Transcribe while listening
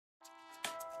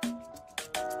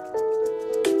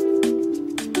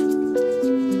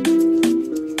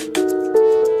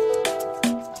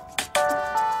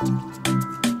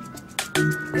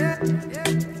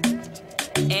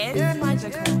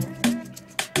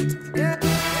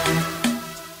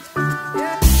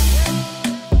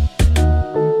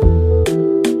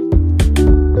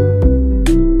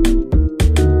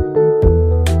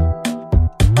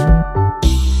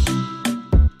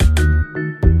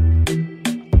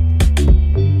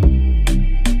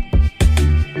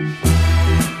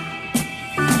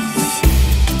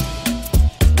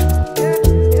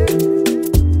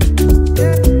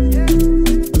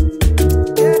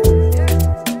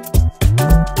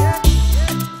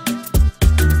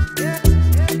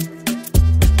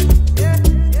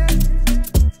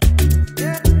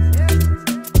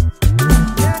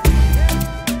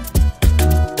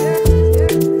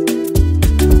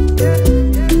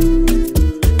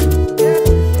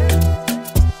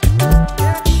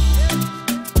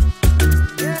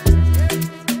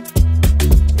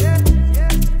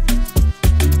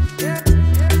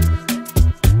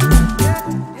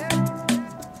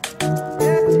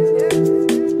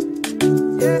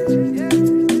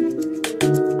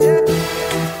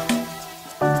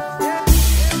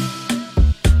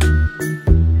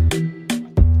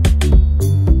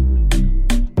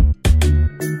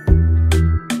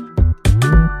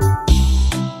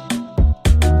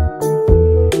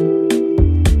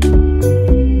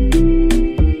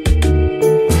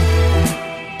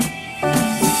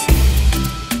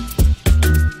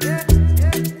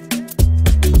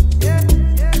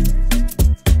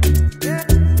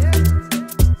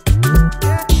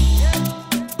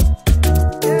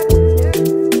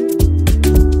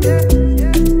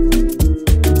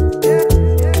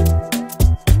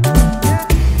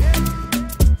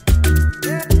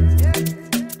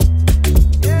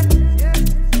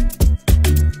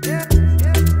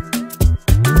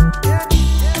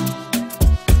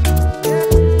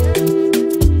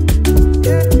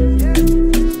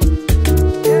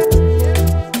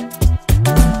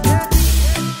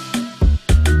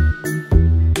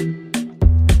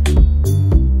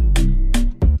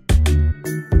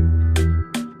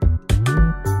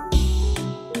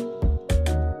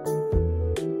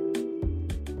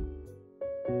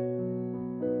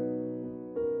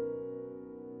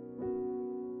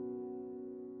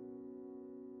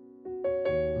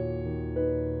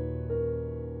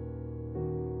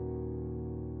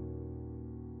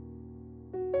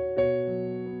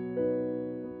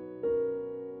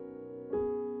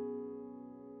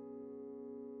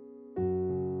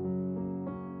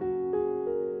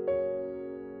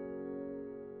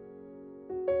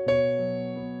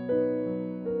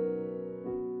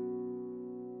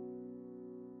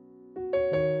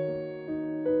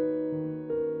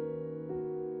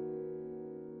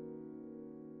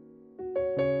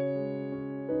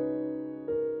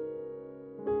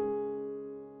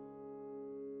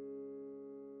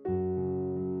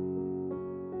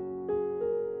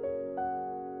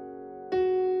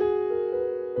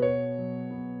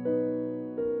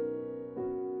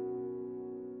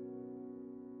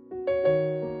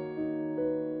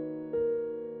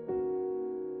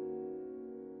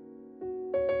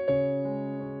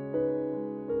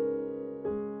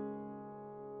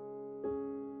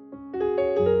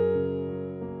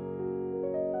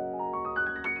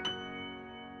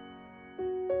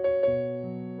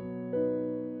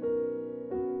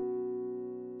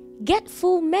Get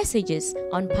full messages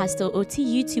on Pastor Oti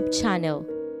YouTube channel.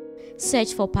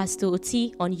 Search for Pastor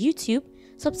Oti on YouTube,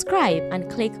 subscribe and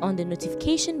click on the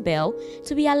notification bell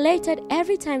to be alerted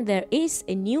every time there is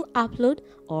a new upload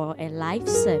or a live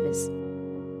service.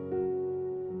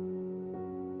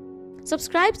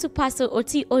 Subscribe to Pastor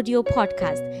Oti audio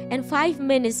podcast and 5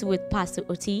 minutes with Pastor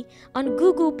Oti on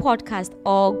Google Podcast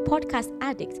or Podcast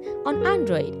Addict on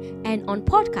Android and on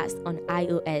podcast on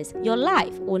iOS. Your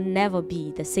life will never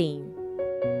be the same.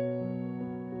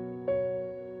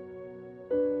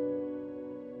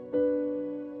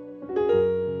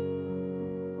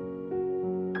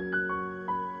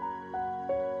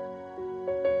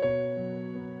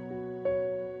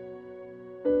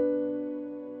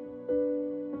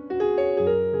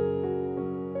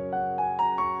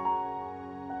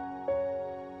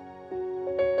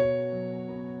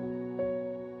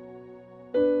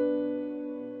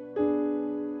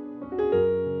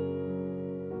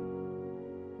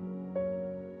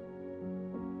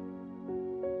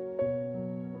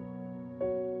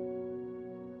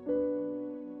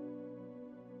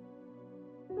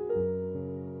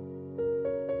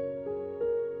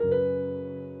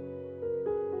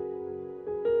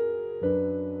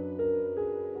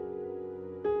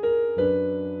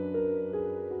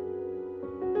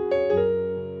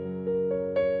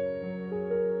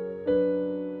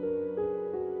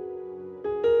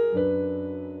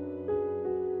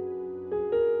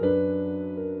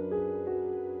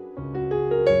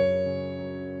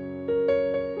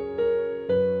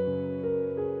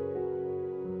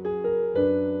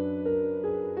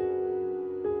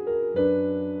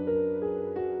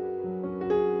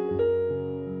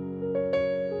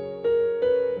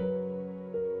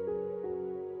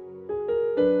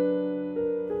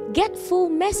 Get full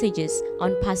messages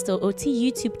on Pastor Oti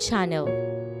YouTube channel.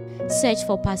 Search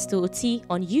for Pastor Oti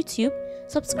on YouTube,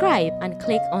 subscribe and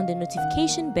click on the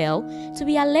notification bell to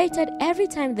be alerted every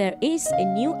time there is a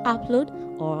new upload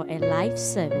or a live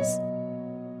service.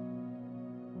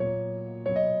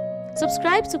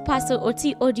 Subscribe to Pastor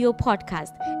Oti audio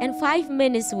podcast and 5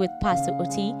 minutes with Pastor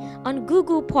Oti on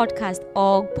Google Podcast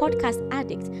or Podcast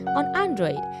Addict on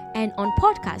Android and on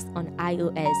podcast on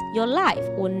iOS. Your life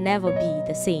will never be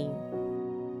the same.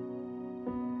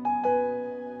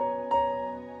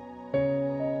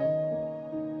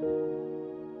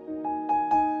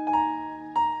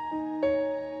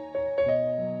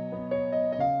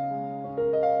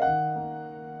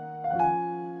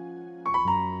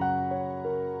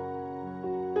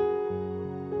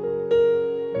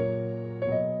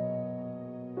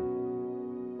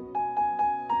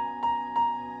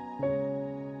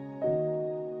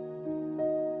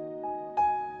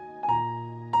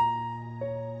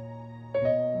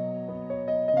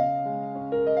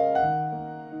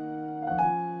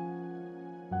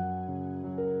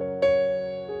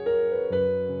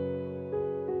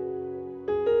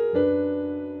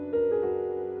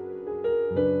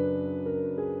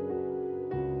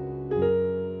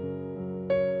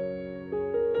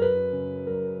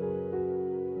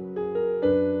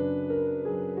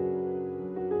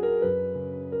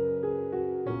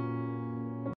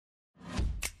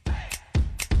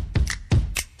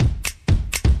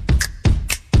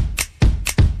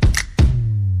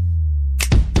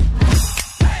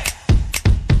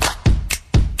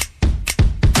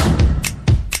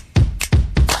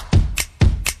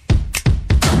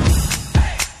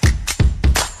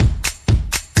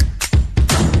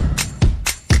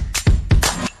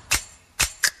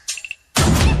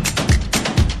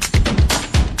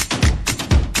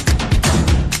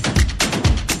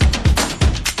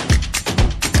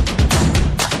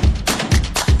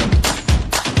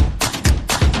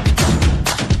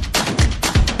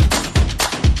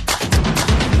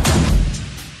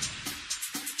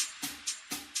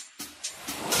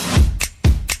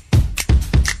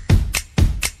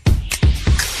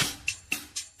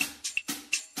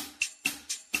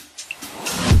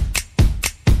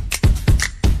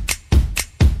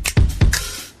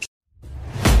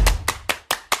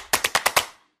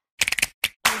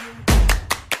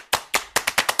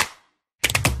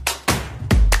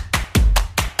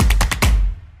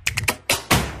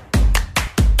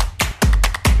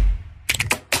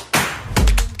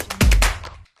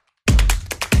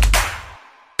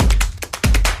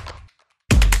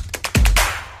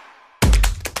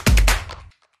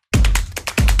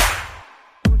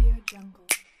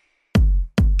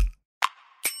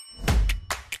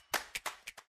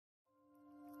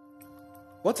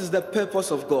 What is the purpose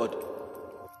of God?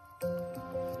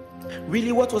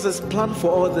 Really, what was his plan for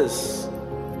all this?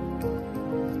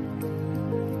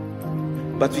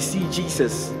 But we see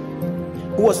Jesus,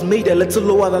 who was made a little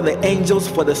lower than the angels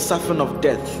for the suffering of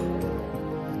death,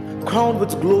 crowned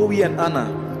with glory and honor,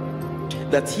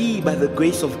 that he, by the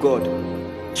grace of God,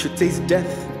 should taste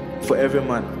death for every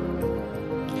man.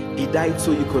 He died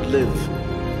so you could live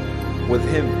with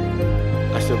him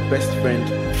as your best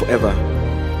friend forever.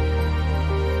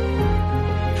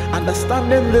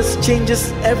 Understanding this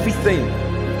changes everything.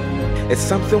 It's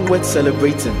something worth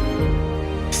celebrating.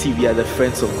 See, we are the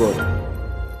friends of God.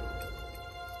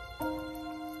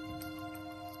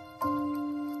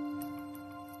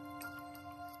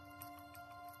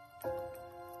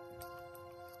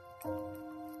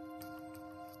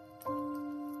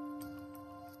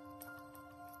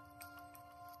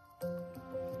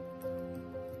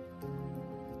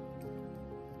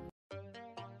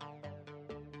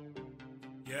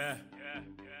 Yeah.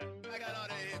 I got all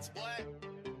the hits, boy.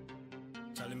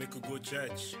 Charlie make a good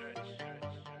church.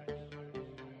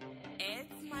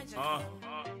 It's my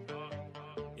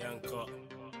Young cut.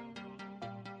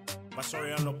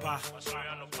 Sorry, I'm no pa.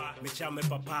 Me chame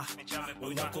papa.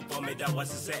 When you could me that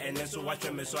was say, and then so watch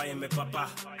me so I am a papa.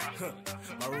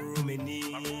 My room in me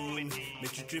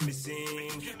treat me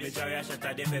sing. Me Jaya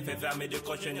Shata de Fefe, me the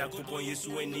caution ya coupon you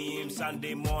swing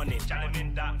Sunday morning.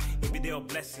 Challenge that it be their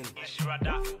blessing.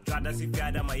 Rather see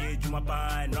father my age, my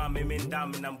pine. No, I'm in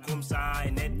down and I'm come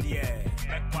sign it,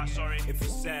 yeah. Sorry if you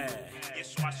say,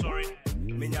 yes, sorry.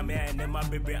 Minya me and my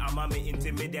baby, I'm a me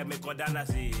intimidate me kodana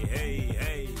see.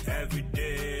 Hey, every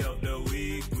day of the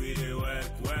week we dey work.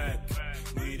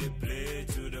 We dey play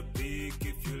to the peak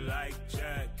if you like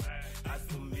check. As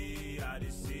for me, I dey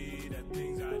see the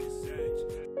things I dey search.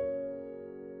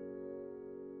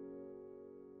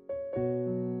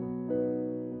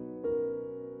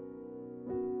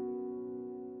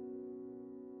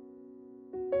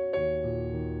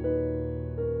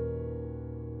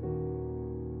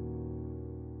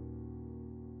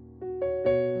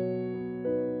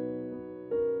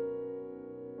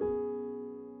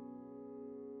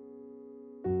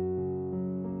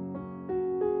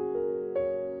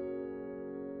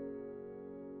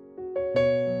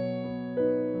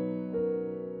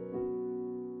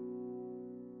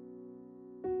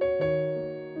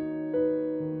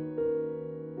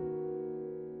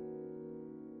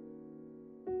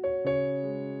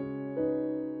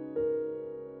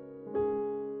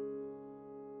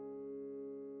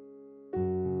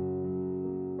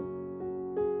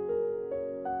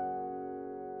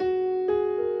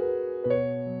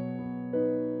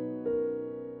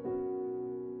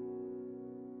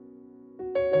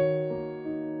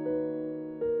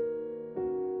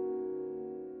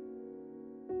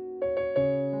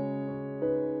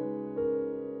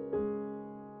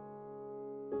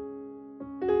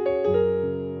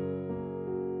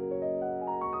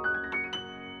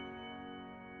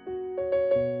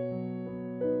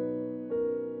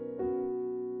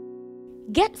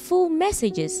 Get full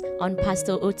messages on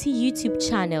Pastor Oti YouTube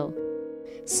channel.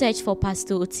 Search for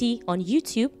Pastor Oti on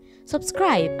YouTube,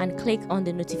 subscribe and click on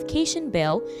the notification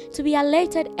bell to be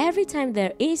alerted every time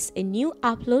there is a new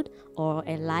upload or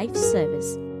a live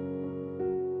service.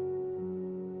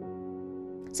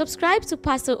 Subscribe to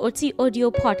Pastor Oti audio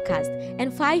podcast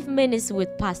and 5 minutes with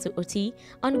Pastor Oti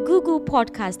on Google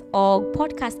Podcast or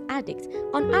Podcast Addict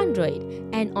on Android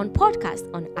and on podcast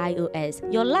on iOS.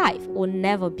 Your life will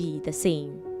never be the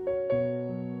same.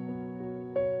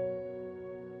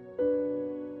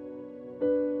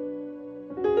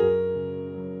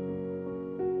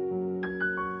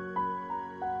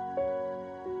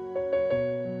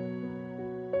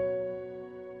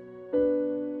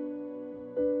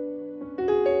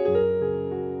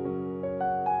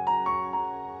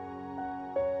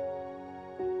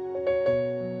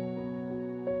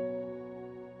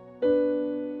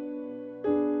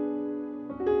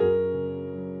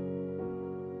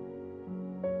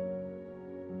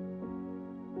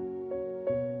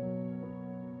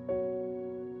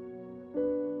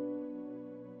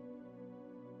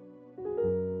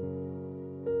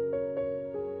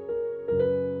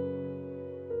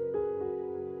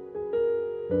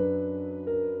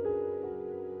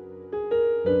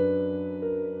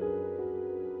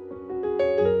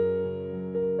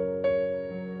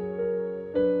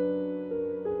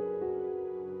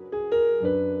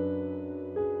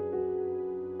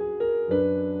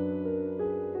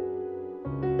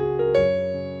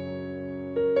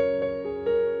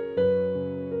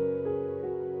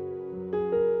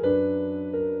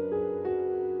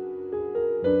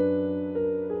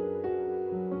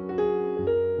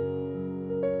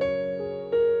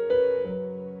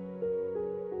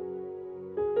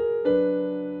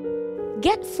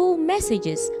 Get full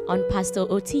messages on Pastor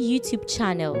Oti YouTube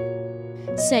channel.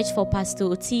 Search for Pastor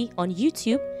Oti on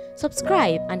YouTube,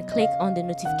 subscribe and click on the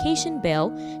notification bell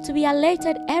to be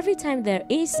alerted every time there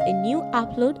is a new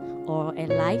upload or a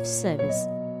live service.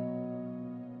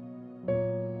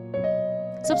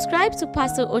 Subscribe to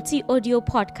Pastor Oti audio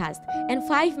podcast and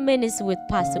 5 minutes with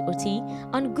Pastor Oti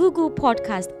on Google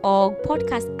Podcast or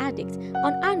Podcast Addict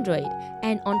on Android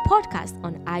and on podcast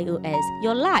on iOS.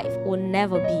 Your life will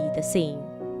never be the same.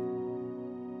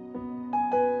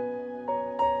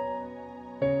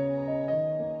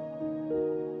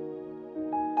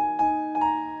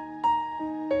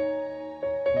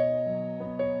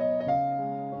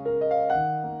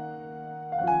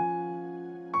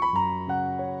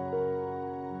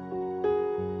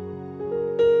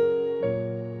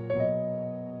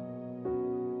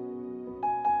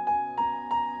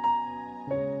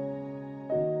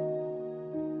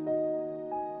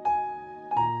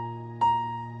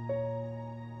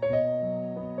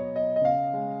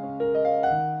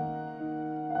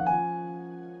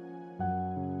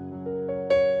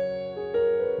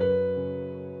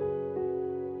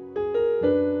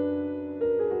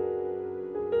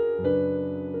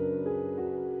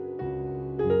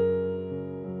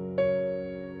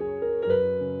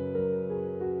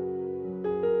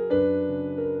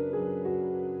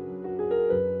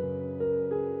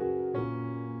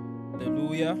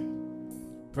 Hallelujah.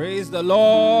 Praise the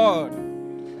Lord.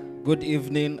 Good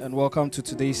evening and welcome to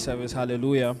today's service.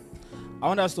 Hallelujah. I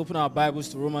want us to open our Bibles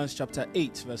to Romans chapter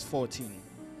 8, verse 14.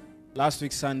 Last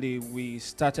week, Sunday, we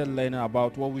started learning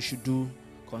about what we should do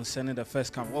concerning the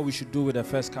first coming, what we should do with the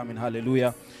first coming.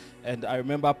 Hallelujah. And I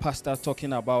remember Pastor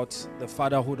talking about the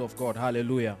fatherhood of God.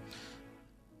 Hallelujah.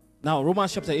 Now,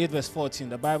 Romans chapter 8, verse 14,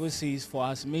 the Bible says, "For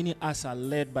as many as are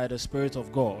led by the Spirit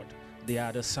of God, they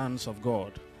are the sons of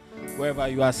God." Wherever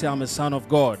you are, say, "I'm a son of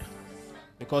God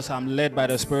because I'm led by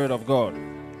the Spirit of God."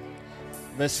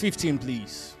 Verse 15,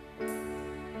 please.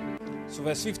 So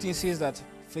verse 15 says that,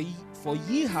 For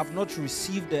ye have not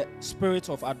received the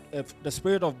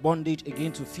spirit of bondage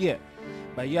again to fear,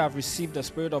 but ye have received the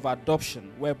spirit of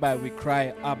adoption, whereby we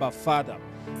cry, Abba, Father.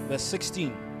 Verse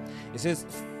 16, it says,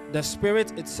 "The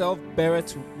Spirit itself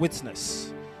beareth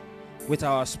witness with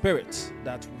our spirit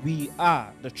that we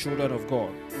are the children of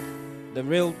God." The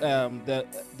real,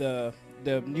 the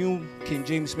New King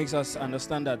James makes us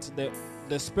understand that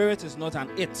the Spirit is not an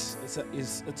it's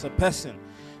a person.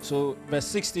 So verse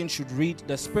 16 should read,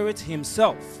 "The Spirit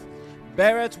Himself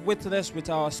beareth witness with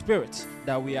our spirit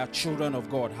that we are children of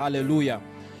God." Hallelujah.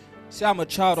 Say, "I'm a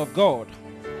child of God."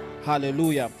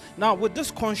 Hallelujah. Now with this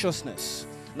consciousness,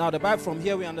 now the Bible, from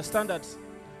here we understand that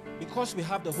because we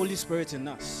have the Holy Spirit in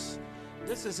us,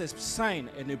 this is a sign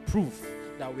and a proof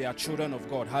that we are children of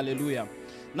God. Hallelujah.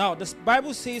 Now the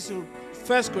Bible says in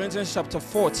 1 Corinthians chapter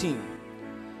 14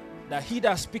 that he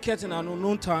that speaketh in an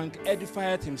unknown tongue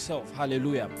edifieth himself.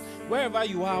 Hallelujah. Wherever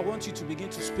you are, I want you to begin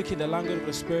to speak in the language of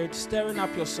the Spirit, stirring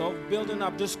up yourself, building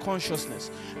up this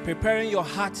consciousness, preparing your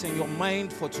heart and your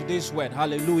mind for today's word.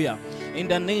 Hallelujah. In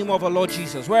the name of the Lord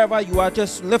Jesus. Wherever you are,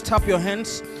 just lift up your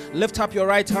hands, lift up your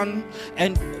right hand,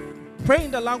 and pray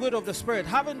in the language of the Spirit,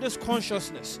 having this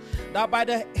consciousness that by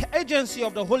the agency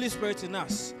of the Holy Spirit in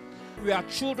us, we are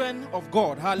children of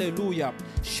God. Hallelujah.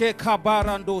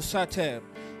 Shekabarando sater.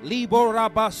 For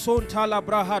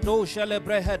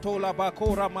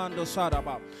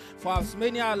as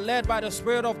many are led by the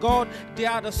Spirit of God, they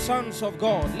are the sons of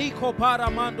God. Liko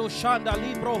paramando shanda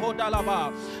libro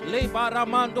hodalaba. Le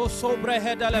baramando sobre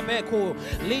hedalebeko.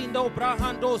 Lindo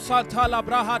brahando saltala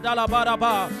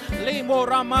brahadalabaraba. Limo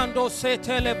ramando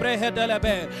setele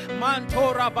brehedelebe.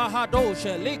 Mantora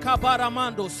bahadoshe. Lika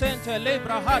baramando sente le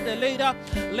brahadeleda.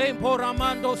 Le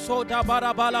poramando soda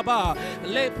barabalaba.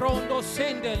 Le prondo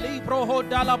sende libro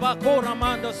hodalaba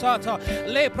koramando sata.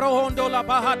 Le prohondo la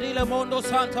bahadile mondo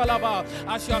santa.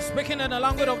 As you are speaking in the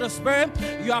language of the Spirit,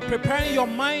 you are preparing your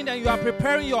mind and you are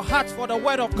preparing your heart for the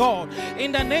word of God.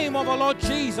 In the name of the Lord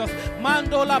Jesus,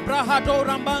 Mando la brahado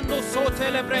rambando so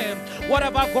telebre.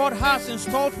 Whatever God has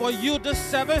installed for you this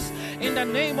service, in the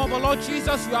name of the Lord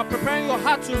Jesus, you are preparing your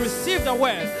heart to receive the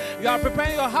word. You are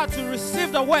preparing your heart to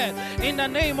receive the word. In the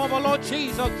name of the Lord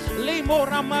Jesus, Limo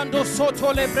ramando so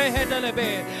telebre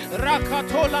hedelebe.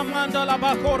 Rakatola manda la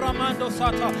bako ramando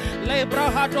sata. Le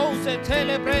brahado se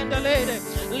telebre.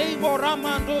 Limo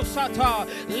ramando sata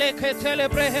leke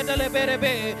telebre hedele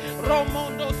berebe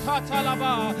romondo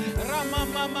satalaba.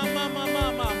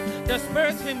 Ramamamamamama. The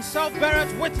Spirit Himself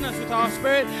beareth witness with our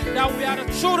spirit that we are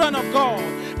the children of God.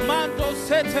 Mando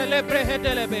setelebre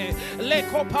hedelebe.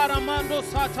 Leko paramando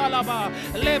satalaba.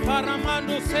 Le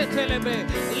paramando setelebe.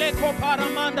 Leko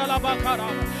paramanda labakara.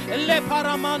 Le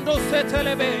paramando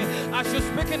setelebe. As you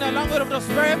speak in the language of the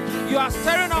Spirit, you are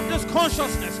stirring up this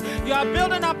consciousness. You are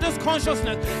building up this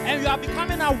consciousness, and you are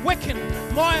becoming awakened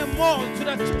more and more to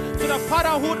the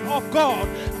fatherhood of God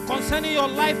concerning your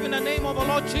life in the name of the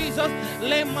Lord Jesus.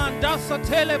 Le manda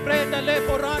satelebre de le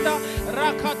poranda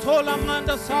rakatola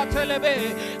manda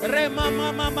satelebe re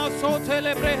mama mama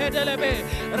sotelebre hedelebe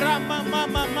rama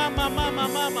mama mama mama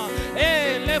mama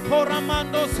le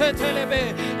poramando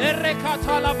setelebe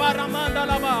rekatala baramanda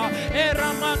laba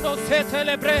ramando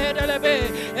setelebre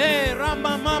hedelebe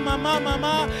rama mama mama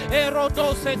mama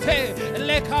rodo sete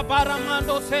le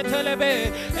kabaramando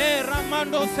setelebe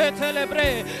ramando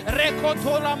setelebre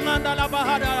rekotola manda la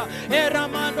bahada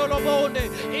ramando lobonde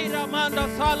iramanda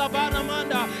sala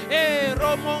baramanda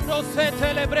romondo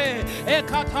setelebre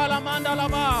katala manda la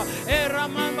ba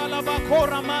ramanda la ba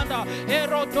koramanda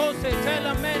rodo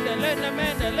setelemende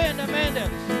lene mende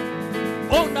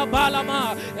Onda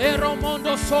balama,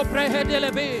 eromondo sopre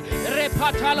hedelebe,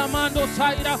 repatalamando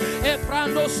saira,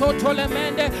 prando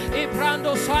sotolemende,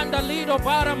 prando sanda lido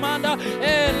baramanda,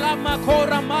 lama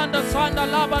coramanda sanda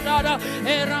labadada,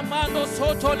 ramando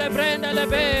sotolebrende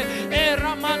lebe,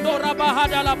 ramando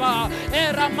rabahada laba,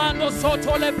 ramando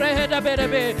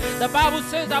sotolebrehedebe. The Bible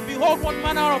says that behold, what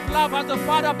manner of love has the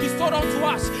Father bestowed unto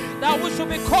us, that we should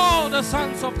be called the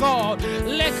sons of God.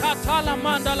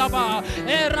 Lekatalamanda laba,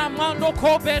 ramando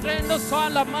Koberendo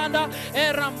salamanda,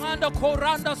 ramando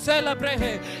koranda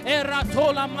celebrehe,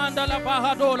 ratola manda la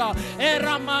bahadola,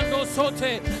 ramando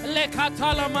sote,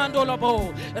 lekatala mando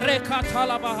labo,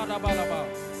 rekatala bahadabalaba.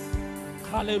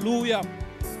 Hallelujah.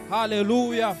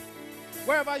 Hallelujah.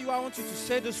 Wherever you are, I want you to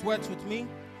say these words with me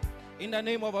in the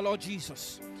name of our Lord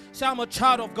Jesus. Say, I'm a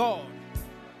child of God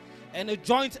and a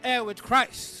joint heir with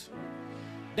Christ.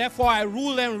 Therefore, I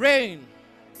rule and reign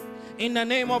in the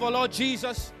name of our Lord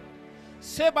Jesus.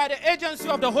 Say, by the agency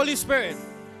of the Holy Spirit,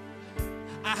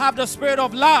 I have the spirit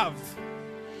of love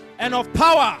and of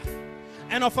power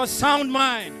and of a sound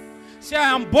mind. Say,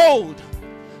 I am bold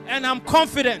and I'm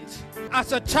confident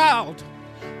as a child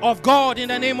of God in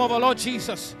the name of our Lord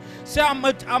Jesus. Say, I'm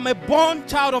a born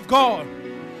child of God.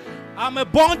 I'm a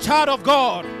born child of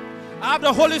God. I have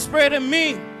the Holy Spirit in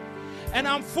me, and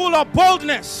I'm full of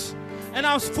boldness, and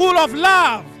I'm full of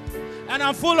love, and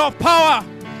I'm full of power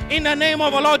in the name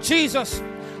of our Lord Jesus.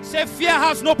 Say, fear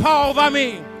has no power over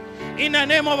me in the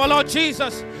name of our Lord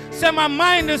Jesus. Say, my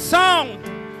mind is sound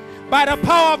by the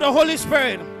power of the Holy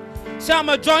Spirit. Say, I'm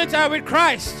a joint heir with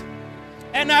Christ,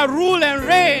 and I rule and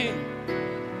reign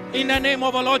in the name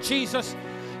of our Lord Jesus.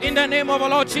 In the name of our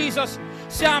Lord Jesus.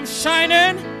 Say, I'm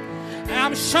shining,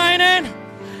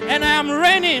 and I am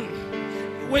reigning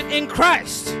within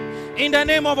Christ in the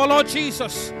name of our Lord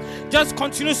Jesus. Just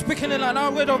continue speaking in the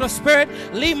language of the Spirit.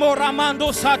 Limo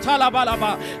ramando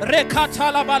satalabalaba,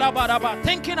 rekatalabalaba.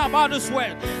 Thinking about this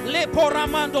word. Lepo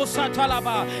ramando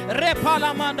satalaba,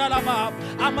 repalamandalaba.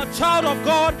 I'm a child of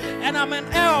God, and I'm an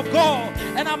heir of God,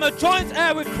 and I'm a joint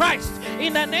heir with Christ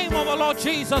in the name of the Lord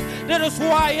Jesus. That is who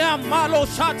I am. Malo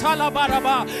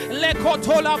satalabaraba,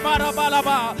 lekotola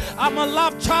barabalaba. I'm a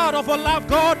loved child of a loved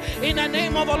God in the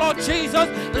name of the Lord Jesus.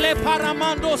 Le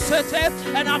paramando sete,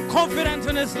 and I'm confident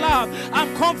in His love.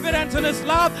 I'm confident in His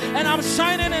love, and I'm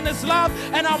shining in His love,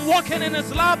 and I'm walking in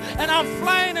His love, and I'm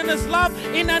flying in His love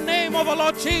in the name of the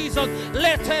Lord Jesus.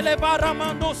 Le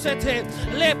telebaramando sete,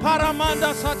 le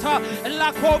paramanda sata,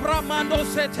 la cobra mando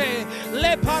sete,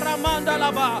 le paramanda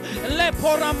lava, le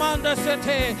poramanda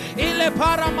sete, ile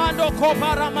paramando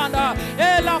coparamanda,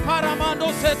 e la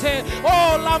paramando sete,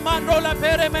 oh la mando la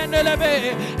peremende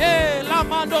lebe, e la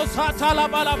mando sata la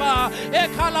balaba, e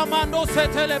calamando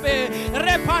sete lebe,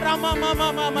 reparamama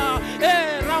mama,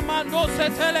 e ramando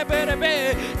sete lebe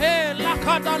rebe, e la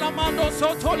cada la mando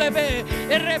soto lebe,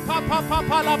 e repapa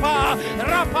papa lava,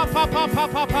 rapapa papa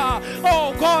papa.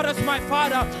 Oh, God is my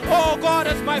Father. Oh, God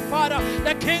is my Father.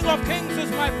 The King of Kings is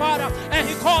my Father, and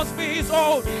He calls me His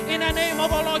own. In the name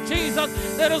of the Lord Jesus,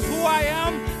 that is who I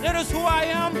am. That is who I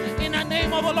am. In the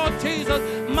name of the Lord Jesus.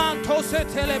 Manto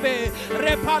setelebe,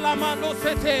 repalamando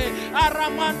sete,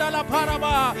 aramanda la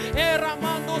paraba,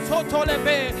 eramando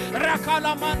sotolebe,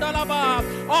 rakalamanda laba.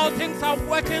 All things are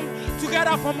working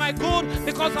together for my good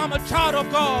because I'm a child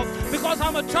of God. Because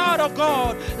I'm a child of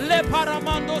God. Le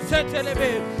paramando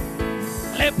setelebe.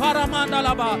 Le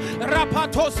paramandalaba,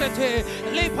 rapatosete,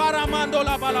 le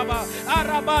paramandolabalaba,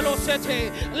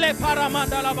 arabalosete, le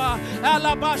paramandalaba,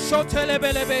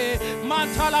 alabashotelebelebe,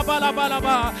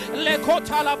 mantalabalabalaba, le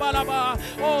kotalabalaba.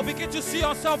 Oh, begin to see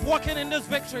yourself walking in this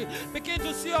victory. Begin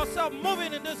to see yourself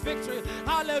moving in this victory.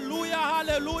 Hallelujah,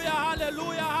 hallelujah,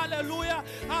 hallelujah, hallelujah,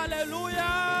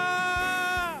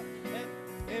 hallelujah.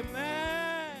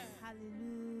 Amen.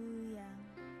 Hallelujah.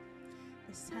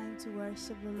 It's time to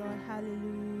worship the Lord.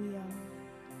 Hallelujah.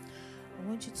 I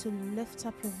want you to lift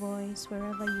up your voice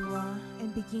wherever you are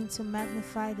and begin to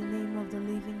magnify the name of the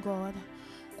living God.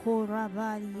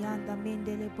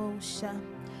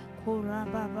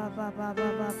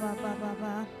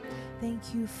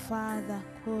 Thank you, Father.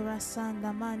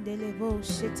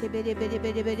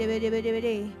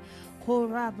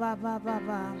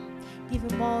 Give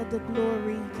him all the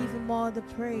glory, give him all the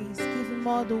praise, give him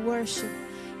all the worship.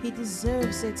 He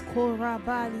deserves it.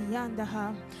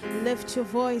 Lift your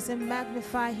voice and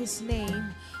magnify his name.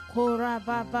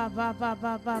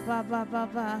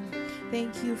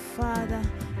 Thank you, Father.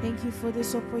 Thank you for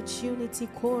this opportunity.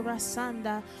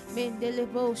 Korasanda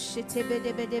mendelebo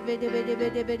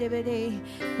shitebedebedebedebedebedebede.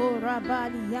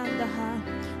 Korabaliyandaha.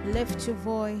 Lift your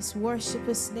voice. Worship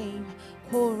his name.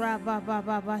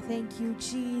 Korabababa. Thank you,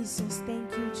 Jesus.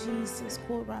 Thank you, Jesus.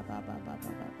 Korabababa.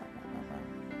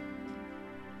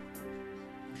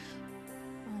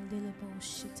 Mandelebo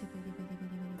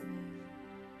shitebedebedebedebede.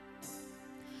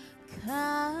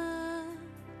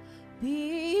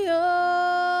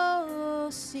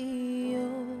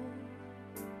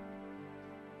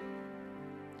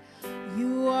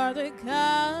 You are the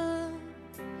God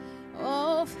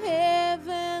of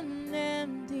heaven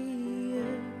and the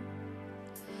earth.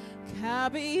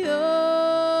 Kabiyosio,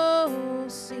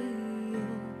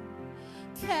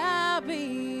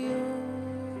 Kabiyosio,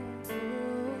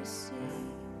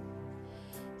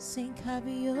 sing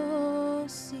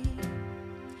Kabiyosio.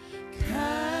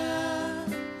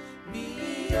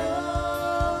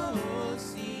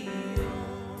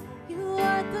 You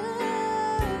are the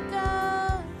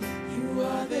God. You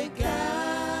are the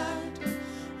God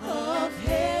of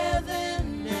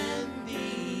heaven and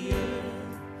the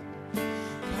earth.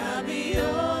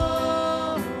 Kabiyosio,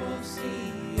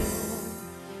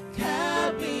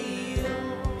 Kabiyosio.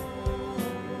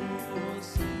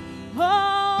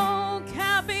 Oh,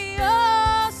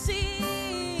 Kabiyosio,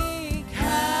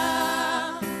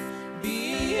 Kabiyosio.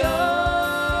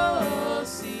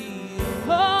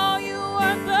 Oh, you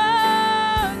are the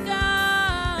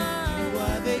God. You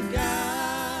are the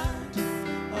God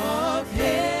of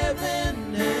heaven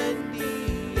and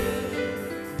the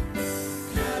earth.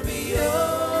 Kabiyosio,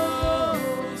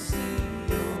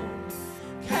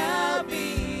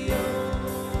 Kabiyosio.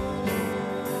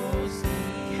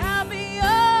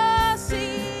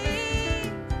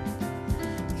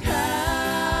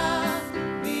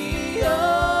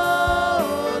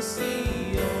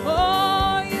 Kabiyosio.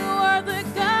 Oh, you are the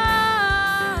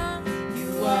God.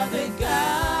 You are the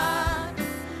God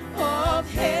of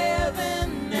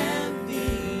heaven and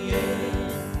the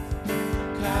earth.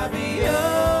 Kabiyosio,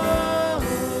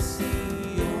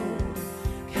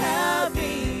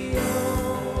 Kabiyosio.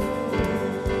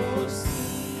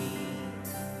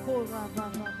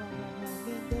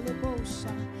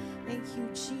 Thank you,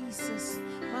 Jesus.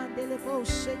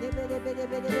 Mandelebosha,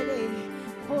 debedebedebedebede.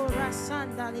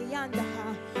 Korasanda leyandaha.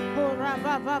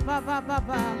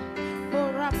 Korabababababa.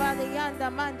 Korabaleyanda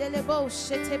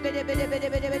mandelebosha,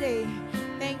 tebedebedebedebede.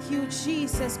 Thank you,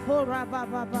 Jesus.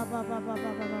 Korababababababa.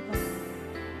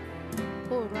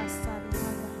 Korasanda.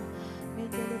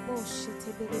 Mendelebosha,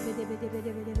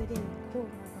 tebedebedebedebede.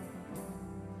 Korabababa.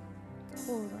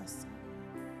 Korasanda.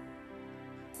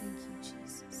 Thank you,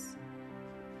 Jesus.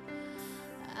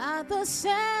 At the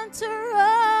center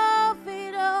of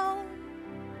it all,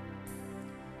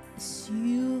 it's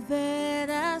you that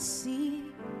I see.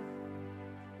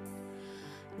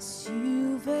 It's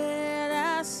you that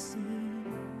I see.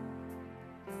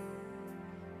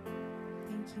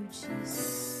 Thank you,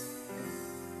 Jesus.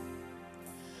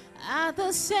 At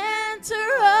the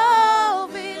center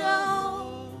of it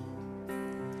all,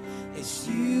 it's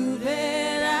you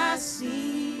that I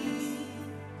see.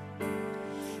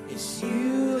 It's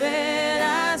you that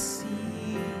I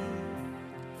see.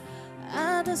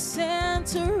 At the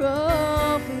center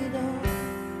of it all.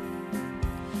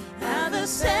 At the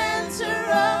center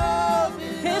of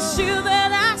it all. It's you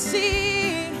that I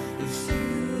see. It's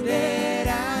you that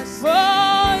I see.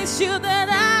 Oh, it's you that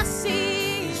I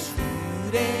see. It's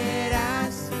you that I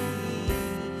see.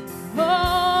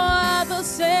 Oh, at the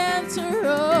center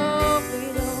of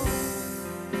it all.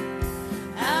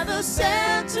 At the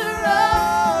center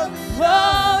of it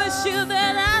all.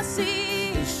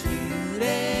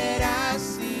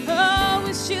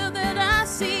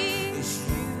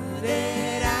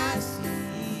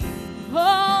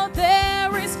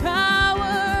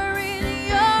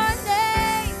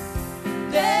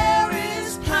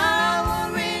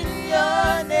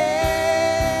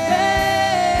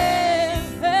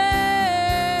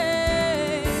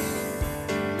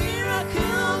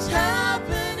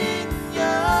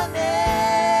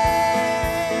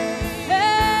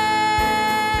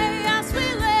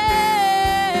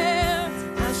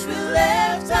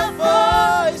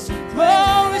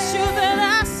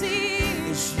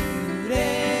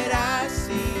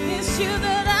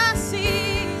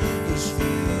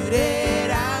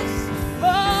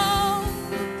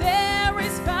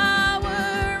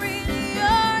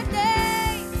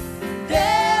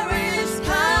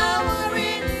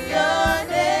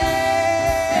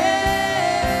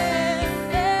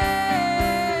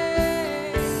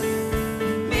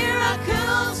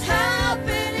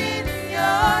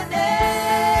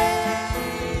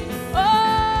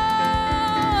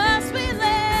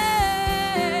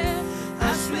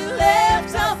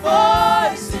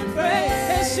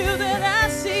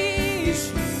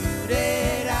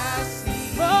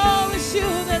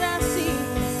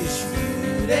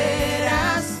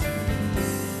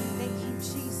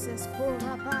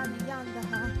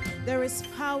 There is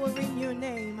power in your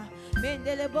name.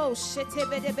 Mendelebo shete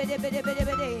bede bede bede bede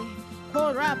bede.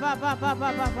 Kora ba ba ba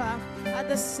ba ba ba. At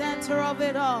the center of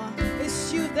it all,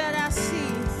 it's you that I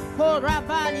see. Kora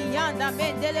ba lianda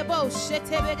mendelebo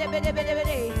shete bede bede bede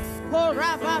bede.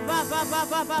 Kora ba ba ba ba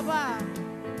ba ba ba.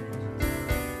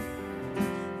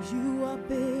 You are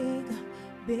big,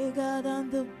 bigger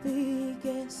than the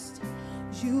biggest.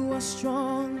 You are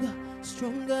strong,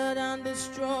 stronger than the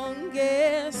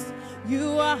strongest.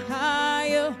 You are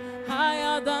higher,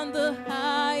 higher than the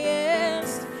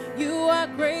highest. You are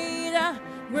greater,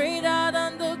 greater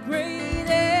than the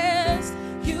greatest.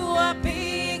 You are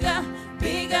bigger,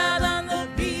 bigger than the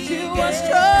biggest. You are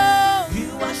strong,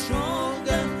 You are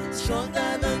stronger,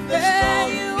 stronger than the yeah,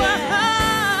 strongest. you are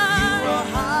high. You are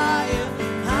higher,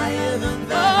 higher than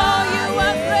the Oh, you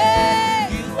are highest.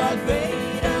 great. You are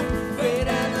greater,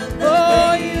 greater than the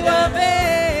Oh, greatest. you are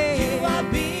big. You are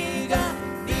bigger,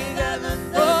 bigger than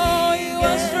the Oh, you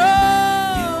are biggest.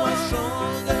 strong. You are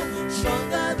stronger,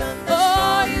 stronger than the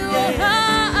Oh, you are strongest.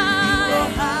 You are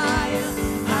high. higher,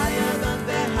 higher than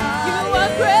the highest. You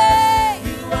are great.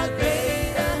 You are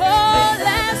greater. Oh,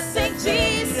 let's sing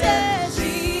Jesus.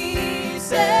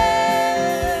 Jesus.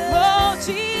 Oh,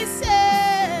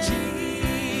 Jesus.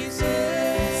 Jesus.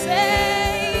 Say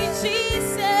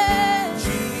Jesus.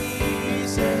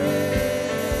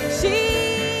 Jesus.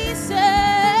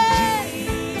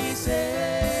 Jesus.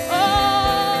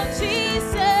 Oh,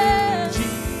 Jesus.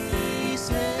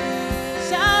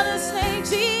 Shout and say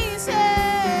Jesus.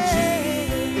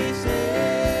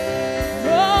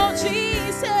 Oh,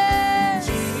 Jesus.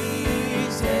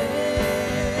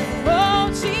 Oh,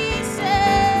 Jesus.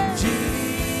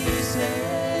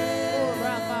 Oh,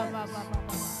 ra, ba, ba, ba, ba,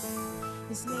 ba.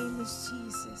 His name is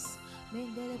Jesus.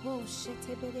 Mendelebo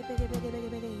shete bede bede bede bede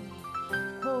bede.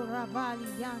 Kora bali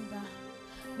yanda.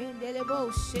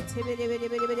 Mendelebo shete bede bede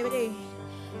bede bede bede.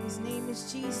 His name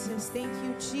is Jesus. Thank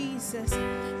you, Jesus.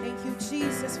 Thank you,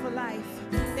 Jesus, for life.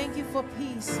 Thank you for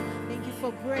peace. Thank you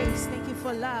for grace. Thank you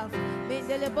for love.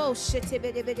 Mendelebo shete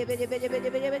bede bede bede bede bede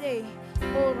bede bede.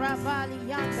 Kora bali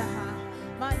yanda ha.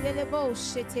 Mandelebo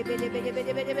shete bede bede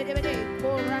bede bede bede bede.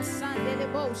 Kora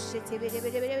sandelebo shete bede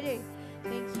bede bede bede.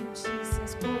 Thank you,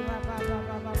 Jesus. Kora ba ba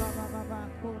ba ba ba ba ba ba.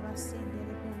 Kora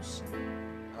sandelebo shete.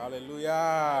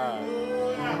 Hallelujah.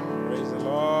 Praise the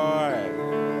Lord.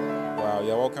 Wow,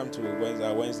 you're welcome to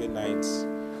Wednesday night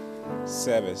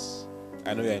service.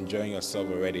 I know you're enjoying yourself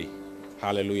already.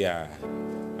 Hallelujah.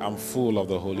 I'm full of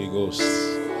the Holy Ghost.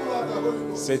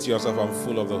 Say to yourself, I'm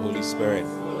full of the Holy Spirit.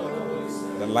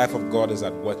 The life of God is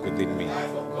at work within me.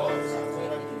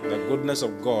 The goodness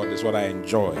of God is what I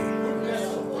enjoy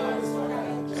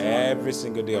every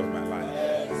single day of my life.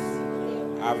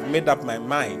 I've made up my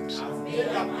mind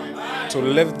to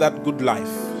live that good life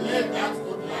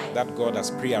that God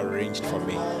has prearranged for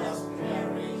me.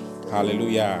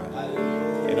 Hallelujah.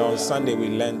 You know, on Sunday we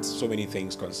learned so many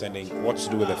things concerning what to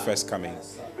do with the first coming.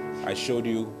 I showed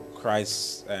you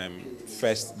Christ,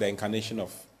 the incarnation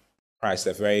of Christ,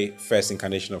 the very first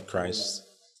incarnation of Christ.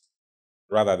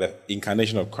 Rather, the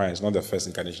incarnation of Christ, not the first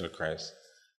incarnation of Christ.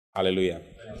 Hallelujah.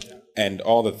 And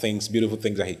all the things, beautiful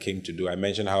things that he came to do. I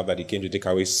mentioned how that he came to take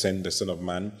away sin, the Son of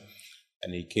Man,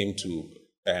 and he came to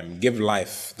give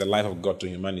life, the life of God to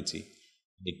humanity.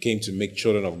 He came to make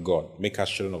children of God, make us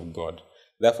children of God.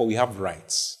 Therefore, we have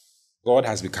rights. God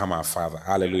has become our Father.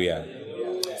 Hallelujah.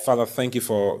 Father, thank you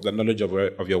for the knowledge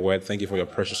of your word. Thank you for your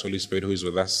precious Holy Spirit who is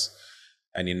with us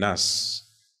and in us.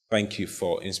 Thank you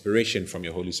for inspiration from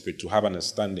your Holy Spirit to have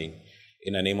understanding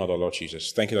in the name of the Lord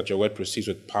Jesus. Thank you that your word proceeds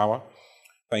with power.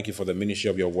 Thank you for the ministry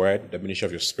of your word, the ministry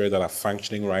of your spirit that are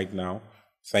functioning right now.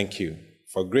 Thank you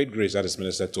for great grace that is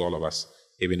ministered to all of us,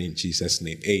 even in Jesus'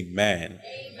 name. Amen.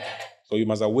 Amen. So you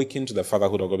must awaken to the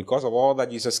fatherhood of God. Because of all that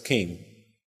Jesus came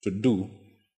to do,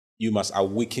 you must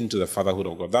awaken to the fatherhood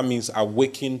of God. That means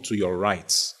awaken to your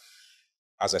rights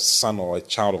as a son or a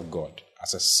child of God,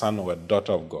 as a son or a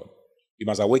daughter of God. You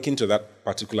must awaken to that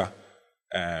particular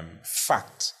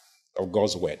fact of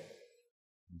God's word.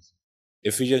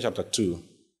 Ephesians chapter 2.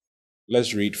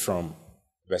 Let's read from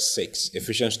verse 6.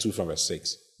 Ephesians 2 from verse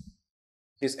 6. It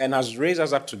says, and has raised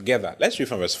us up together. Let's read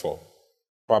from verse 4,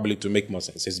 probably to make more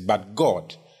sense. It says, but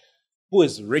God, who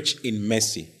is rich in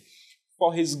mercy,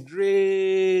 for his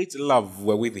great love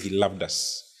wherewith he loved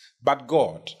us. But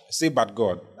God, say but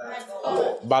God.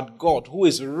 But God, who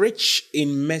is rich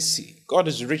in mercy. God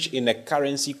is rich in a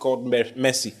currency called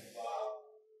mercy.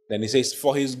 Then he says,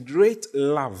 for his great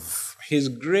love. His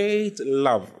great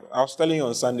love. I was telling you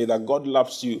on Sunday that God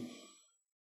loves you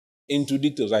into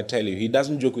details, I tell you. He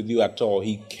doesn't joke with you at all.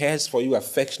 He cares for you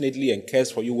affectionately and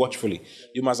cares for you watchfully.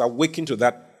 You must awaken to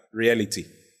that reality.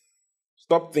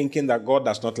 Stop thinking that God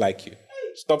does not like you.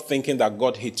 Stop thinking that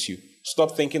God hates you.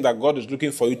 Stop thinking that God is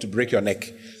looking for you to break your neck.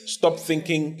 Stop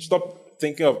thinking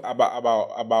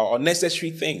about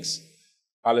unnecessary things.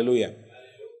 Hallelujah.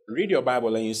 Read your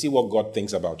Bible and you see what God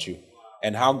thinks about you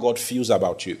and how God feels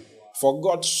about you. For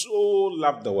God so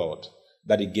loved the world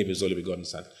that he gave his only begotten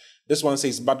Son. This one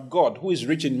says, but God, who is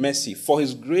rich in mercy, for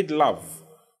his great love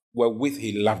wherewith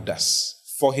he loved us.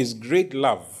 For his great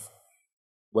love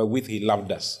wherewith he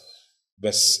loved us.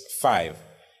 Verse 5.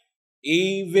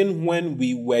 Even when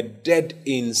we were dead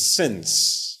in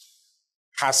sins,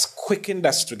 has quickened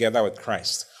us together with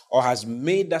Christ, or has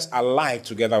made us alive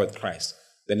together with Christ.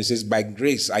 Then it says, by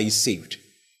grace are ye saved.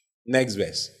 Next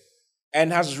verse.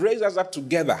 And has raised us up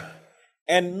together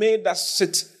and made us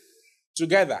sit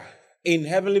together in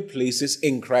heavenly places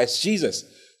in Christ Jesus.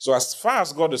 So as far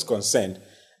as God is concerned,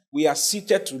 we are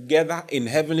seated together in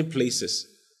heavenly places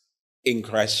in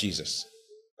Christ Jesus.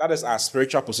 That is our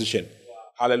spiritual position.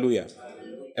 Hallelujah.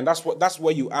 And that's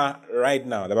where you are right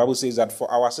now. The Bible says that for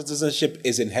our citizenship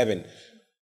is in heaven.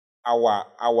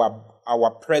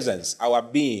 Our presence, our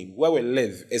being, where we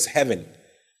live is heaven.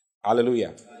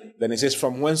 Hallelujah. Then it says,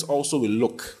 from whence also we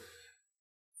look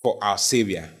for our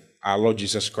Savior, our Lord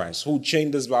Jesus Christ, who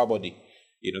changed this vile body.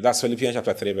 That's Philippians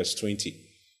chapter 3, verse 20.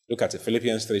 Look at it,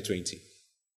 Philippians 3:20.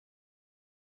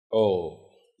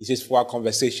 Oh, it says, for our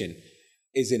conversation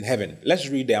is in heaven. Let's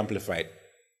read the Amplified.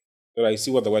 So I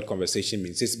see what the word conversation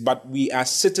means. It says, but we are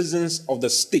citizens of the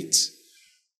state,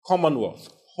 commonwealth,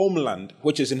 homeland,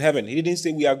 which is in heaven. He didn't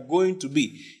say we are going to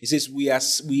be. He says we are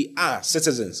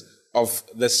citizens of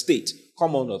the state,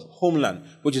 commonwealth, homeland,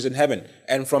 which is in heaven.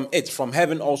 And from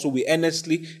heaven also, we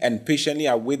earnestly and patiently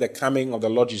await the coming of the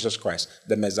Lord Jesus Christ,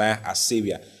 the Messiah, our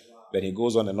Savior. Then he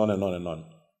goes on and on and on and on.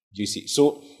 Do you see?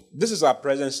 So this is our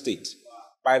present state.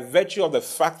 By virtue of the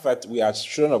fact that we are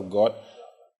children of God,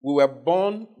 we were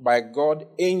born by God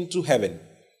into heaven.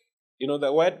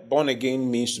 The word born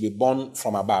again means to be born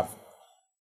from above.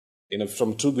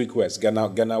 From two Greek words,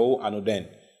 ganao and oden.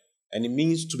 And it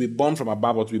means to be born from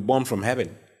above or to be born from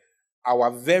heaven. Our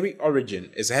very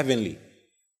origin is heavenly.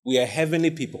 We are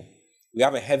heavenly people. We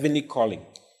have a heavenly calling.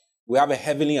 We have a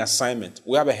heavenly assignment.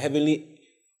 We have a heavenly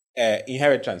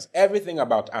inheritance. Everything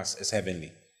about us is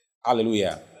heavenly.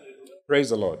 Hallelujah.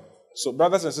 Praise the Lord. So,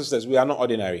 brothers and sisters, we are not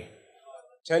ordinary.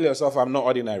 Tell yourself, I'm not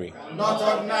ordinary. I'm not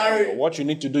ordinary. What you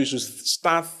need to do is to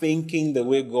start thinking the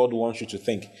way God wants you to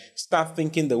think. Start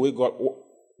thinking the way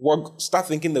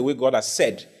God has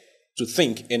said to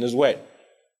think in his word.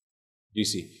 You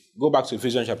see, go back to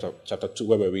Ephesians chapter 2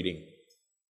 where we're reading.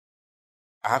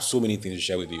 I have so many things to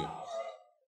share with you.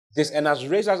 This, and has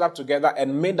raised us up together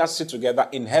and made us sit together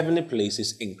in heavenly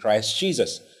places in Christ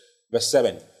Jesus. Verse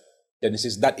 7. Then it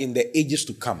says that in the ages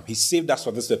to come, he saved us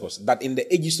for this purpose, that in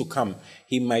the ages to come,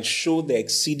 he might show the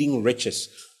exceeding riches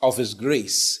of his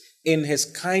grace in his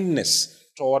kindness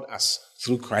toward us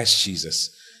through Christ Jesus.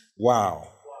 Wow.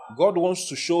 God wants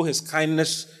to show his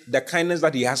kindness, the kindness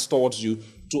that he has towards you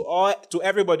to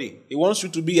everybody. He wants you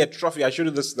to be a trophy. I showed you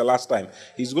this the last time.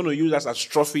 He's going to use us as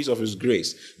trophies of his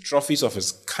grace, trophies of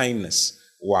his kindness.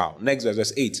 Wow. Next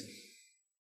verse 8.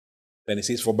 Then it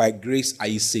says, for by grace are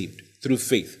ye saved through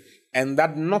faith. And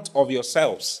that not of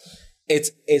yourselves. It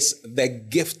is the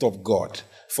gift of God.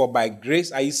 For by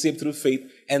grace are ye saved through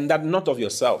faith, and that not of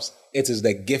yourselves. It is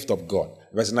the gift of God.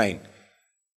 Verse 9.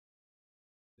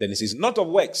 Then it says, not of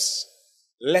works,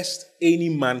 lest any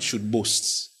man should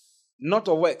boast. Not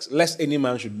of works, lest any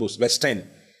man should boast. Verse 10.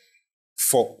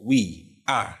 For we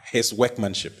are his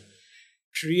workmanship,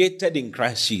 created in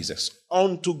Christ Jesus,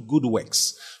 unto good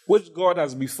works, which God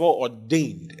has before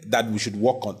ordained that we should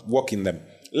walk in them.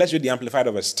 Let's read the Amplified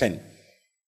of verse 10.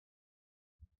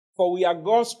 For we are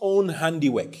God's own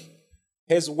handiwork,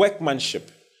 his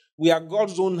workmanship. We are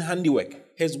God's own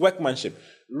handiwork, his workmanship,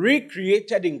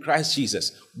 recreated in Christ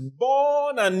Jesus,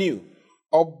 born anew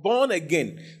or born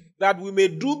again, that we may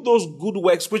do those good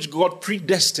works which God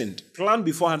predestined, planned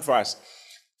beforehand for us,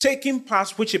 taking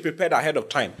paths which he prepared ahead of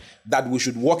time, that we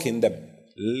should walk in them,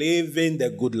 living the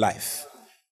good life,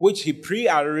 which he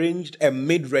prearranged and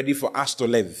made ready for us to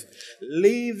live.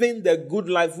 Living the good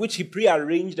life which he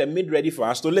prearranged and made ready for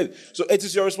us to live. So it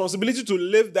is your responsibility to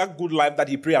live that good life that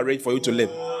he prearranged for you to live.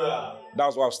 That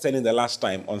was what I was telling the last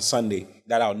time on Sunday,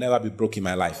 that I'll never be broke in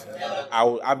my life.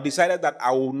 I've decided that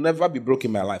I will never be broke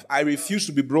in my life. I refuse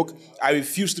to be broke. I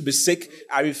refuse to be sick.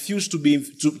 I refuse to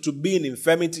be in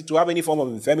infirmity, to have any form of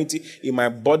infirmity in my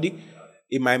body,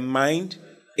 in my mind,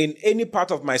 in any part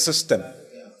of my system.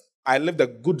 I lived a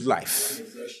good life.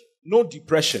 No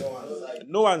depression,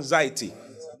 no anxiety,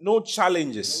 no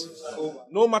challenges.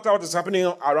 No matter what is happening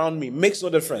around me, makes no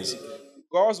difference.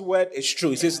 God's word is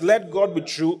true. It says, let God be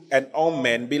true and all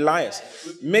men be liars.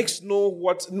 Makes no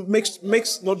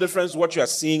difference what you are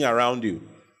seeing around you.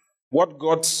 What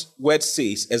God's word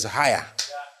says is higher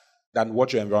than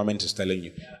what your environment is telling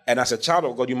you. And as a child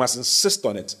of God, you must insist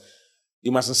on it.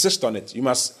 You must insist on it. You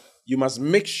must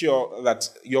make sure that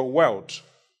your world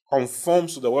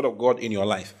conforms to the word of God in your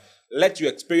life. Let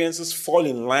your experiences fall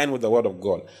in line with the word of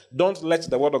God. Don't let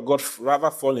the word of God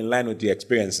rather fall in line with your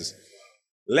experiences.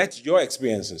 Let your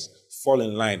experiences fall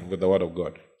in line with the word of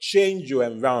God. Change your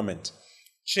environment.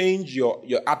 Change your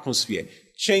atmosphere.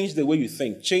 Change the way you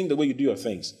think. Change the way you do your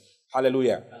things.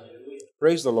 Hallelujah.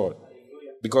 Praise the Lord.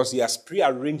 Because he has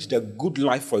prearranged a good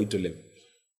life for you to live.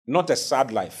 Not a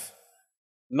sad life.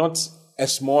 Not a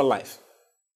small life.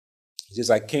 He says,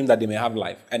 I came that they may have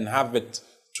life and have it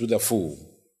to the full.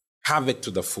 Have it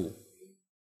to the full.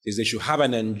 He says they should have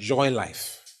and enjoy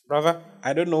life. Brother,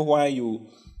 I don't know why you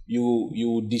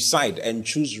decide and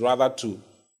choose rather to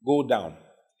go down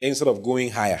instead of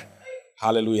going higher.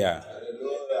 Hallelujah.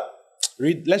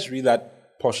 Let's read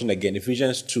that portion again.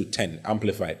 Ephesians 2:10,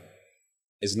 amplified.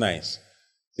 It's nice.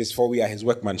 It says, for we are his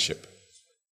workmanship.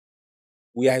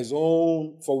 We are his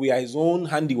own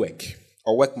handiwork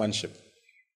or workmanship.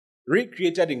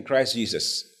 Recreated in Christ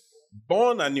Jesus.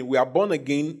 Born anew, we are born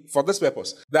again for this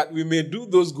purpose, that we may do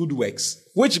those good works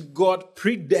which God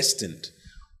predestined,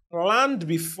 planned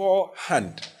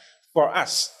beforehand for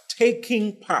us,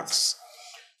 taking paths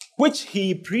which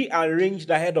he prearranged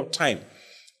ahead of time,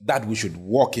 that we should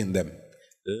walk in them,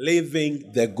 living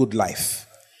the good life,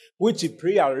 which he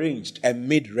prearranged and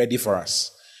made ready for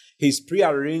us. He's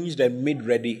prearranged and made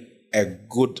ready a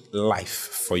good life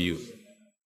for you.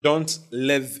 Don't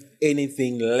live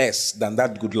anything less than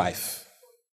that good life.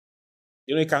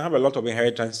 You know, you can have a lot of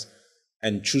inheritance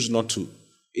and choose not to.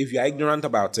 If you are ignorant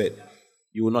about it,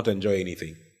 you will not enjoy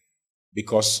anything.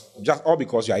 Because you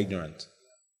are ignorant.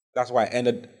 That's why I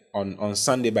ended on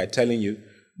Sunday by telling you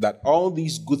that all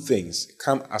these good things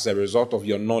come as a result of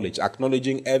your knowledge,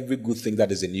 acknowledging every good thing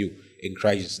that is in you in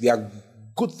Christ Jesus. There are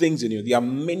good things in you. There are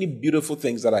many beautiful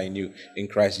things that are in you in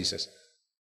Christ Jesus.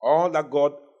 All that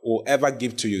God will ever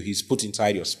give to you, he's put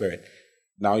inside your spirit.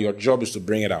 Now your job is to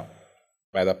bring it out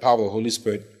by the power of the Holy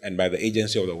Spirit and by the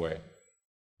agency of the word.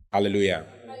 Hallelujah.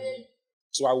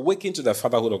 So awaken to the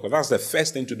fatherhood of God. That's the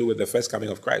first thing to do with the first coming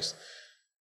of Christ.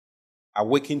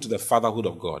 Awaken to the fatherhood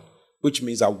of God, which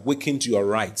means awaken to your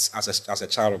rights as a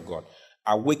child of God.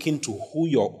 Awaken to who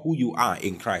you are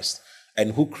in Christ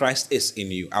and who Christ is in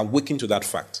you. Awaken to that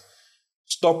fact.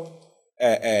 Stop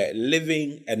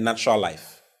living a natural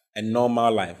life. A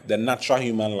normal life, the natural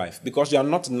human life, because you are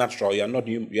not natural, you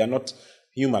are not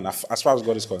human as far as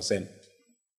God is concerned.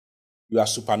 You are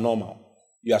supernormal,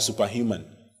 you are superhuman.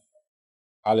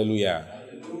 Hallelujah.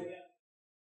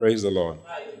 Praise the Lord.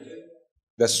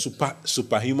 There's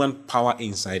superhuman power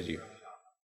inside you.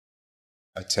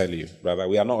 I tell you, brother,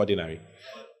 we are not ordinary.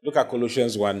 Look at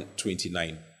Colossians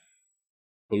 1:29.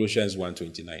 Colossians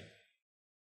 1:29.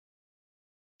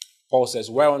 Paul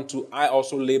says, whereunto I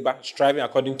also labor, striving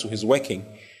according to his working,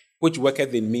 which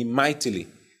worketh in me mightily.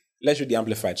 Let's read the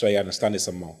Amplified so you understand it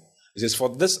some more. It says, for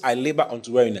this I labor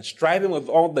unto weariness, striving with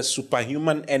all the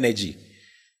superhuman energy,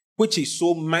 which he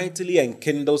so mightily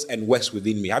enkindles and works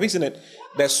within me. Have you seen it?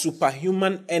 The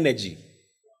superhuman energy,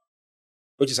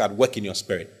 which is at work in your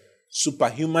spirit.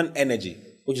 Superhuman energy,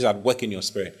 which is at work in your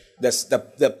spirit.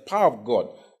 The power of God,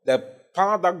 the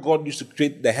power that God used to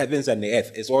create the heavens and the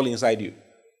earth is all inside you.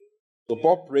 So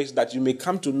Paul prays that you may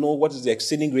come to know what is the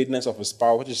exceeding greatness of his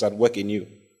power, which is at work in you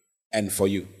and for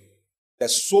you.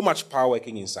 There's so much power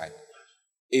working inside.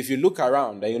 If you look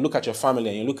around and you look at your family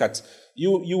and you look at,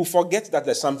 you forget that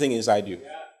there's something inside you.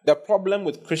 The problem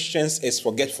with Christians is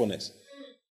forgetfulness.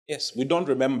 Yes, we don't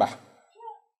remember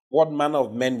what manner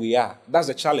of men we are. That's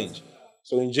the challenge.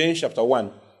 So in James chapter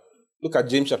 1, look at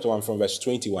James chapter 1 from verse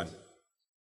 21.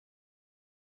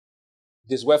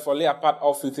 This wherefore lay apart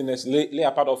all filthiness, lay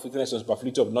apart all filthiness and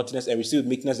superfluity of naughtiness, and receive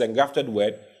meekness and grafted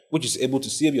word, which is able to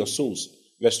save your souls.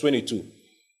 Verse 22.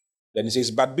 Then he says,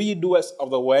 but be ye doers of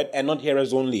the word, and not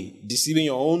hearers only, deceiving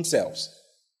your own selves.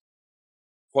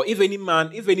 For if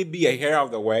any be a hearer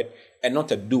of the word, and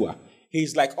not a doer, he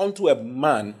is like unto a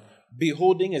man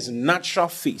beholding his natural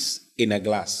face in a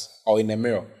glass or in a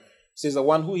mirror. It says the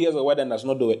one who hears the word and does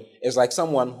not do it is like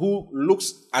someone who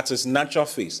looks at his natural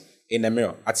face in a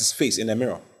mirror, at his face in a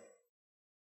mirror.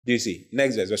 Do you see?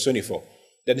 Next verse 24.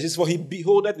 Then it says, for he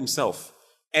beholdeth himself,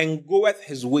 and goeth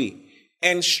his way,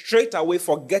 and straightway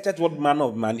forgetteth what manner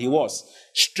of man he was.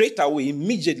 Straightway,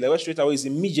 immediately, what straightway is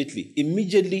immediately.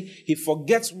 Immediately, he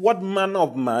forgets what manner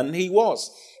of man he was.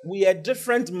 We are a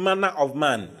different manner of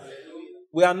man.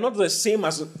 We are not the same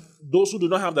as those who do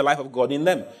not have the life of God in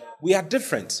them. We are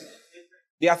different.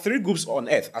 There are three groups on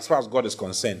earth as far as God is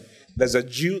concerned. There's a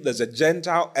Jew, there's a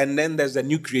Gentile, and then there's a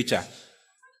new creature.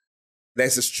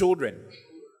 There's his children.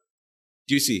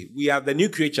 Do you see? We are the new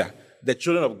creature, the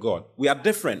children of God. We are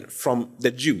different from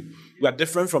the Jew. We are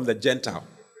different from the Gentile.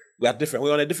 We are different.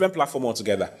 We're on a different platform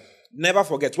altogether. Never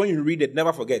forget. When you read it,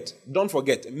 never forget. Don't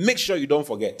forget. Make sure you don't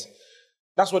forget.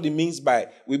 That's what it means by,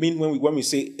 when we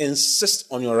say insist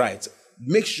on your right.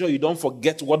 Make sure you don't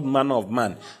forget what manner of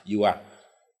man you are.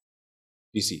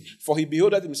 You see, for he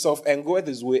beholdeth himself and goeth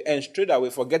his way, and straightway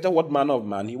forgetteth what manner of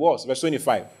man he was. Verse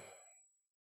 25.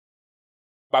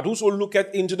 But whoso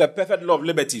looketh into the perfect law of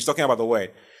liberty, he's talking about the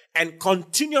word, and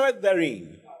continueth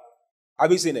therein.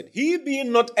 Have you seen it? He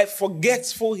being not a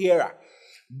forgetful hearer,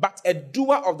 but a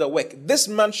doer of the work, this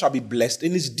man shall be blessed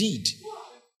in his deed.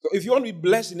 So if you want to be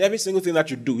blessed in every single thing that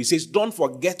you do, he says, don't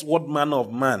forget what manner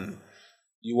of man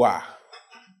you are.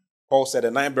 Paul said,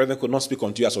 the 9 brethren could not speak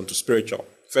unto you as unto spiritual.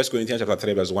 1 Corinthians chapter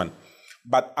 3, verse 1.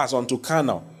 But as unto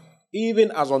carnal,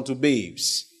 even as unto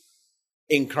babes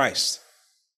in Christ.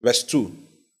 Verse 2.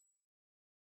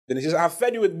 Then he says, I have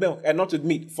fed you with milk and not with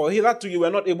meat, for hitherto you were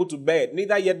not able to bear it,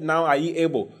 neither yet now are ye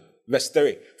able. Verse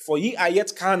 3. For ye are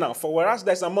yet carnal, for whereas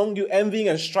there is among you envying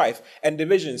and strife and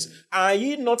divisions, are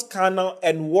ye not carnal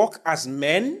and walk as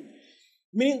men?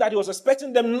 Meaning that he was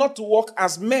expecting them not to walk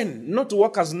as men, not to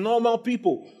walk as normal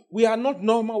people. We are not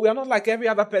normal. We are not like every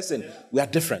other person. We are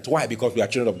different. Why? Because we are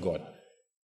children of God.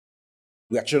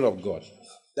 We are children of God.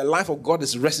 The life of God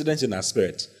is resident in our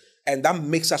spirit. And that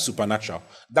makes us supernatural.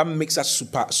 That makes us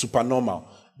super normal.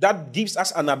 That gives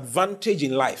us an advantage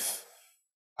in life.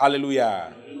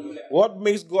 Hallelujah. What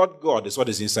makes God God is what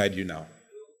is inside you now.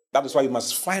 That is why you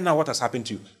must find out what has happened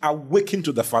to you. Awaken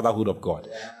to the fatherhood of God.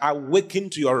 Awaken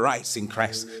to your rights in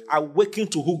Christ. Awaken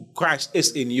to who Christ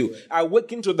is in you.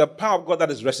 Awaken to the power of God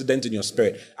that is resident in your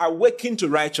spirit. Awaken to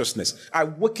righteousness.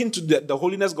 Awaken to the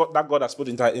holiness that God has put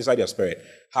inside your spirit.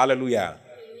 Hallelujah.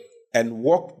 And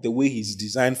walk the way He's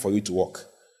designed for you to walk.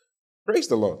 Praise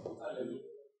the Lord.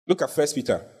 Look at 1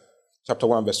 Peter chapter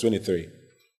 1, verse 23.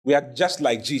 We are just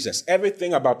like Jesus.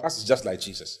 Everything about us is just like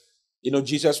Jesus. You know,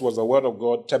 Jesus was the Word of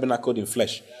God tabernacled in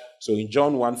flesh. So in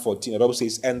John 1:14, the Bible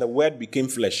says, and the Word became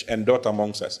flesh and dwelt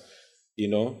amongst us. You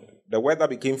know, the Word that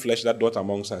became flesh that dwelt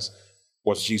amongst us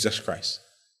was Jesus Christ.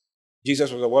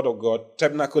 Jesus was the Word of God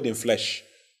tabernacled in flesh,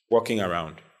 walking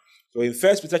around. So in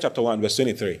 1 Peter chapter 1, verse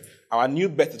 23, our new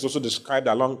birth is also described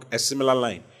along a similar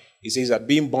line. It says that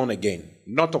being born again,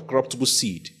 not of corruptible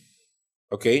seed.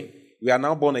 Okay? We are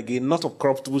now born again, not of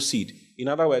corruptible seed. In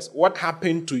other words, what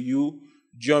happened to you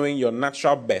during your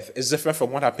natural birth is different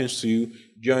from what happens to you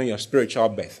during your spiritual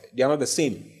birth. They are not the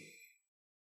same.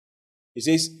 It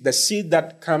says the seed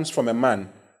that comes from a man,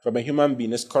 from a human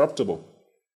being, is corruptible.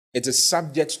 It is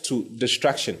subject to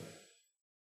destruction.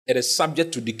 It is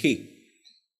subject to decay.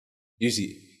 You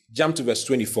see, jump to verse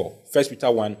 24. 1 Peter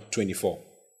 1:24.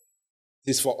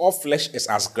 It says, for all flesh is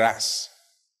as grass,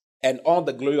 and all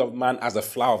the glory of man as a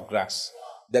flower of grass.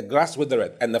 The grass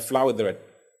withereth, and the flower withereth.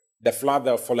 The flower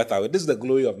thereof falleth away. This is the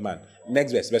glory of man.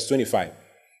 Next verse, verse 25.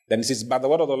 Then it says, but the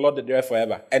word of the Lord endureth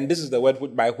forever. And this is the word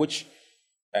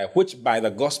which by the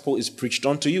gospel is preached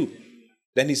unto you.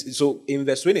 Then so in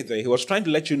verse 23, he was trying to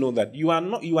let you know that you are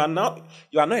not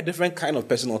a different kind of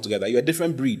person altogether. You are a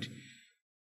different breed.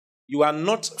 You are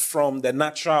not from the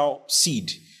natural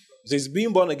seed. It says,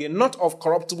 being born again, not of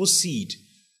corruptible seed,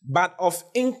 but of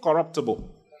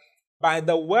incorruptible, by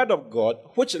the word of God,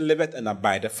 which liveth and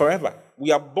abideth forever.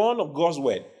 We are born of God's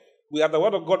word. We are the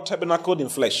word of God tabernacled in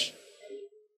flesh.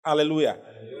 Hallelujah.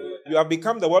 You have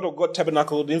become the word of God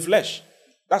tabernacled in flesh.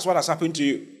 That's what has happened to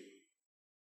you.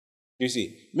 You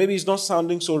see, maybe it's not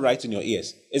sounding so right in your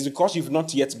ears. It's because you've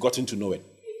not yet gotten to know it.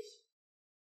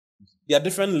 There are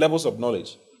different levels of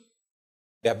knowledge.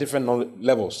 There are different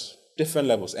levels.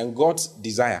 And God's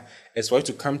desire is for you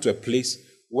to come to a place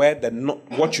where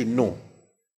what you know,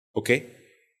 okay,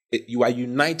 you are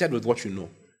united with what you know,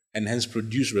 and hence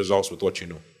produce results with what you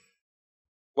know.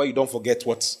 Where you don't forget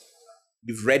what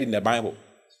you've read in the Bible.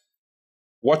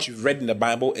 What you've read in the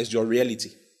Bible is your reality.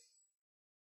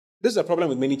 This is a problem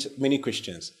with many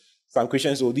Christians. Some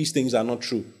Christians, these things are not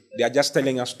true. They are just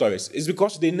telling us stories. It's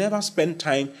because they never spend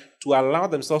time to allow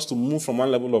themselves to move from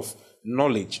one level of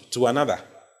knowledge to another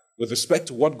with respect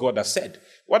to what God has said.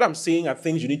 What I'm saying are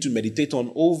things you need to meditate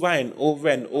on over and over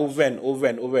and over and over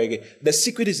and over again. The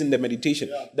secret is in the meditation.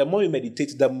 The more you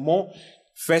meditate, the more.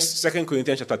 2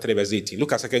 Corinthians chapter 3, verse 18.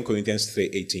 Look at 2 Corinthians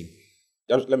 3:18.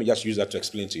 Let me just use that to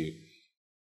explain to you.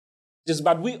 Just,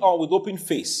 but we all with open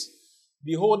face,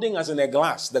 beholding as in a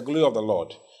glass the glory of the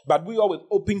Lord, but we all with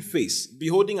open face,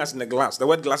 beholding as in a glass. The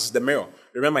word glass is the mirror.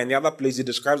 Remember, in the other place, it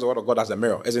describes the word of God as a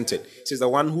mirror, isn't it? It says the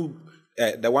one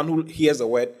who hears the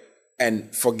word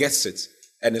and forgets it,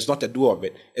 and is not a doer of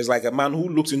it, is like a man who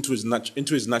looks into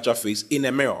his natural face in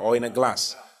a mirror or in a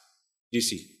glass. You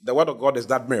see, the word of God is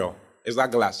that mirror, is that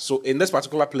glass. So in this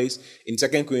particular place, in 2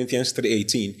 Corinthians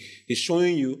 3:18, he's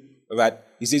showing you that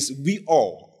he says, we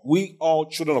all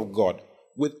children of God,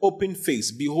 with open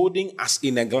face, beholding as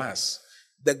in a glass,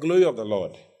 the glory of the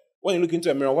Lord. When you look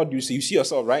into a mirror, what do you see? You see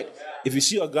yourself, right? If you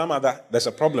see your grandmother, there's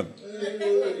a problem.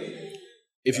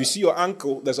 If you see your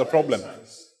uncle, there's a problem.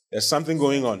 There's something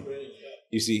going on.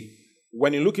 You see,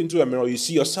 when you look into a mirror, you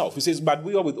see yourself. He says, but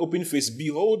we are with open face,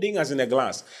 beholding as in a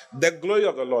glass, the glory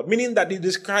of the Lord. Meaning that it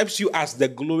describes you as the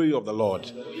glory of the Lord.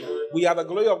 We are the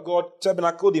glory of God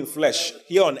tabernacled in flesh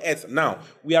here on earth now.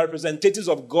 We are representatives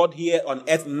of God here on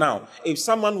earth now. If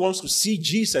someone wants to see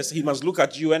Jesus, he must look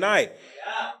at you and I.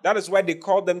 That is why they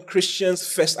called them Christians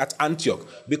first at Antioch,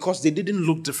 because they didn't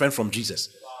look different from Jesus.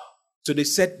 So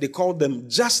they called them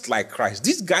just like Christ.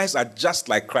 These guys are just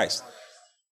like Christ.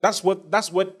 That's what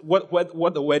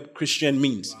the word Christian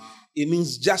means. It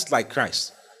means just like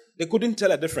Christ. They couldn't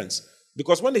tell a difference,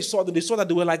 because when they saw that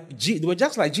they were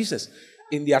just like Jesus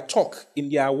in their talk, in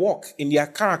their walk, in their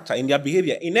character, in their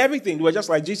behavior, in everything. They were just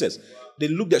like Jesus. They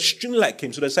looked extremely like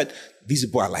him, so they said, "These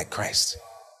people are like Christ."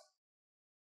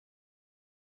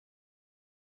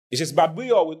 He says, "But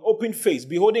we are with open face,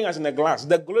 beholding as in a glass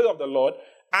the glory of the Lord,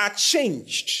 are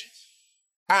changed."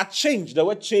 Are changed. The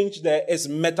word change there is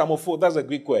metamorpho. That's a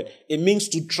Greek word. It means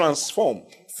to transform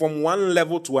from one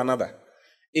level to another.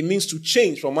 It means to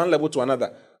change from one level to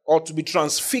another, or to be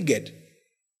transfigured.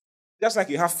 Just like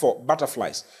you have for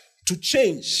butterflies. To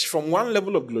change from one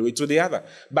level of glory to the other.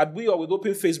 But we are with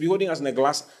open face, beholding as in a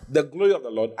glass the glory of the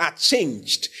Lord, are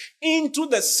changed into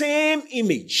the same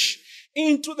image.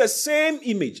 Into the same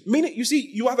image. Meaning, you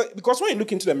see, because when you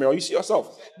look into the mirror, you see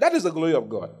yourself. That is the glory of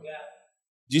God.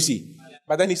 Do you see?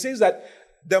 But then he says that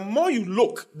the more you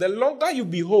look, the longer you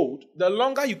behold, the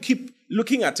longer you keep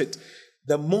looking at it,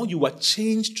 the more you are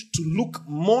changed to look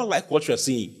more like what you're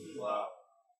seeing. Wow.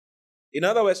 In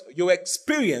other words, your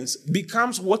experience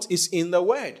becomes what is in the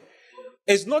Word.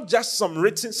 It's not just some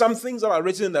things that are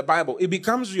written in the Bible. It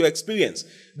becomes your experience.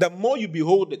 The more you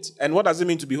behold it, and what does it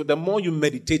mean to behold? The more you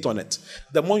meditate on it,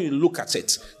 the more you look at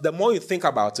it, the more you think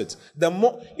about it, the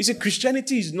more... You see,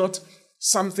 Christianity is not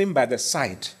something by the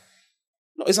side.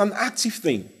 No, it's an active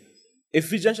thing.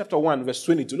 Ephesians chapter 1, verse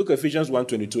 22. Look at Ephesians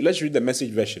 1:22. Let's read the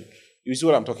Message version. You see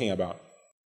what I'm talking about.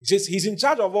 He says he's in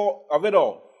charge of it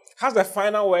all. Has the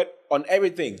final word on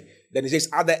everything. Then he says,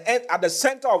 at the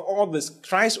center of all this,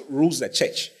 Christ rules the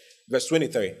church. Verse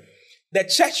 23. The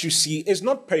church, you see, is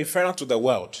not peripheral to the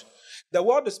world. The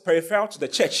world is peripheral to the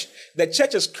church. The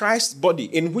church is Christ's body,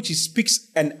 in which he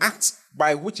speaks and acts,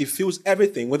 by which he fills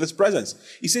everything with his presence.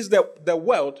 He says that the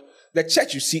world, the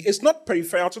church, you see, is not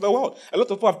peripheral to the world. A lot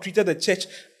of people have treated the church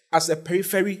as a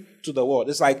periphery to the world.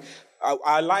 It's like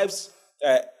our lives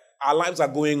are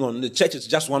going on. The church is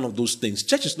just one of those things.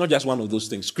 Church is not just one of those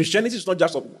things. Christianity is not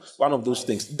just one of those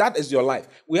things. That is your life.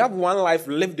 We have one life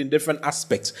lived in different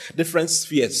aspects, different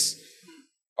spheres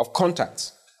of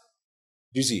contact.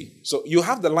 You see? So you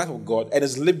have the life of God, and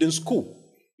it's lived in school.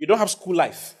 You don't have school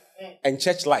life and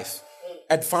church life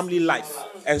and family life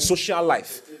and social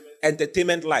life,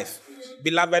 entertainment life,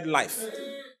 beloved life,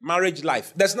 marriage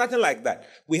life. There's nothing like that.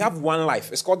 We have one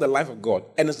life. It's called the life of God,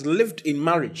 and it's lived in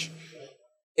marriage.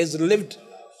 It's lived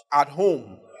at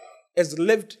home. It's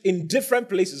lived in different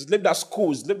places. It's lived at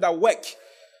schools. It's lived at work.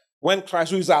 When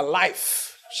Christ, who is our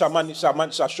life, shall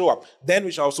show up, then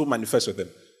we shall also manifest with him.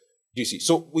 Do you see?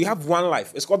 So we have one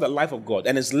life. It's called the life of God,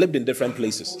 and it's lived in different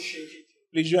places.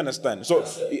 Please, you understand? So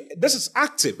this is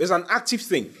active. It's an active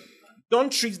thing.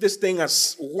 Don't treat this thing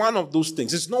as one of those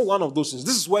things. It's not one of those things.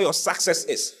 This is where your success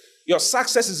is. Your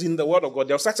success is in the Word of God.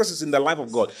 Your success is in the life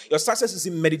of God. Your success is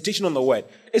in meditation on the Word.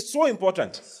 It's so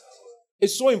important.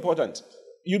 It's so important.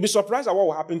 You'll be surprised at what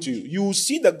will happen to you. You will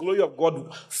see the glory of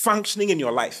God functioning in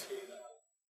your life.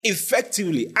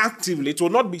 Effectively, actively. It will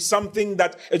not be something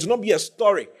that, it will not be a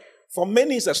story. For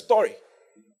many, it's a story.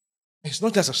 It's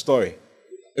not just a story.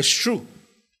 It's true.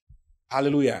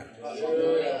 Hallelujah.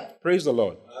 Hallelujah. Praise the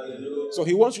Lord. Hallelujah. So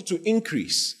he wants you to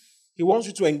increase. He wants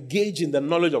you to engage in the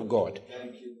knowledge of God.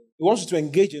 He wants you to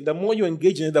engage in it. The more you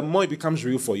engage in it, the more it becomes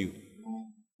real for you.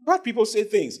 But people say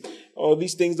things. Oh,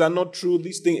 these things are not true.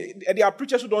 These things. There are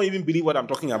preachers who don't even believe what I'm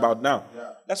talking about now.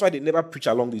 That's why they never preach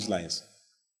along these lines.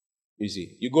 You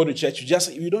see, you go to church,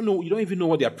 you don't even know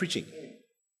what they are preaching.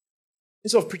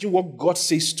 Instead of preaching what God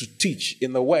says to teach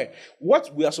in the word,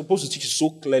 what we are supposed to teach is so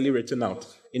clearly written out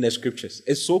in the scriptures.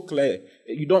 It's so clear.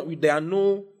 There are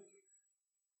no,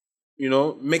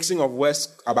 mixing of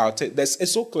words about it.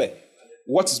 It's so clear.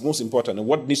 What is most important and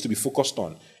what needs to be focused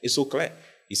on is so clear.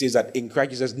 He says that in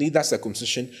Christ Jesus, neither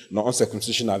circumcision nor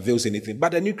uncircumcision avails anything.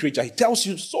 But the new creature, he tells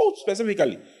you so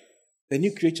specifically, the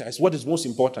new creature is what is most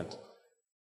important.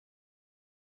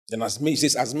 Then he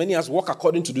says, as many as walk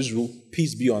according to this rule,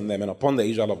 peace be on them and upon the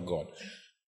Israel of God.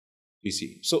 You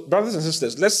see. So, brothers and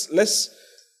sisters, let's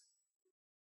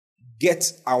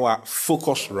get our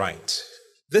focus right.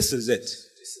 This is it.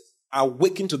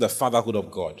 Awaken to the fatherhood of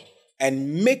God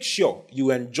and make sure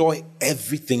you enjoy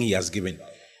everything he has given.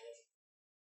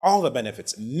 All the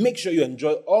benefits. Make sure you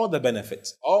enjoy all the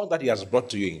benefits, all that he has brought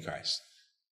to you in Christ.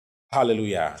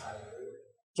 Hallelujah.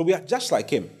 So we are just like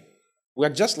him. We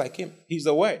are just like him. He's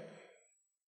the Word.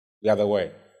 We are the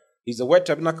Word. He's the Word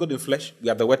tabernacled in flesh. We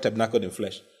are the Word tabernacled in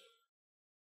flesh.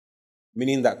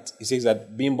 Meaning that, he says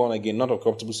that being born again, not of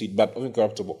corruptible seed, but of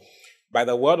incorruptible, by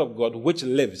the Word of God, which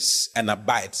lives and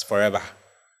abides forever.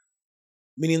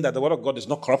 Meaning that the Word of God is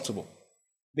not corruptible.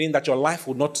 Meaning that your life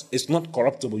is not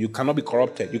corruptible. You cannot be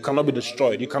corrupted. You cannot be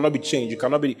destroyed. You cannot be changed.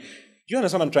 Do you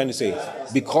understand what I'm trying to say?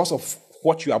 Because of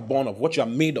what you are born of, what you are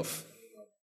made of.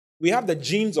 We have the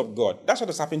genes of God. That's what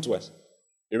has happened to us.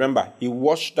 Remember, he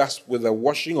washed us with the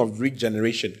washing of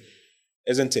regeneration.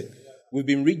 Isn't it? We've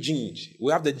been regened.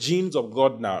 We have the genes of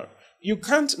God now. You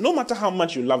can't, no matter how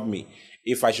much you love me,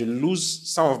 if I should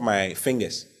lose some of my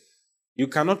fingers, you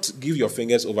cannot give your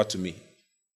fingers over to me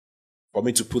for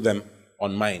me to put them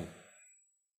on mine.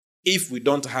 If we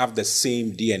don't have the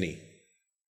same DNA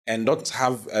and don't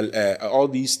have all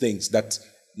these things that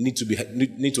need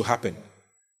to happen.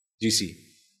 Do you see?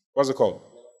 What's it called?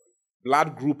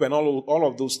 Blood group and all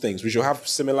of those things. We should have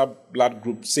similar blood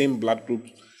group, same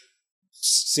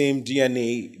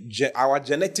DNA. Our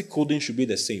genetic coding should be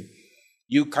the same.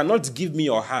 You cannot give me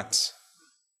your heart,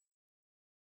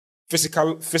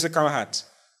 physical heart,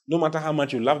 no matter how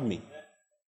much you love me.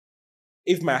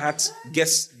 If my heart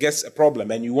gets a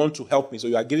problem and you want to help me, so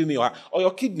you are giving me your heart or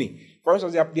your kidney. For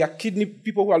instance, there are kidney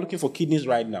people who are looking for kidneys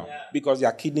right now because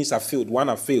their kidneys have failed. One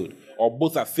have failed, or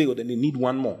both have failed, and they need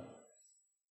one more.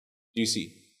 Do you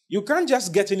see? You can't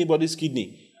just get anybody's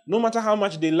kidney. No matter how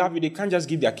much they love you, they can't just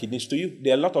give their kidneys to you.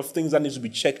 There are a lot of things that need to be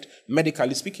checked,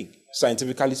 medically speaking,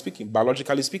 scientifically speaking,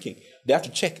 biologically speaking. They have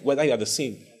to check whether you are the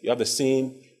same. You have the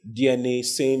same DNA,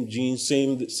 same genes,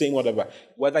 same whatever,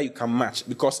 whether you can match.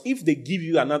 Because if they give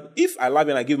you if I love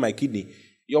you and I give my kidney,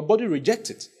 your body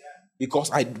rejects it.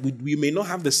 Because we may not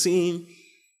have the same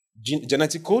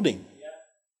genetic coding.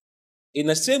 In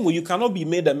the same way, you cannot be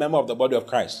made a member of the body of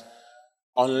Christ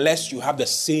unless you have the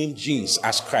same genes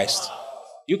as Christ.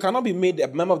 You cannot be made a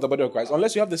member of the body of Christ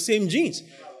unless you have the same genes.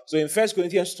 So in 1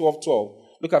 Corinthians 12:12,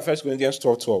 look at 1 Corinthians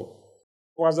 12:12.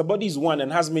 For as the body is one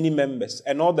and has many members,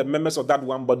 and all the members of that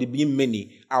one body being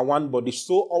many are one body,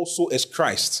 so also is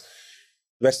Christ.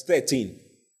 Verse 13.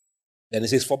 Then it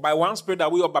says, for by one Spirit are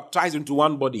we all baptized into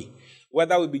one body,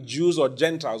 whether we be Jews or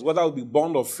Gentiles, whether we be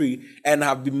bond or free, and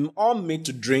have been all made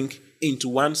to drink into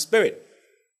one Spirit.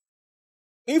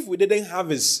 If we didn't have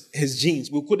his genes,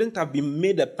 we couldn't have been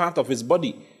made a part of his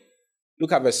body.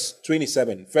 Look at verse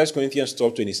 27, 1 Corinthians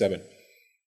 12:27.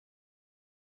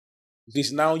 It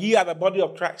says, now ye are the body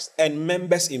of Christ and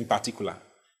members in particular.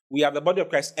 We are the body of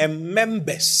Christ and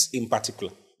members in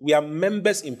particular. We are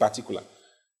members in particular.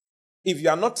 If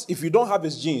you don't have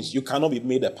his genes, you cannot be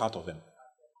made a part of him.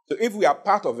 So if we are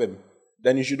part of him,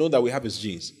 then you should know that we have his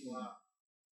genes.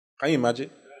 Can you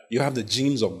imagine? You have the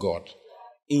genes of God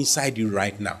inside you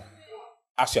right now,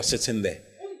 as you're sitting there.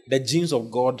 The genes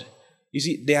of God, you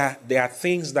see, there are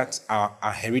things that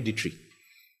are hereditary.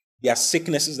 There are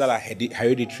sicknesses that are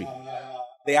hereditary.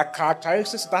 There are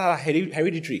characteristics that are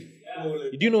hereditary.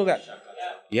 Did you know that?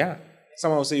 Yeah.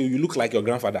 Someone will say, you look like your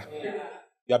grandfather.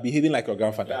 You are behaving like your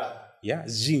grandfather. Yeah,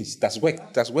 it's genes. That's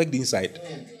worked inside.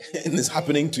 And it's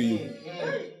happening to you.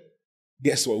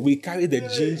 Guess what? We carry the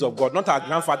genes of God, not our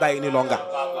grandfather any longer.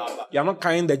 You are not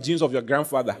carrying the genes of your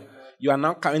grandfather. You are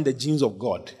now carrying the genes of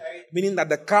God. Meaning that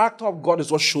the character of God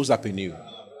is what shows up in you.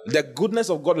 The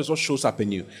goodness of God is what shows up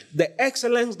in you. The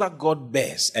excellence that God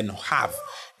bears and have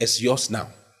is yours now.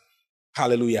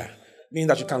 Hallelujah. Meaning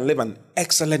that you can live an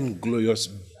excellent, glorious,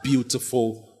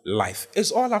 beautiful life. It's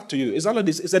all up to you. It's all of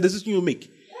this. It's a decision you make.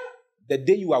 The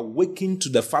day you awaken to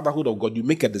the fatherhood of God, you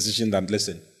make a decision that,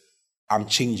 listen, I'm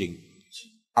changing.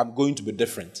 I'm going to be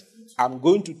different. I'm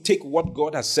going to take what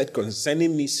God has said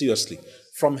concerning me seriously.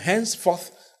 From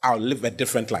henceforth, I'll live a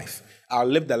different life. I'll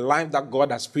live the life that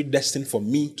God has predestined for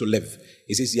me to live.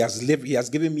 He says He has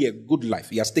given me a good life.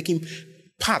 He has taken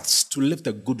paths to live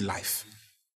the good life.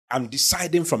 I'm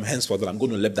deciding from henceforth that I'm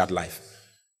going to live that life.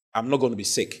 I'm not going to be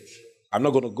sick. I'm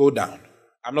not going to go down.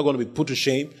 I'm not going to be put to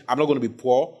shame. I'm not going to be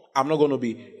poor. I'm not going to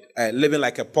be living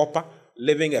like a pauper,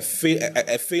 living a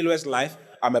failureless life.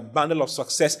 I'm a bundle of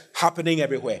success happening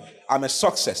everywhere. I'm a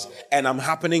success and I'm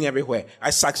happening everywhere. I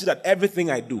succeed at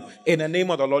everything I do in the name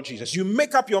of the Lord Jesus. You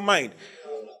make up your mind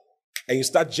and you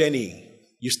start journeying.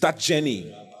 You start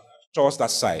journeying towards that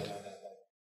side.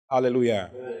 Hallelujah.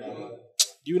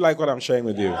 Do you like what I'm sharing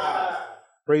with you?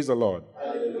 Praise the Lord.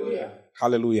 Hallelujah.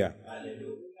 Hallelujah.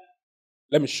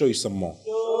 Let me show you some more.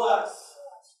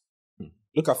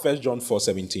 Look at 1 John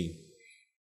 4:17.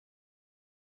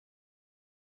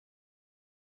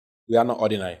 We are not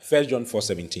ordinary. 1 John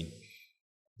 4:17.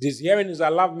 This hearing is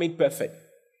our love made perfect,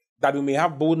 that we may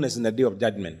have boldness in the day of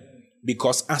judgment.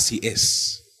 Because as He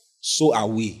is, so are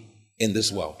we in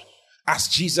this world. As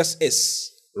Jesus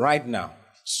is right now,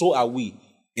 so are we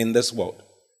in this world.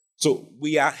 So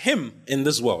we are Him in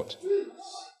this world.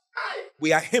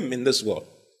 We are Him in this world.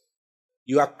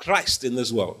 You are Christ in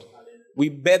this world. We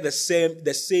bear the same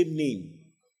name.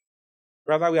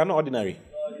 Brother, we are not ordinary.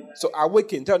 So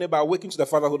awaken. Tell me about awaken to the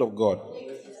fatherhood of God.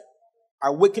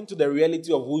 Awaken to the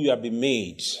reality of who you have been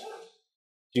made.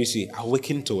 Do you see?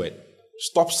 Awaken to it.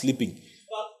 Stop sleeping.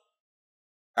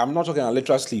 I'm not talking about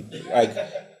literal sleep. Like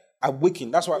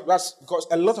awaken. That's because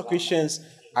a lot of Christians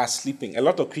are sleeping. A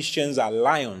lot of Christians are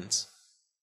lions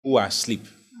who are asleep.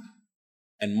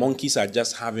 And monkeys are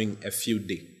just having a field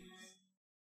day.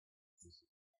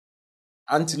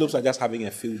 Antelopes are just having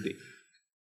a field day.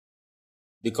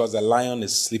 Because the lion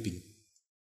is sleeping.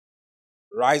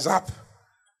 Rise up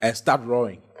and start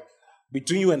roaring.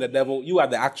 Between you and the devil, you are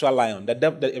the actual lion. The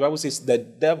Bible says the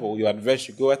devil, your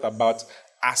adversary, goeth about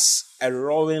as a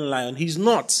roaring lion. He's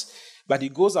not, but he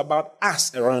goes about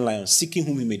as a roaring lion, seeking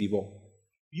whom he may devour.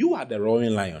 You are the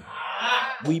roaring lion.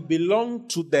 We belong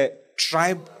to the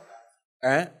tribe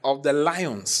of the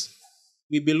lions.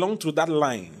 We belong to that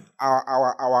line.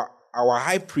 Our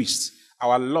high priest,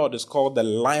 our Lord, is called the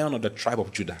Lion of the tribe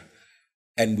of Judah.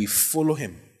 And we follow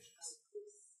him.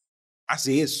 As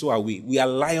he is, so are we. We are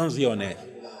lions here on earth.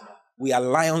 We are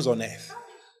lions on earth.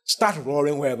 Start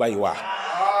roaring wherever you are.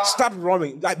 Start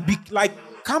roaring.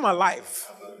 Come alive.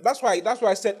 That's why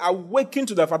I said, awaken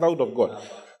to the fatherhood of God.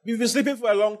 We've been sleeping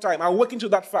for a long time. Awaken to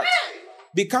that fact.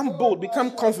 Become bold.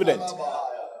 Become confident.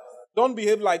 Don't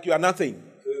behave like you are nothing.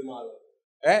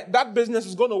 That business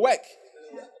is going to work.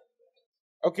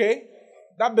 Okay?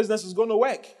 That business is going to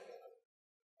work.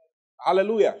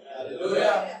 Hallelujah.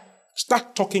 Hallelujah.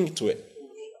 Start talking to it.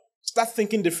 Start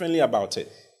thinking differently about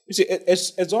it. You see,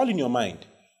 it's all in your mind.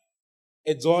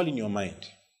 It's all in your mind.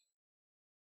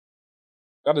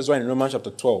 That is why in Romans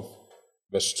chapter 12,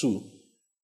 verse 2,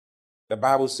 the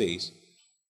Bible says,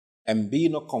 and be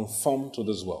not conformed to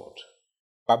this world,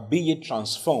 but be ye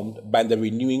transformed by the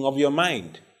renewing of your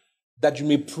mind, that you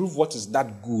may prove what is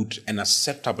that good and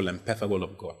acceptable and perfect will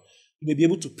of God. You may be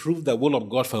able to prove the will of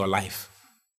God for your life.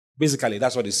 Basically,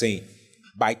 that's what he's saying.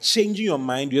 By changing your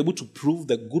mind, you're able to prove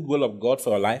the good will of God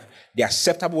for your life, the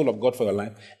acceptable will of God for your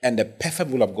life, and the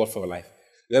perfect will of God for your life.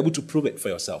 You're able to prove it for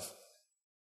yourself.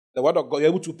 The word of God, you're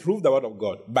able to prove the word of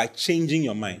God by changing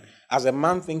your mind. As a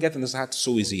man thinketh in his heart,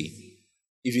 so is he.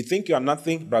 If you think you are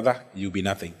nothing, brother, you'll be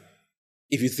nothing.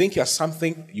 If you think you are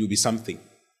something, you'll be something.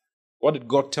 What did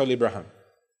God tell Abraham?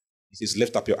 He says,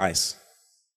 lift up your eyes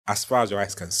as far as your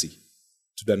eyes can see,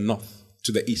 to the north,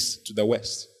 to the east, to the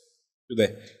west,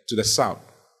 to the south.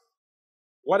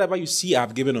 Whatever you see, I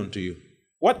have given unto you.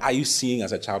 What are you seeing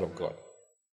as a child of God?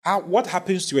 What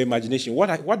happens to your imagination?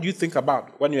 What do you think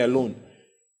about when you're alone?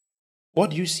 What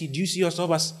do you see? Do you see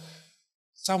yourself as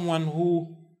someone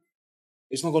who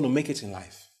is not going to make it in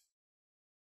life?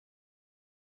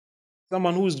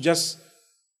 Someone who is just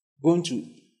going to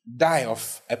die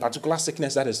of a particular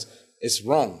sickness that is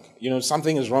wrong. You know,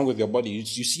 something is wrong with your body. You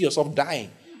see yourself dying.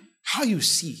 How you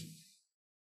see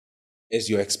is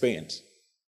your experience.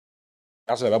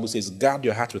 That's what the Bible says, guard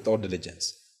your heart with all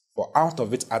diligence, for out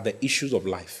of it are the issues of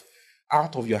life.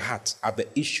 Out of your heart are the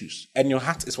issues. And your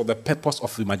heart is for the purpose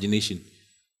of imagination.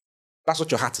 That's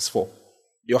what your heart is for.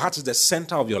 Your heart is the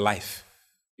center of your life.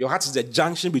 Your heart is the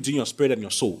junction between your spirit and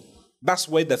your soul. That's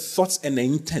where the thoughts and the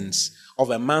intents of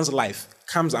a man's life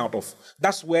comes out of.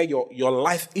 That's where your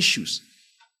life issues.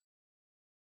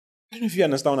 I don't know if you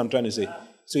understand what I'm trying to say.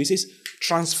 So he says,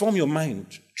 transform your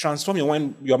mind. Transform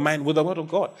your mind with the word of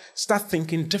God. Start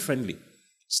thinking differently.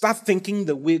 Start thinking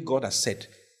the way God has said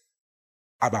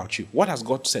about you. What has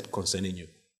God said concerning you?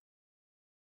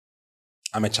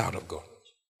 I'm a child of God.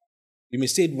 You may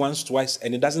say it once, twice,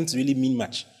 and it doesn't really mean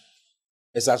much.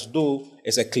 It's as though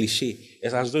it's a cliche.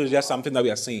 It's as though it's just something that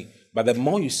we are saying. But the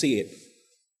more you say it,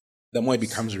 the more it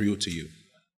becomes real to you.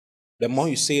 The more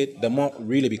you say it, the more it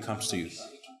really becomes to you.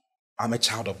 I'm a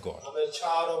child of God. I'm a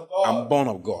child of God. I'm born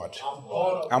of God.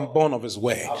 I'm born of His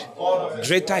word.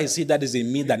 Greater is He that is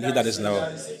in me than he that is in the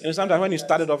world. You know, sometimes when you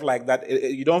started off like that,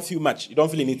 you don't feel much. You don't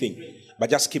feel anything. But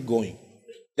just keep going.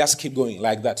 Just keep going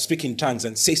like that. Speak in tongues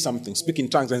and say something. Speak in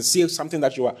tongues and say something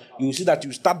that you are. You will see that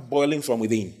you start boiling from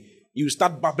within. You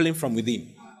start bubbling from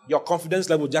within. Your confidence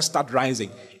level just start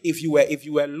rising. If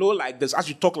you were low like this, as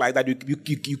you talk like that, you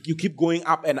keep going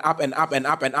up and up and up and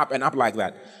up and up and up like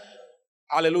that.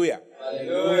 Hallelujah.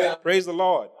 Hallelujah. Praise the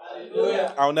Lord.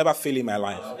 Hallelujah. I'll never fail in my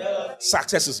life.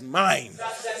 Success is mine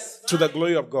to the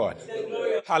glory of God.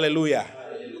 Hallelujah.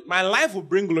 My life will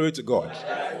bring glory to God.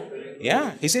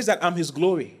 Yeah. He says that I'm His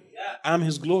glory. I'm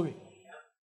His glory.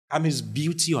 I'm His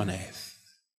beauty on earth.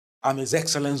 I'm His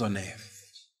excellence on earth.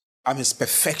 I'm His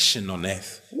perfection on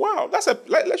earth. Wow.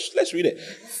 Let's read it.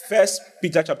 1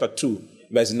 Peter chapter 2,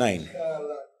 verse 9.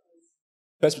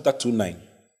 1 Peter 2, 9.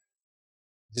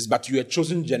 This, but you are a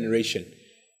chosen generation,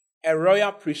 a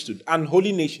royal priesthood, an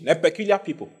holy nation, a peculiar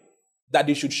people, that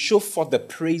you should show forth the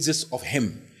praises of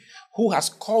Him who has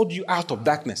called you out of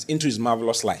darkness into His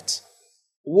marvelous light.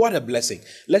 What a blessing.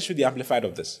 Let's read the amplified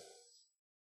of this.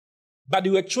 But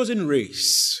you are a chosen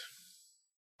race.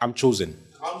 I'm chosen.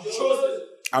 I'm chosen.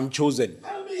 I'm chosen.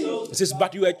 It says,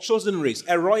 but you are a chosen race,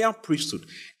 a royal priesthood,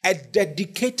 a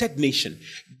dedicated nation,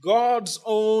 God's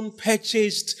own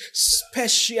purchased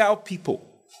special people.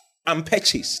 I'm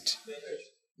purchased.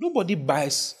 Nobody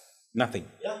buys nothing.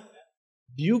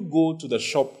 Do you go to the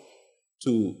shop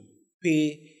to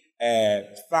pay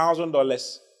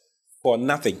 $1,000 for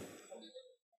nothing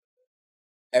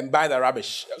and buy the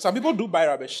rubbish? Some people do buy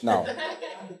rubbish now,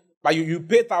 but you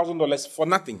pay $1,000 for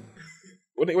nothing.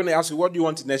 When they ask you, what do you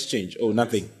want in exchange? Oh,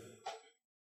 nothing.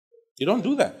 You don't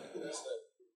do that.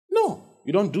 No,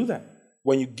 you don't do that.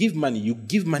 When you give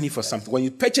money for something. When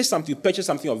you purchase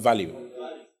something of value.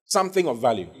 Something of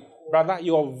value. Brother,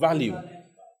 you are of value.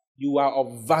 You are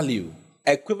of value.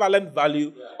 Equivalent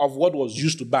value of what was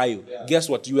used to buy you. Guess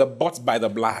what? You were bought by the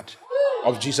blood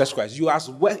of Jesus Christ. You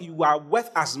are worth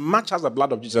as much as the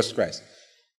blood of Jesus Christ.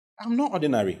 I'm not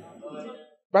ordinary.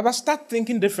 Brother, start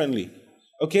thinking differently.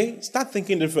 Okay? Start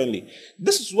thinking differently.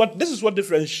 This is what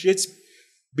differentiates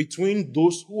between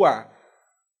those who are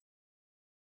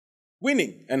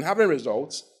winning and having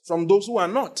results from those who are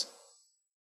not.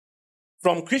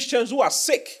 From Christians who are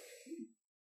sick,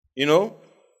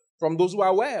 from those who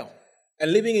are well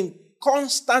and living in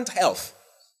constant health.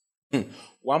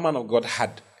 One man of God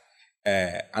had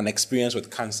an experience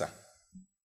with cancer.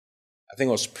 I think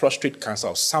it was prostate cancer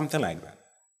or something like that.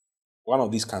 One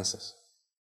of these cancers.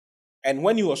 And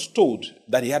when he was told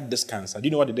that he had this cancer, do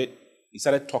you know what he did? He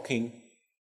started talking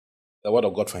the word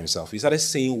of God for himself. He started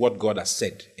saying what God has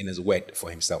said in His word for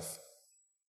himself.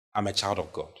 I'm a child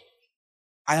of God.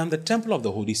 I am the temple of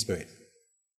the Holy Spirit.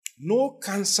 No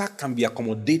cancer can be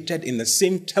accommodated in the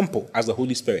same temple as the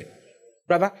Holy Spirit.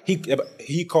 Brother,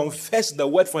 he confessed the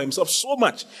word for himself so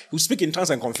much. He would speak in tongues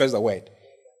and confess the word.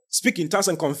 Speak in tongues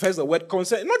and confess the word.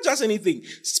 Not just anything.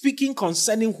 Speaking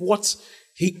concerning what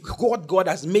God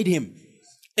has made him.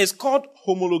 It's called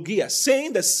homologia,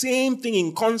 saying the same thing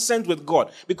in consent with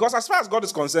God. Because as far as God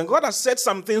is concerned, God has said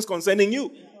some things concerning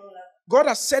you. God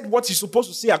has said what He's supposed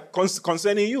to say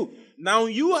concerning you. Now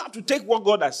you have to take what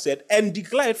God has said and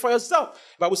declare it for yourself.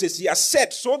 The Bible says He has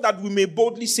said so that we may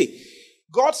boldly say.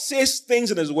 God says things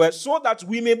in His word so that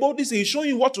we may boldly say. He's showing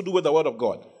you what to do with the word of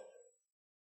God.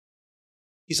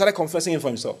 He started confessing it for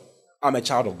himself. I'm a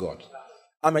child of God.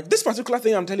 This particular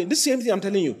thing I'm telling you, this same thing I'm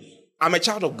telling you, I'm a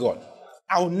child of God.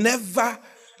 I'll never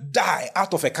die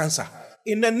out of a cancer.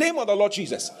 In the name of the Lord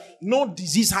Jesus, no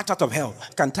disease out of hell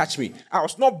can touch me. I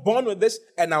was not born with this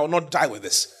and I will not die with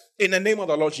this. In the name of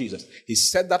the Lord Jesus. He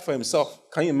said that for himself.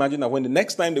 Can you imagine that when the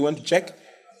next time they went to check,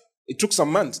 it took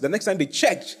some months. The next time they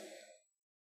checked,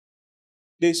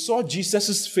 they saw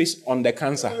Jesus' face on the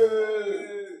cancer.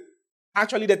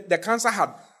 Actually, the cancer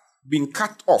had been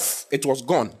cut off. It was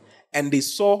gone. And they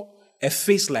saw a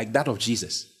face like that of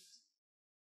Jesus.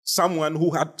 Someone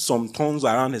who had some thorns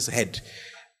around his head.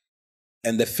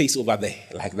 And the face over there,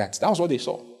 like that. That was what they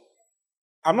saw.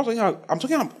 I'm talking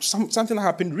about something that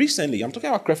happened recently. I'm talking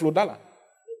about Creflo Dollar.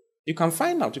 You can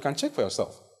find out. You can check for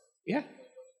yourself. Yeah.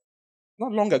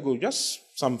 Not long ago. Just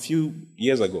some few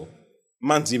years ago.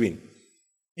 Months even.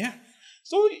 Yeah.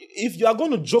 So if you are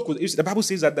going to joke with it, the Bible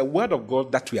says that the word of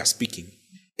God that we are speaking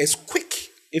is quick.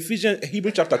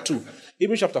 Hebrews chapter 2.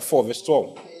 Hebrews chapter 4, verse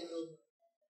 12.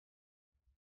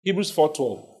 Hebrews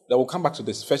 4:12. Then we'll come back to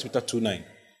this. 1 Peter 2:9. It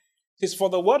says, for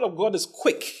the word of God is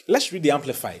quick. Let's read the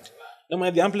Amplified. Now,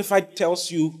 the Amplified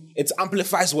tells you, it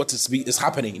amplifies what is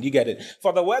happening. You get it?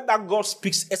 For the word that God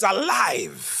speaks is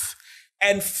alive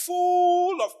and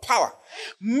full of power,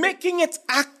 making it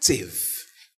active,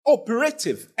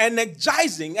 operative,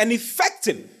 energizing, and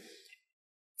effective.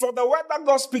 For the word that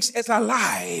God speaks is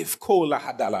alive,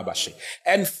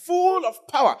 and full of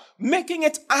power, making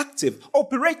it active,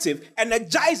 operative,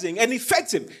 energizing, and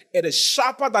effective. It is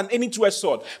sharper than any two-edged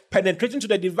sword, penetrating to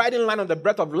the dividing line of the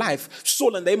breath of life,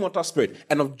 soul, and the immortal spirit,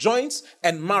 and of joints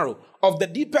and marrow, of the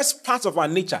deepest parts of our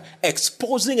nature,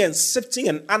 exposing and sifting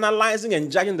and analyzing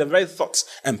and judging the very thoughts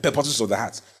and purposes of the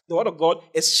heart. The word of God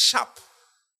is sharp.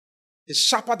 It's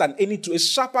sharper than it's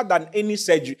sharper than any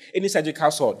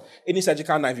surgical sword, any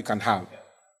surgical knife you can have.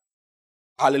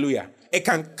 Hallelujah. It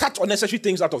can cut unnecessary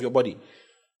things out of your body.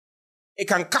 It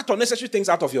can cut unnecessary things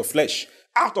out of your flesh,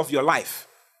 out of your life.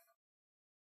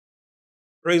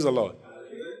 Praise the Lord.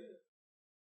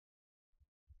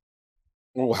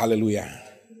 Oh, hallelujah.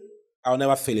 I'll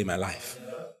never fail in my life.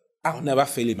 I'll never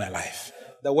fail in my life.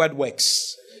 The word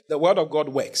works. The word of God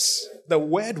works. The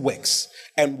word works.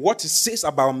 And what it says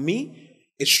about me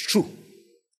is true.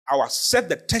 I will accept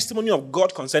the testimony of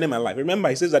God concerning my life. Remember,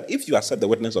 he says that if you accept the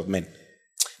witness of men,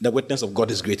 the witness of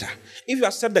God is greater. If you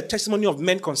accept the testimony of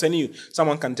men concerning you,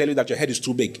 someone can tell you that your head is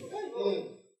too big.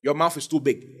 Your mouth is too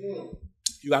big.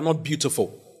 You are not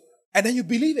beautiful. And then you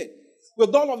believe it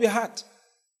with all of your heart.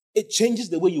 It changes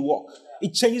the way you walk.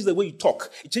 It changes the way you talk.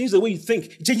 It changes the way you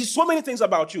think. It changes so many things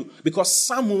about you because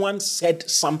someone said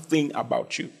something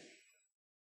about you.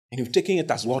 And you've taken it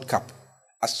as World Cup,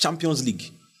 as Champions League.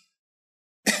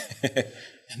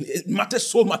 It matters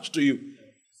so much to you.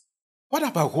 What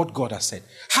about what God has said?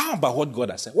 How about what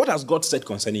God has said? What has God said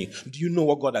concerning you? Do you know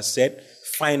what God has said?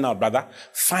 Find out, brother.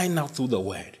 Find out through the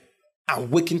word.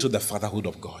 Awaken to the fatherhood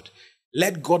of God.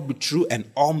 Let God be true and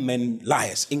all men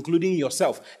liars, including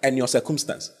yourself and your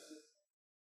circumstance.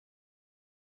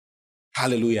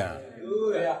 Hallelujah.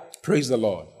 Hallelujah. Praise the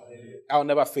Lord. I'll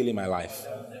never fail in my life.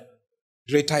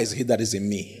 Greater is he that is in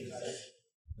me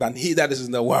than he that is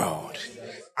in the world.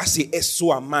 As he is,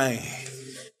 so am I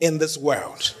in this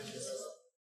world.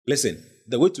 Listen,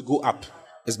 the way to go up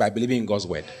is by believing in God's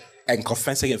word and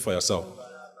confessing it for yourself.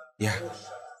 Yeah.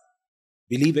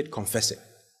 Believe it, confess it.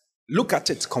 Look at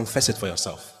it, confess it for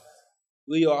yourself.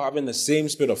 We are having the same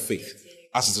spirit of faith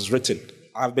as it is written.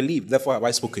 I have believed, therefore have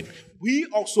I spoken. We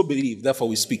also believe, therefore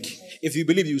we speak. If you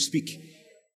believe, you speak.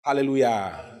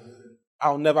 Hallelujah.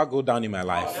 I'll never go down in my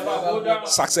life.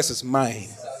 Success is mine.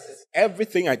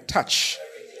 Everything I touch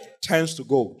turns to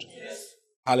gold.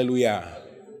 Hallelujah.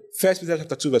 1 Peter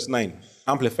chapter 2 verse 9.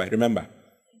 Amplified, remember.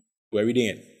 We're reading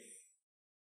it. It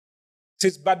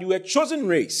says, but you were a chosen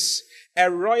race, a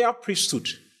royal priesthood,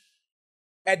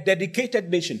 a dedicated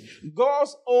nation,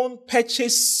 God's own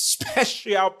purchased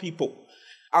special people.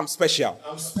 I'm special.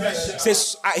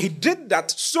 Says he did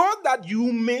that so that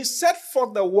you may set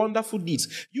forth the wonderful deeds.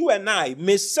 You and I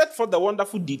may set forth the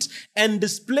wonderful deeds and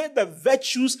display the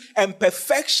virtues and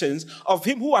perfections of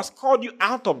him who has called you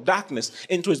out of darkness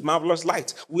into his marvelous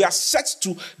light. We are set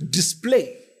to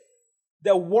display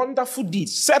the wonderful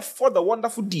deeds. Set forth the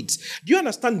wonderful deeds. Do you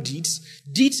understand deeds?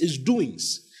 Deeds is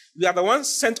doings. We are the ones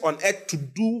sent on earth to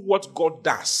do what God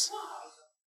does.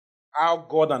 How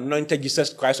God anointed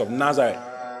Jesus Christ of Nazareth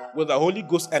with the Holy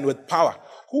Ghost and with power,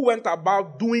 who went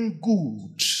about doing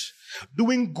good.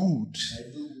 Doing good.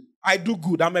 I do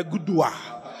good. I'm a good doer.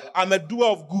 I'm a doer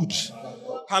of good.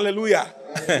 Hallelujah.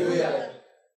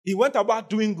 He went about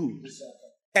doing good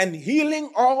and healing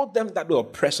all them that were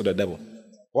oppressed of the devil.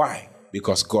 Why?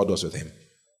 Because God was with him.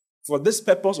 For this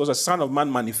purpose was the Son of Man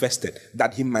manifested,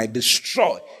 that he might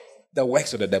destroy the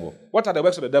works of the devil. What are the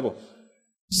works of the devil?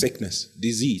 Sickness,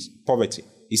 disease, poverty.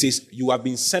 He says, you have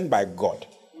been sent by God.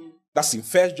 That's in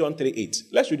 1 John 3:8.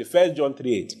 Let's read it. 1 John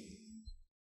 3:8.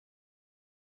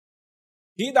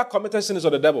 He that committed sin is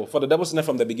of the devil, for the devil sinned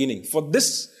from the beginning. For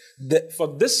this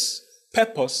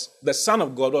purpose, the Son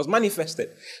of God was manifested,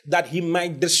 that he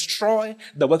might destroy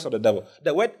the works of the devil.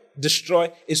 The word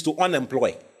destroy is to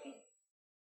unemploy.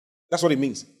 That's what it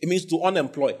means. It means to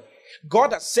unemploy.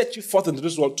 God has set you forth into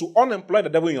this world to unemploy the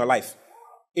devil in your life,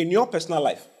 in your personal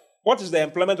life. What is the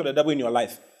employment of the devil in your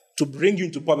life? To bring you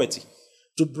into poverty,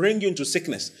 to bring you into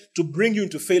sickness, to bring you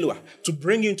into failure, to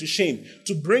bring you into shame,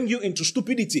 to bring you into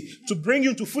stupidity, to bring you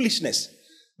into foolishness.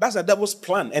 That's the devil's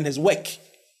plan and his work.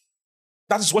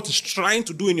 That is what he's trying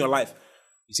to do in your life.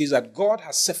 He says that God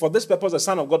has said, for this purpose the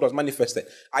Son of God was manifested.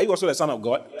 Are you also the Son of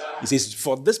God? Yeah. He says,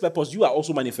 for this purpose you are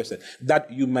also manifested,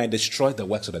 that you might destroy the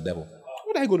works of the devil.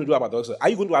 What are you going to do about those? Are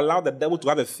you going to allow the devil to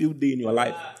have a field day in your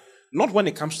life? Not when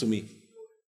it comes to me.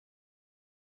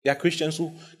 There are Christians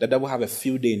who the devil have a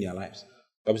field day in their lives.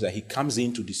 Obviously, he comes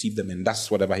in to deceive them, and that's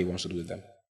whatever he wants to do with them,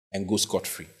 and go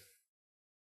scot-free.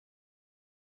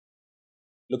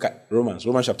 Look at Romans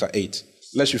chapter 8.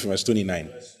 Let's read from verse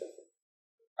 29.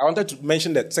 I wanted to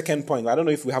mention that second point. I don't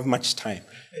know if we have much time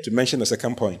to mention the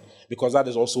second point, because that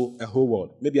is also a whole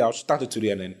world. Maybe I'll start it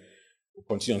today and then we'll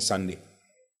continue on Sunday.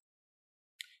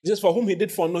 It says, for whom he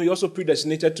did foreknow, he also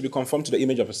predestinated to be conformed to the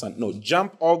image of his son. No,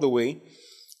 jump all the way.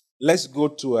 Let's go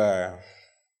to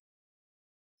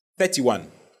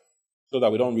 31, so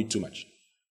that we don't read too much.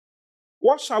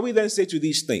 What shall we then say to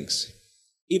these things?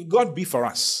 If God be for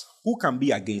us, who can be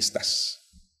against us?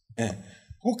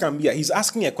 Who can be? He's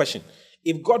asking a question.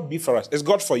 If God be for us, is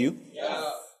God for you? Yes.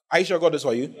 Are you sure God is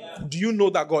for you? Yes. Do you know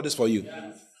that God is for you?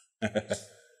 Yes. It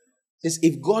says,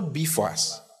 if God be for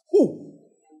us, who?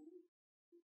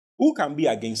 Who can be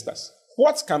against us?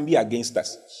 What can be against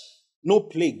us? No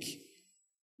plague,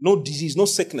 no disease, no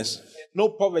sickness, no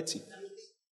poverty,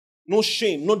 no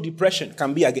shame, no depression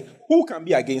can be against. Who can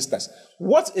be against us?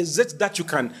 What is it that you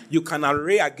can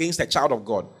array against a child of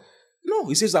God? No,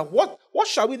 he says that what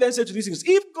shall we then say to these things?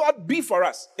 If God be for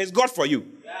us, is God for you?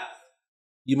 Yeah.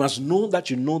 You must know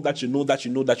that you know that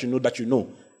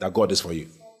God is for you.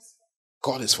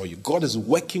 God is for you. God is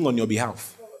working on your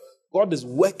behalf. God is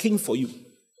working for you.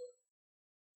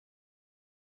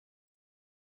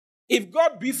 If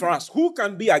God be for us, who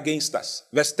can be against us?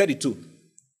 Verse 32.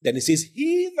 Then it says,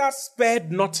 he that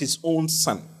spared not his own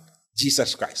son,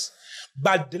 Jesus Christ,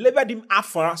 but delivered him up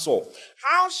for us all,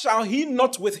 how shall he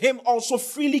not with him also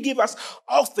freely give us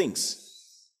all things?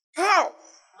 How?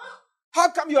 How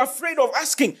come you're afraid of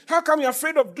asking? How come you're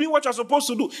afraid of doing what you're supposed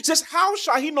to do? It says, how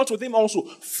shall he not with him also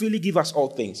freely give us all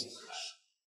things?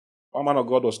 One man of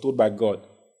God was told by God,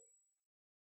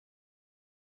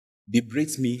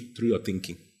 liberate me through your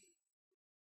thinking.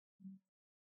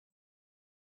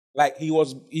 Like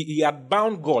he had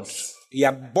bound God. He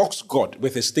had boxed God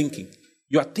with his thinking.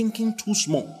 You are thinking too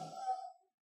small.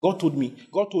 God told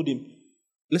him,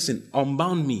 listen,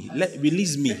 unbound me,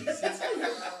 release me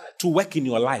to work in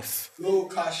your life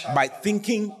by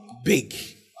thinking big.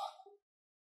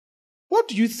 What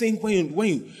do you think when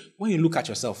you look at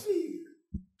yourself?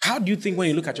 How do you think when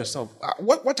you look at yourself?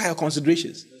 What are your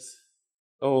considerations?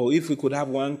 Oh, if we could have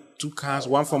 2 cars,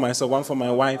 one for myself, one for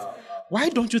my wife. Why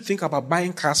don't you think about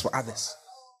buying cars for others?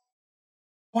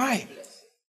 Why?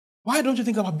 Why don't you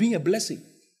think about being a blessing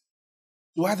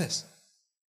to others?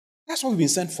 That's what we've been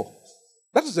sent for.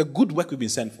 That is a good work we've been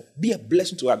sent for. Be a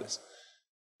blessing to others.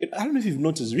 I don't know if you've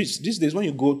noticed, these days when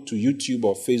you go to YouTube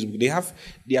or Facebook,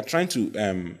 they are trying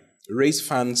to raise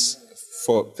funds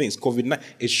for things. COVID-19,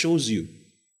 it shows you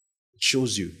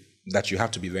that you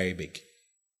have to be very big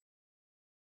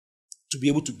to be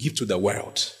able to give to the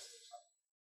world.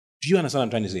 Do you understand what I'm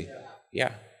trying to say?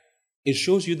 Yeah. It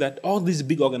shows you that all these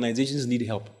big organizations need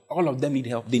help. All of them need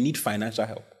help. They need financial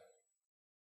help.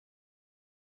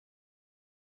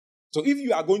 So if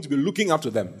you are going to be looking up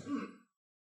to them,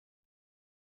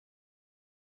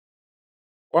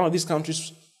 one of these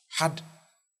countries had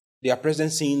their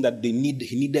president saying that he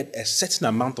needed a certain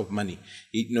amount of money.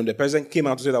 The president came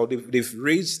out to say that they've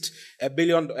raised $1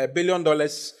 billion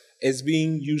is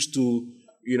being used to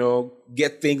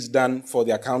get things done for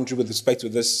their country with respect to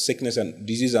this sickness and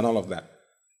disease and all of that.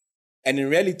 And in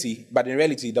reality,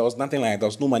 there was nothing like that. There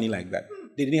was no money like that.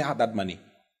 They didn't have that money.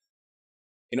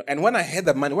 And when I heard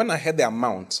the money, when I heard the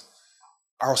amount,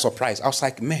 I was surprised. I was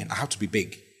like, man, I have to be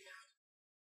big.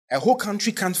 A whole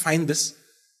country can't find this.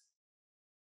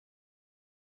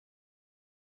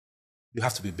 You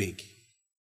have to be big.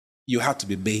 You have to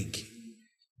be big.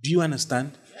 Do you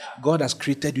understand? God has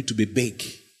created you to be big.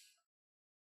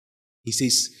 He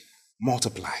says,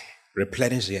 multiply,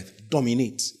 replenish the earth,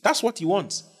 dominate. That's what he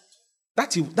wants.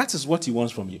 That is what he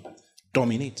wants from you.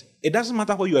 Dominate. It doesn't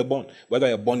matter where you are born, whether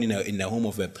you're born in the home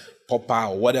of a pauper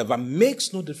or whatever,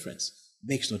 makes no difference.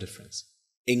 Makes no difference.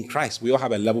 In Christ, we all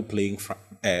have a level playing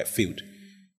field.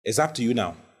 It's up to you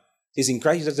now. It's in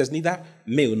Christ, there's neither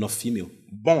male nor female,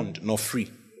 bond nor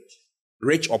free,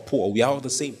 rich or poor. We are all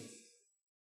the same.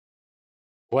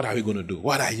 What are we going to do?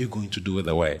 What are you going to do with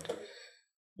the word?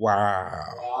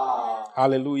 Wow.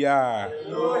 Hallelujah.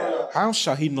 Hallelujah. How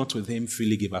shall he not with him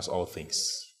freely give us all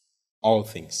things? All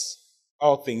things.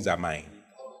 All things are mine.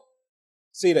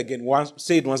 Say it again.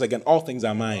 Say it once again. All things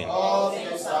are mine. All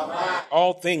things are mine.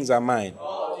 All things are mine.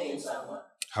 All things are mine.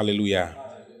 Hallelujah.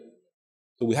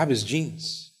 So we have his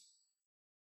genes.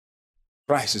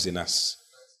 Christ is in us.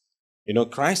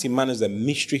 Christ in man is a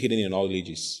mystery hidden in all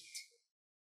ages.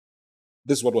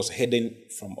 This is what was hidden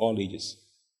from all ages.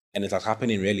 And it has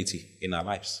happened in reality in our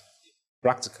lives,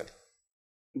 practically.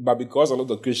 But because a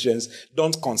lot of Christians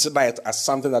don't consider it as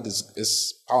something that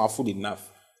is powerful enough,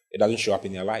 it doesn't show up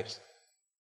in their lives.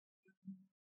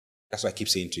 That's why I keep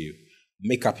saying to you,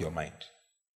 make up your mind.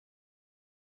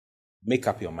 Make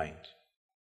up your mind.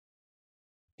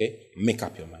 Okay? Make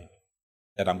up your mind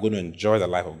that I'm going to enjoy the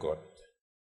life of God.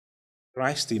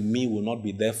 Christ in me will not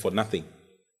be there for nothing.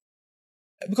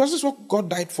 Because this is what God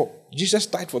died for. Jesus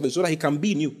died for this so that he can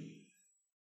be in you.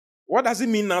 What does it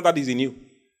mean now that he's in you?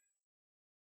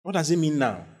 What does it mean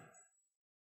now?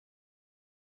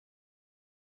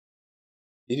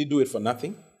 Did he do it for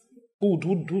nothing?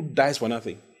 Who dies for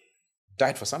nothing?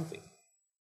 Died for something.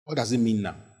 What does it mean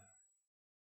now?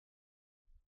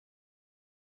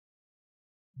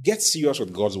 Get serious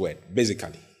with God's word,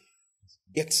 basically.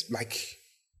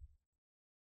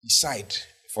 Decide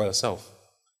for yourself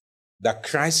that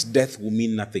Christ's death will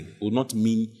mean nothing, it will not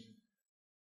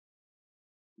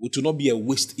be a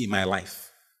waste in my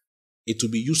life. It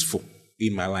will be useful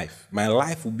in my life. My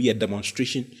life will be a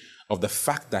demonstration of the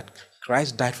fact that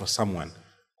Christ died for someone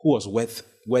who was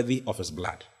worthy of his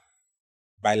blood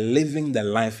by living the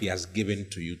life he has given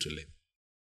to you to live.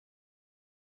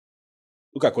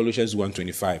 Look at Colossians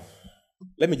 1:25.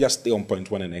 Let me just stay on point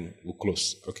one and then we'll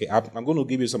close. Okay, I'm going to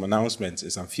give you some announcements in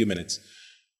some few minutes,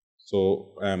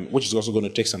 so which is also going to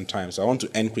take some time. So I want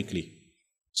to end quickly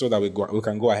so that we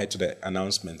can go ahead to the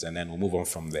announcements and then we'll move on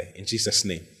from there. In Jesus'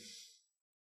 name.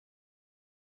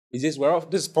 He says,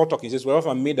 this is Paul talking. He says, whereof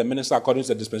I'm made a minister according to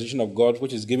the dispensation of God,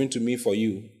 which is given to me for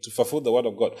you to fulfill the word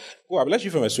of God. Let's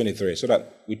read from verse 23 so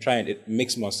that we try and it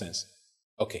makes more sense.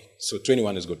 Okay, so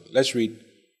 21 is good. Let's read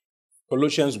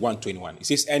Colossians 1:21. It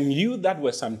says, and you that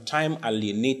were sometime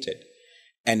alienated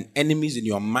and enemies in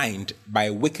your mind by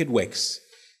wicked works,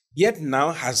 yet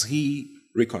now has he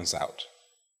reconciled.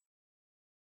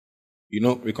 You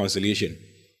know, reconciliation.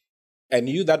 And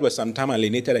you that were sometime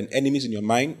alienated and enemies in your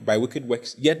mind by wicked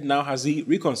works, yet now has he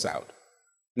reconciled.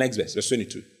 Next verse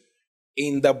 22.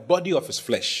 In the body of his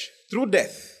flesh, through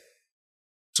death,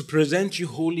 to present you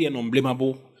holy and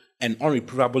unblameable and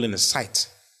unreprovable in his sight.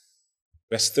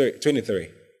 Verse 23.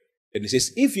 And it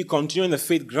says, if you continue in the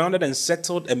faith, grounded and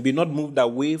settled, and be not moved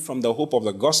away from the hope of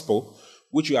the gospel,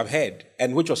 which you have heard,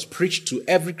 and which was preached to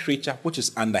every creature which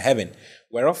is under heaven,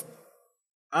 whereof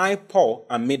I, Paul,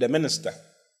 am made a minister.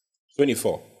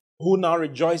 24. Who now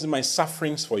rejoice in my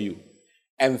sufferings for you,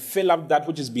 and fill up that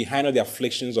which is behind of the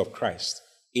afflictions of Christ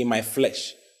in my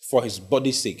flesh, for his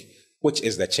body's sake, which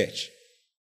is the church.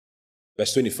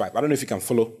 Verse 25. I don't know if you can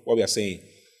follow what we are saying.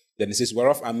 Then it says,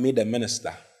 whereof I made a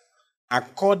minister,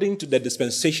 according to the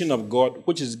dispensation of God,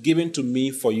 which is given to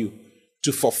me for you,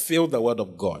 to fulfill the word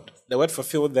of God. The word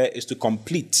fulfill there is to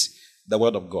complete the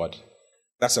word of God.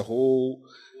 That's a whole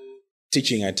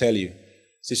teaching, I tell you. It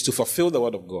says to fulfill the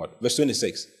word of God. Verse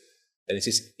 26. Then it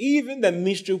says, even the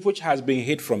mystery which has been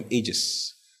hid from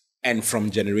ages and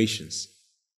from generations,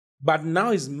 but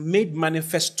now is made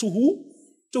manifest to who?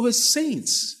 To his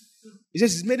saints. He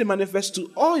says it's made manifest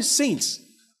to all his saints.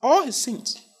 All his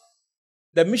saints.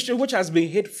 The mystery which has been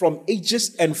hid from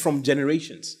ages and from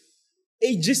generations.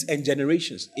 Ages and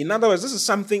generations. In other words, this is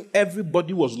something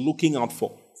everybody was looking out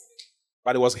for.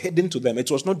 But it was hidden to them. It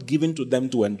was not given to them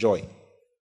to enjoy.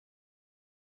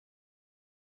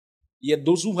 Yet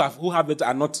those who have it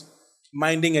are not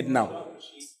minding it now.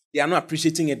 They are not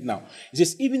appreciating it now. It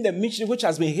says, even the mystery which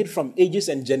has been hid from ages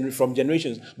and from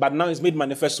generations, but now is made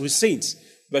manifest to his saints.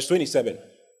 Verse 27.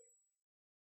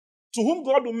 To whom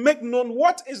God will make known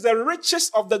what is the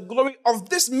riches of the glory of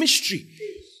this mystery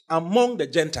among the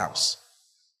Gentiles.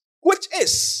 Which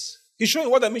is, he's showing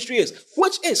what the mystery is,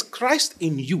 which is Christ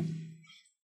in you.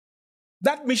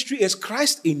 That mystery is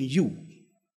Christ in you,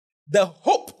 the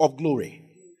hope of glory.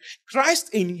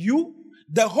 Christ in you,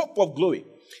 the hope of glory.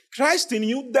 Christ in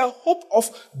you, the hope of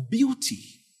beauty.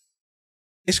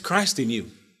 It's Christ in you. It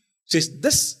says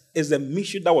this is the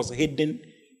mystery that was hidden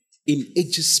in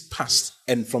ages past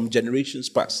and from generations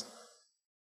past.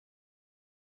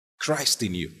 Christ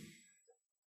in you.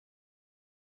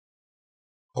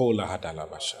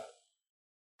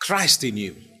 Christ in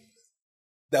you,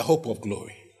 the hope of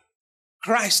glory.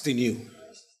 Christ in you,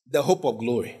 the hope of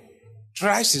glory.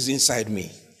 Christ is inside me.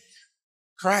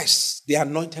 Christ, the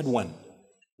anointed one,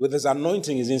 with his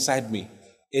anointing is inside me.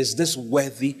 Is this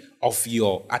worthy of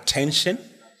your attention?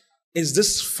 Is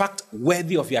this fact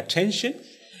worthy of your attention?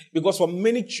 Because for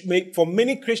many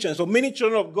Christians, for many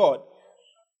children of God,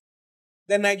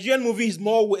 the Nigerian movie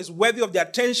is worthy of their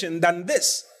attention than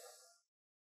this.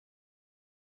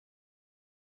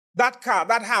 That car,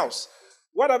 that house,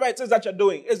 Whatever it is that you're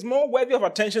doing is more worthy of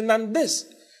attention than this.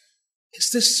 Is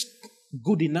this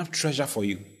good enough treasure for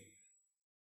you?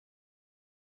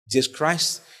 Jesus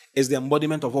Christ is the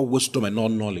embodiment of all wisdom and all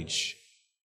knowledge.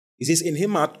 He says, in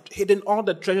him are hidden all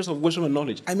the treasures of wisdom and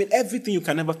knowledge. I mean, everything you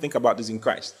can ever think about is in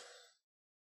Christ.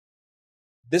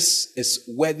 This is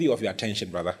worthy of your attention,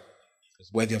 brother.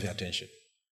 It's worthy of your attention.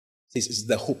 This is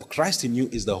the hope. Christ in you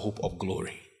is the hope of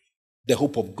glory. The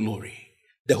hope of glory.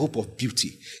 The hope of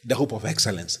beauty. The hope of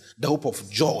excellence. The hope of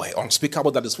joy,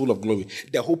 unspeakable, that is full of glory.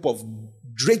 The hope of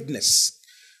greatness,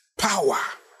 power.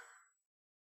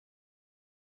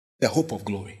 The hope of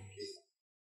glory.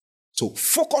 So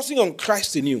focusing on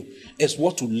Christ in you is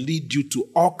what will lead you to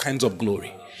all kinds of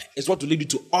glory. It's what will lead you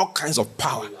to all kinds of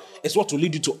power. It's what will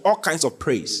lead you to all kinds of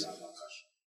praise.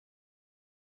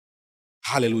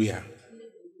 Hallelujah.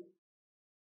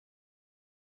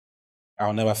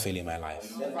 I'll never fail in my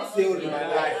life. Never fail in my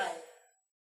life.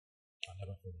 I'll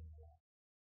never fail in my life.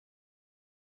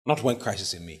 Not when Christ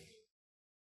is in me.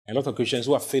 A lot of Christians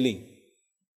who are failing,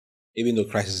 even though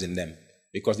Christ is in them,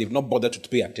 because they've not bothered to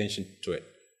pay attention to it.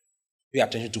 Pay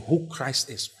attention to who Christ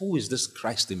is. Who is this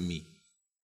Christ in me?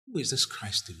 Who is this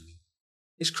Christ in me?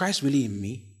 Is Christ really in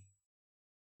me?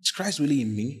 Is Christ really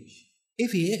in me?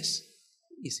 If he is,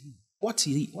 who is he?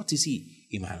 What is he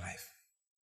in my life?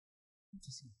 What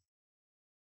is he?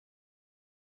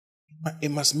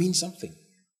 It must mean something.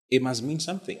 It must mean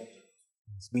something. It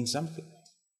must mean something.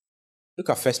 Look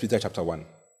at 1 Peter chapter 1. Let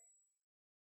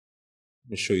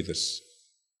me show you this.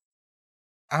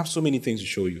 I have so many things to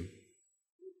show you,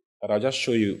 but I'll just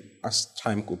show you as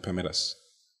time could permit us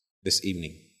this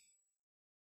evening.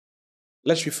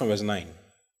 Let's read from verse 9.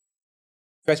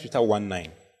 1 Peter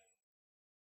 1:9.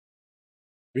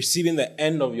 Receiving the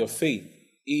end of your faith,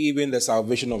 even the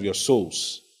salvation of your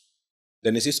souls.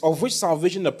 Then it says, of which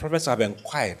salvation the prophets have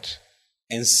inquired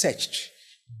and searched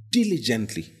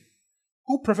diligently,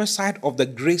 who prophesied of the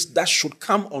grace that should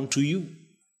come unto you.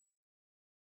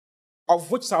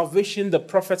 Of which salvation the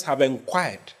prophets have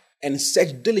inquired and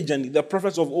searched diligently. The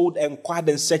prophets of old inquired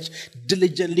and searched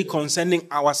diligently concerning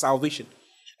our salvation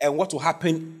and what will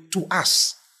happen to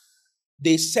us.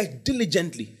 They searched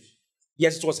diligently,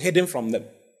 yes, it was hidden from them,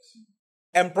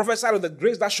 and prophesied of the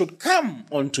grace that should come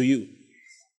unto you.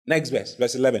 Next verse,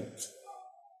 verse 11.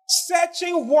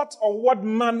 Searching what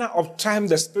manner of time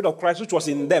the Spirit of Christ which was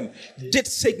in them did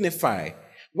signify,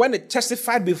 when it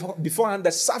testified beforehand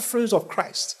the sufferings of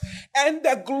Christ and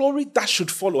the glory that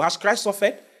should follow. Has Christ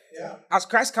suffered? Yeah. Has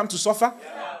Christ come to suffer?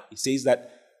 Yeah. He says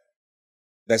that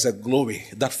there's a glory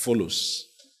that follows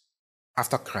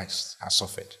after Christ has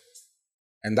suffered.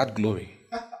 And that glory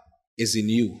is in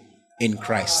you, in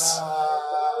Christ.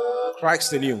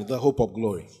 Christ in you, the hope of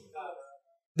glory.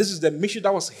 This is the mystery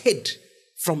that was hid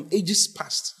from ages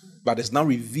past, but is now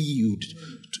revealed.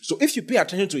 So if you pay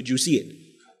attention to it, you see it.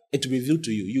 It will reveal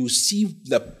to you. You will see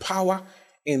the power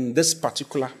in this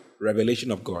particular revelation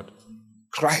of God.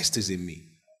 Christ is in me.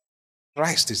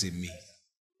 Christ is in me.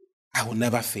 I will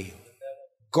never fail.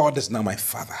 God is now my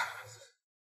Father.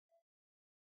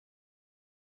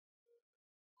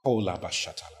 Oh,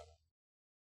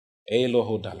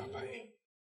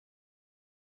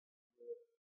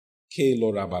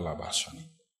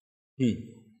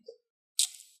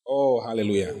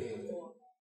 hallelujah.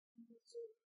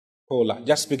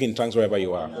 Just speak in tongues wherever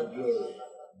you are.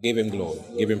 Give him glory.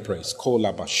 Give him praise.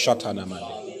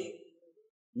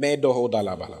 Medoho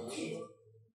dalabala.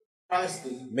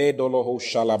 Medoloho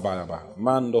shalababa.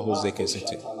 Mandoho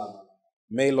zekesete.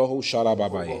 Meloho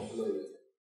shalababaye.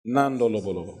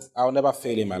 Nandolobolobo. I'll never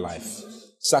fail in my life.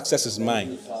 Success is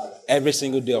mine every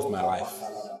single day of my life.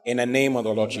 In the name of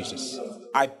the Lord Jesus.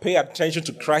 I pay attention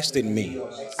to Christ in me.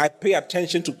 I pay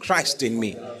attention to Christ in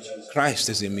me. Christ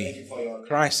is in me.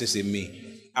 Christ is in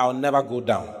me. I'll never go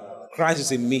down. Christ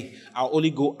is in me. I'll only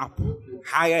go up,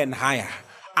 higher and higher.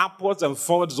 Upwards and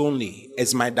forwards only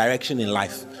is my direction in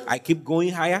life. I keep going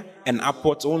higher and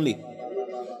upwards only.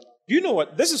 Do you know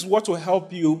what? This is what will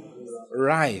help you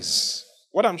rise.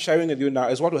 What I'm sharing with you now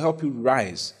is what will help you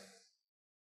rise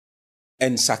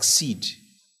and succeed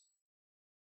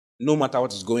no matter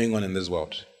what is going on in this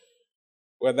world.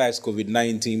 Whether it's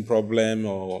COVID-19 problem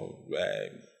or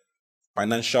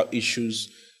financial issues,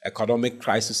 economic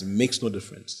crisis, it makes no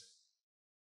difference.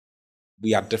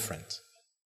 We are different.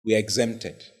 We are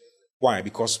exempted. Why?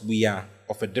 Because we are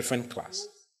of a different class.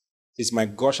 It says, my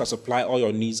God shall supply all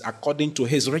your needs according to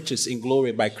his riches in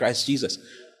glory by Christ Jesus.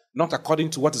 Not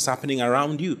according to what is happening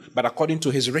around you, but according to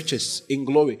his riches in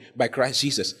glory by Christ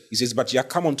Jesus. He says, but ye are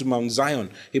come unto Mount Zion.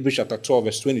 Hebrews chapter 12,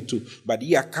 verse 22. But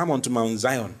ye are come unto Mount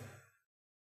Zion.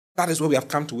 That is where we have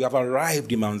come to. We have arrived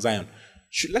in Mount Zion.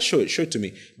 Let's show it to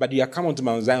me. But you are come unto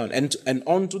Mount Zion and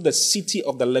unto the city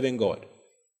of the living God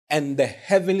and the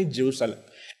heavenly Jerusalem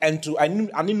and to an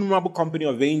innumerable company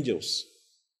of angels,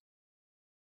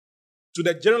 to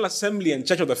the general assembly and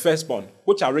church of the firstborn,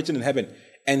 which are written in heaven,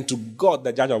 and to God,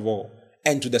 the judge of all,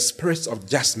 and to the spirits of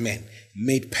just men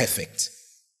made perfect,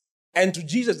 and to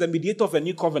Jesus, the mediator of a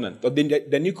new covenant, of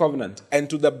the new covenant, and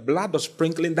to the blood of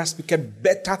sprinkling that speaketh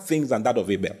better things than that of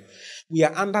Abel. We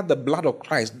are under the blood of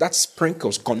Christ that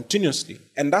sprinkles continuously,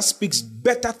 and that speaks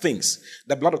better things.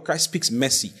 The blood of Christ speaks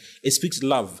mercy, it speaks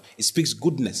love, it speaks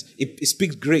goodness, it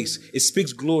speaks grace, it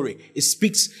speaks glory, it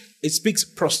speaks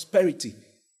prosperity,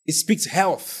 it speaks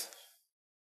health.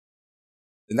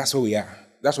 And that's where we are.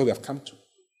 That's where we have come to.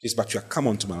 It's but you have come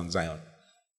unto Mount Zion.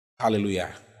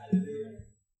 Hallelujah.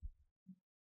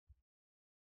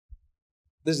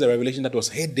 This is the revelation that was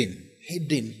hidden.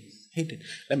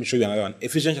 Let me show you another one.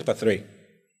 Ephesians chapter 3.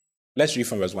 Let's read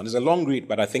from verse 1. It's a long read,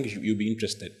 but I think you'll be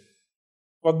interested.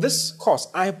 For this cause,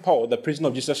 I, Paul, the prisoner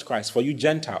of Jesus Christ, for you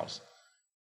Gentiles,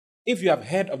 if you have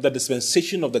heard of the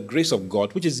dispensation of the grace of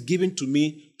God, which is given to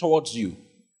me towards you.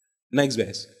 Next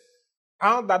verse.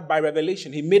 How that by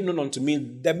revelation he made known unto me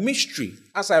the mystery,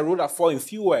 as I wrote afore in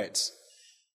few words,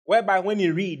 whereby when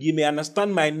you read, you may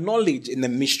understand my knowledge in the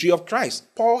mystery of Christ.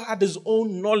 Paul had his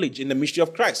own knowledge in the mystery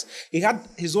of Christ. He had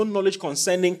his own knowledge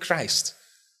concerning Christ.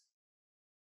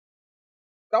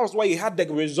 That was why he had the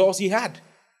results he had.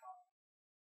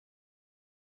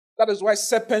 That is why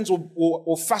serpents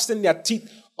will fasten their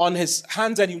teeth on his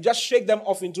hands and he would just shake it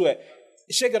off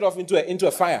into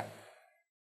a fire.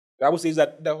 The Bible says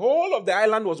that the whole of the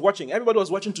island was watching. Everybody was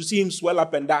watching to see him swell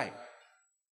up and die.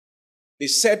 They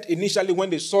said initially when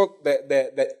they saw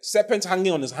the serpent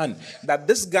hanging on his hand that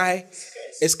this guy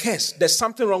is cursed. There's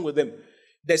something wrong with him.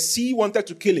 The sea wanted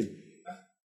to kill him.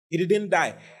 He didn't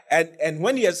die. And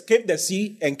when he escaped the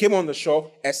sea and came on the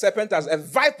shore, a serpent, as a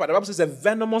viper, the Bible says a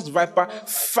venomous viper,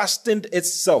 fastened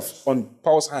itself on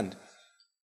Paul's hand.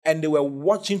 And they were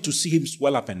watching to see him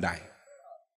swell up and die.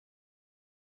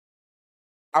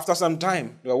 After some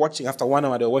time, they were watching. After 1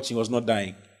 hour, they were watching. He was not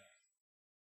dying.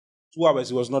 2 hours,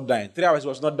 he was not dying. 3 hours, he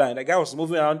was not dying. The guy was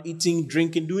moving around, eating,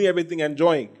 drinking, doing everything,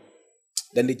 enjoying.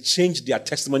 Then they changed their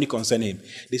testimony concerning him.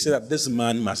 They said that this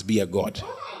man must be a god.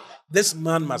 This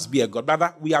man must be a god.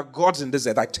 Brother, we are gods in this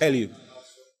earth, I tell you.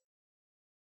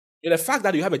 The fact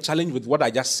that you have a challenge with what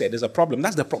I just said is a problem.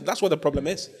 That's what the problem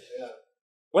is.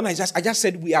 When I just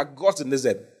said we are gods in this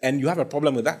earth, and you have a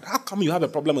problem with that. How come you have a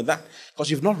problem with that?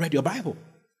 Because you've not read your Bible.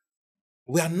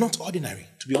 We are not ordinary,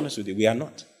 to be honest with you. We are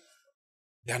not.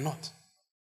 They are not.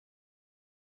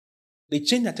 They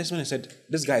changed their testimony and said,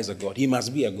 this guy is a god. He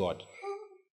must be a god.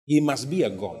 He must be a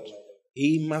god.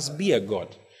 He must be a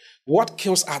god. What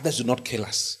kills others do not kill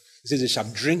us. He says they shall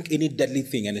drink any deadly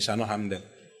thing and it shall not harm them. It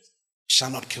shall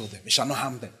not kill them. It shall not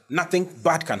harm them. Nothing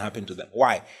bad can happen to them.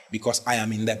 Why? Because I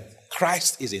am in them.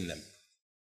 Christ is in them.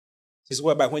 This is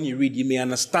whereby when you read, you may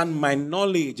understand my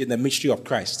knowledge in the mystery of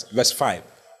Christ. Verse 5.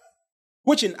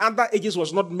 Which in other ages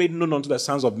was not made known unto the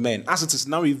sons of men, as it is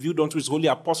now revealed unto his holy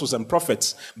apostles and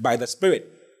prophets by the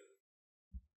Spirit,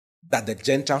 that the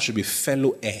Gentiles should be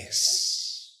fellow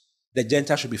heirs. The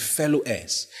Gentiles should be fellow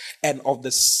heirs, and of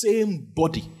the same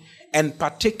body, and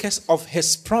partakers of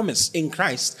his promise in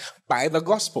Christ by the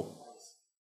gospel.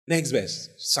 Next verse.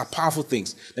 Some powerful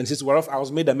things. Then it says, whereof I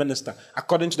was made a minister,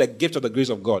 according to the gift of the grace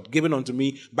of God, given unto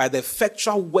me by the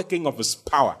effectual working of his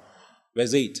power.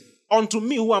 Verse 8. Unto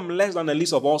me, who am less than the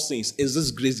least of all saints, is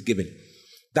this grace given,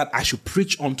 that I should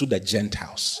preach unto the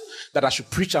Gentiles, that I should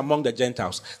preach among the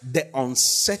Gentiles the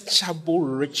unsearchable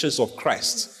riches of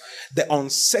Christ. The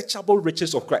unsearchable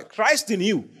riches of Christ. Christ in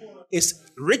you is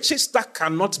riches that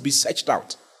cannot be searched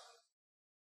out.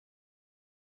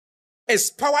 It's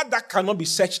power that cannot be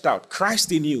searched out.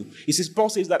 Christ in you. Paul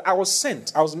says that I was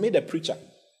sent, I was made a preacher,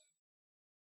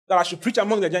 that I should preach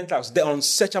among the Gentiles the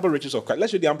unsearchable riches of Christ.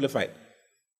 Let's read the Amplified.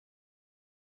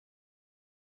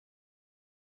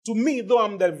 To me, though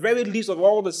I'm the very least of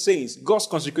all the saints, God's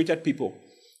consecrated people,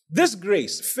 this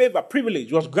grace, favor,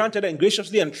 privilege was granted and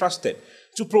graciously entrusted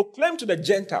to proclaim to the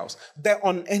Gentiles the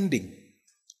unending,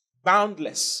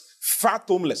 boundless,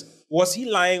 fathomless. Was he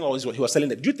lying or he was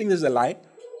telling it? Do you think this is a lie?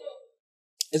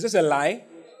 Is this a lie?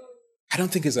 I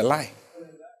don't think it's a lie.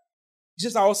 He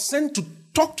says, I was sent to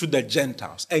talk to the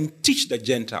Gentiles and teach the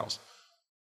Gentiles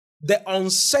the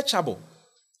unsearchable,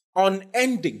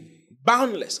 unending,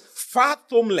 boundless,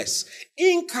 fathomless,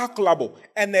 incalculable,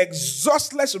 and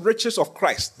exhaustless riches of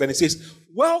Christ. Then it says,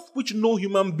 wealth which no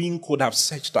human being could have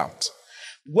searched out.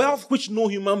 Wealth which no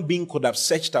human being could have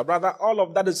searched out. Rather, all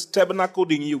of that is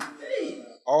tabernacled in you.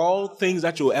 All things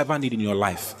that you'll ever need in your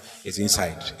life is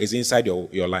inside. It's inside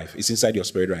your life. It's inside your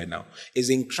spirit right now. It's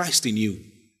in Christ in you.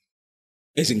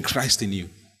 It's in Christ in you.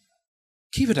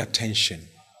 Give it attention.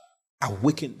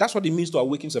 Awaken. That's what it means to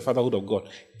awaken to the fatherhood of God.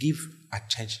 Give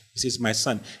attention. He says, my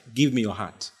son, give me your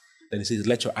heart. Then he says,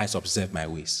 let your eyes observe my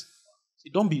ways. See,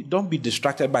 don't be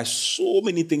distracted by so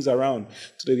many things around.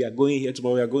 Today we are going here,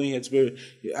 tomorrow we are going here, tomorrow.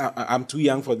 I'm too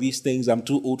young for these things. I'm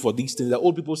too old for these things. The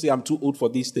old people say I'm too old for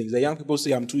these things. The young people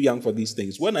say I'm too young for these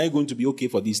things. When are you going to be okay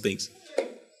for these things?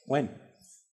 When?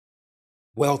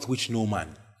 Wealth which no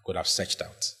man could have searched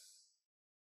out.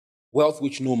 Wealth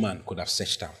which no man could have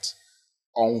searched out.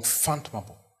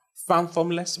 Unfathomable,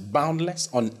 fathomless, boundless,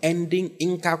 unending,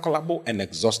 incalculable, and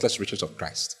exhaustless riches of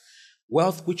Christ.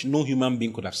 Wealth which no human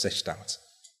being could have searched out.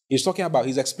 He's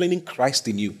explaining Christ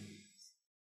in you.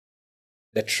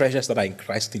 The treasures that are in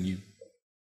Christ in you.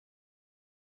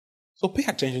 So pay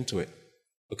attention to it.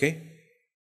 Okay?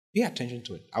 Pay attention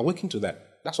to it. Awaken to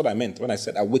that. That's what I meant when I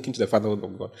said awaken to the fatherhood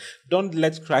of God. Don't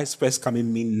let Christ first come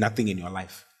in mean nothing in your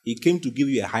life. He came to give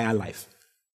you a higher life.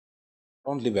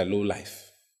 Don't live a low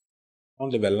life.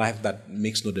 Don't live a life that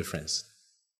makes no difference.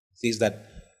 It says that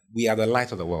we are the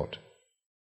light of the world.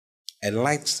 A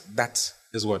light that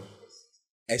is what?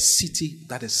 A city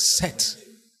that is set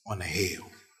on a hill,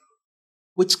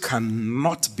 which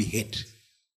cannot be hid.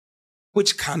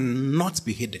 Which cannot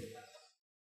be hidden.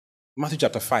 Matthew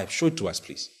chapter 5, show it to us,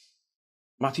 please.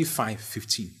 Matthew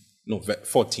 14.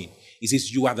 It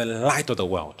says, you are the light of the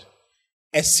world.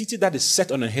 A city that is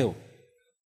set on a hill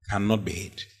cannot be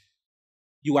hid.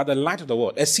 You are the light of the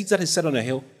world. A city that is set on a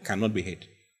hill cannot be hid.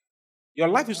 Your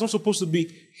life is not supposed to be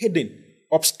hidden,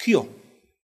 obscure.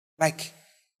 Like,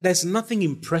 there's nothing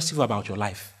impressive about your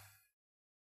life.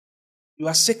 You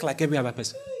are sick like every other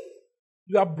person.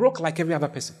 You are broke like every other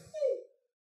person.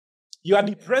 You are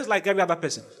depressed like every other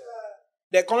person.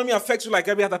 The economy affects you like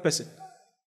every other person.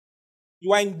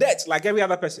 You are in debt like every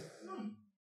other person.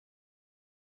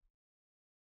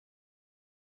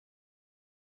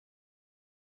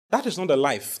 That is not the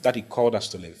life that he called us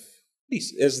to live.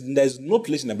 Please, there's no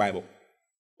place in the Bible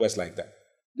where it's like that.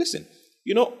 Listen,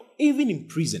 even in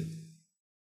prison,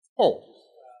 Paul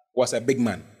was a big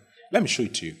man. Let me show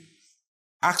it to you.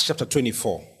 Acts chapter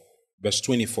 24, verse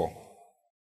 24.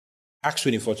 Acts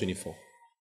 24, 24.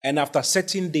 And after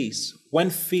certain days, when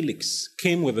Felix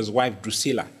came with his wife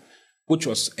Drusilla, which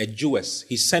was a Jewess,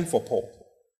 he sent for Paul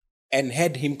and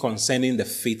heard him concerning the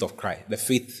faith of Christ, the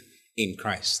faith in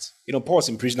Christ. Paul was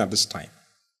in prison at this time,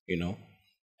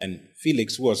 and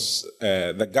Felix was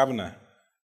the governor,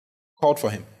 called for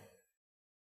him.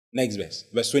 Next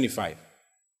verse 25.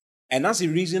 And as he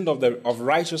reasoned of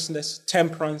righteousness,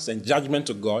 temperance, and judgment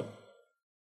to God,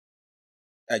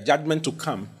 judgment to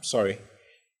come,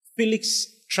 Felix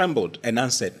trembled and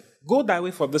answered, go thy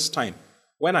way for this time.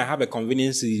 When I have a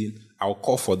convenient season, I'll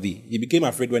call for thee. He became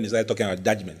afraid when he started talking about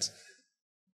judgment.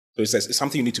 So he says, it's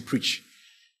something you need to preach.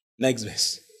 Next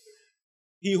verse.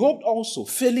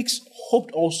 Felix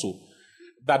hoped also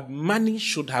that money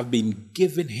should have been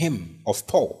given him of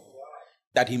Paul,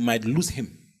 that he might lose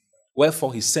him.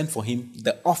 Wherefore he sent for him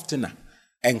the oftener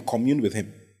and communed with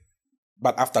him.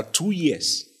 But after 2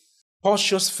 years,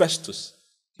 Porcius Festus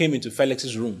came into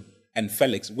Felix's room, and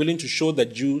Felix, willing to show the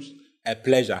Jews a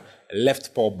pleasure,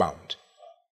 left Paul bound.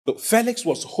 So Felix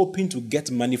was hoping to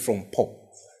get money from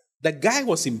Paul. The guy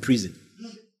was in prison.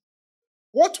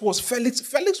 What was Felix?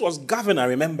 Felix was governor,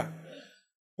 remember?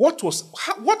 What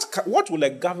will a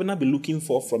governor be looking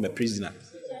for from a prisoner?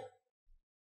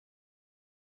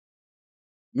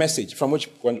 Message. From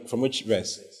which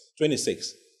verse?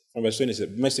 26. From verse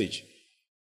 26. Message.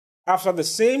 After the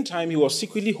same time, he was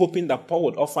secretly hoping that Paul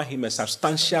would offer him a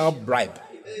substantial bribe.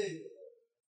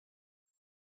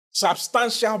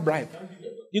 Substantial bribe.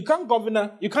 You can't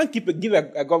give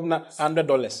a governor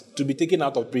 $100 to be taken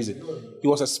out of prison. He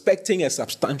was expecting a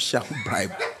substantial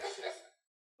bribe.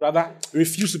 Brother,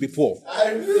 refuse to be poor.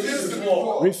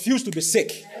 Refuse to be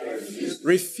sick.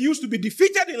 Refuse to be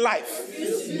defeated in life.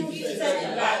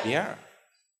 Yeah.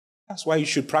 That's why you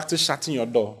should practice shutting your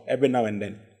door every now and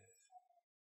then.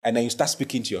 And then you start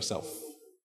speaking to yourself.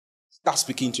 Start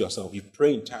speaking to yourself. You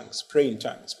pray in tongues, pray in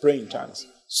tongues, pray in tongues.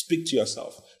 Speak to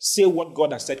yourself. Say what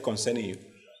God has said concerning you.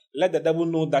 Let the devil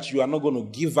know that you are not going to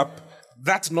give up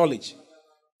that knowledge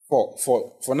for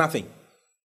nothing.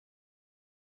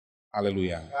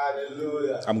 Hallelujah.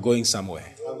 Hallelujah. I'm going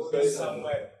somewhere.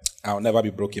 I'll never be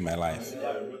broke in my life.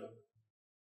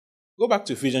 Go back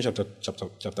to Ephesians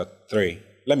chapter 3.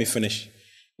 Let me finish.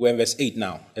 We're in verse 8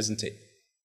 now, isn't it?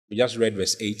 We just read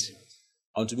verse 8.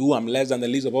 Unto me who am less than the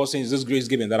least of all saints, this grace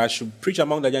given, that I should preach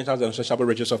among the Gentiles the unsearchable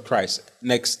riches of Christ.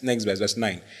 Next verse, verse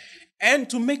 9. And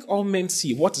to make all men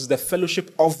see what is the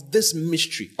fellowship of this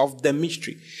mystery,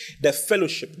 the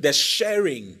fellowship, the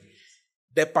sharing,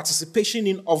 the participation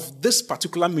in of this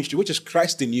particular mystery, which is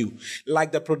Christ in you,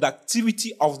 like the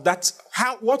productivity of that,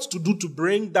 what to do to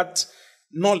bring that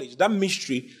knowledge, that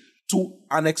mystery to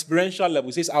an experiential level.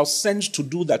 He says, I'll send to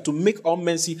do that, to make all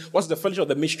men see what's the fellowship of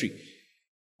the mystery,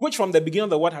 which from the beginning of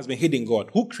the world has been hid in God,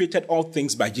 who created all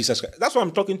things by Jesus Christ. That's why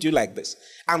I'm talking to you like this.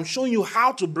 I'm showing you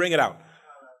how to bring it out,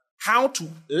 how to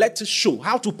let it show,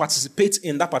 how to participate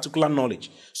in that particular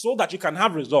knowledge so that you can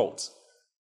have results.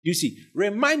 You see,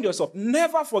 remind yourself,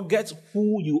 never forget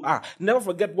who you are. Never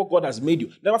forget what God has made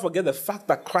you. Never forget the fact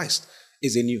that Christ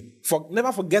is in you.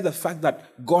 Never forget the fact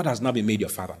that God has now been made your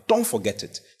father. Don't forget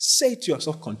it. Say it to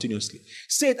yourself continuously.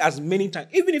 Say it as many times.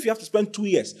 Even if you have to spend 2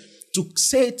 years to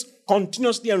say it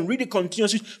continuously and read it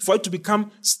continuously for it to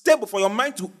become stable, for your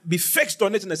mind to be fixed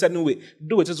on it in a certain way,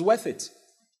 do it. It's worth it.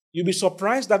 You'll be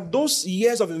surprised that those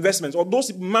years of investment or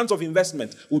those months of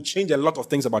investment will change a lot of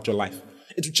things about your life.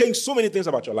 It will change so many things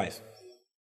about your life.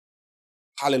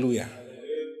 Hallelujah.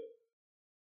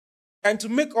 And to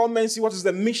make all men see what is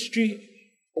the mystery,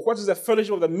 what is the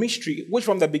fellowship of the mystery, which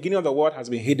from the beginning of the world has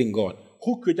been hid in God,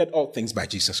 who created all things by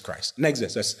Jesus Christ. Next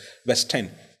verse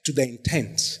 10. To the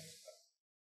intent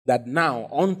that now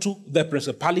unto the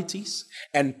principalities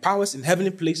and powers in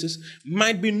heavenly places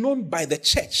might be known by the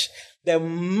church the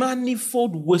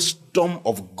manifold wisdom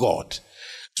of God.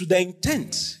 To the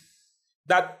intent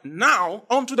that now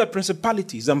unto the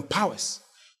principalities and powers,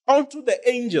 unto the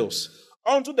angels,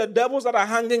 unto the devils that are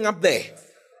hanging up there,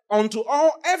 unto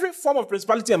every form of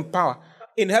principality and power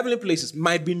in heavenly places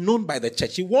might be known by the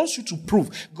church. He wants you to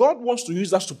prove. God wants to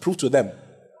use us to prove to them.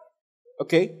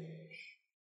 Okay?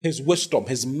 His wisdom,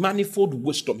 his manifold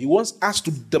wisdom. He wants us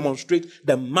to demonstrate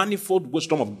the manifold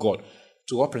wisdom of God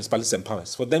to all principalities and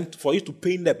powers. For you to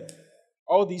paint them.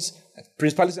 All these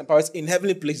principalities and powers in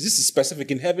heavenly places. This is specific,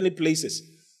 in heavenly places.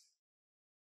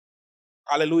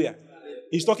 Hallelujah.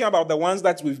 He's talking about the ones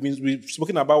that we've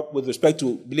spoken about with respect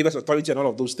to believers' authority and all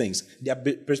of those things. There are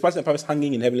principalities and powers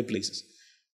hanging in heavenly places.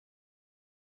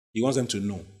 He wants them to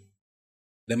know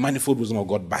the manifold wisdom of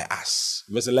God by us.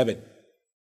 Verse 11.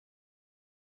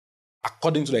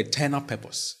 According to the eternal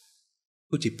purpose,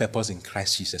 which he purposed in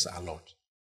Christ Jesus our Lord.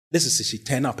 This is his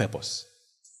eternal purpose.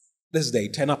 This is the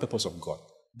eternal purpose of God.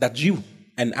 That you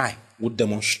and I would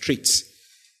demonstrate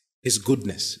his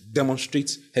goodness,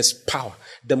 demonstrate his power,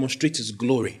 demonstrate his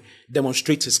glory,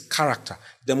 demonstrate his character,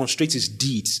 demonstrate his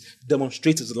deeds,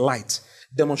 demonstrate his light,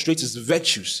 demonstrate his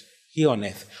virtues here on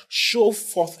earth. Show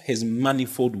forth his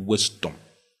manifold wisdom.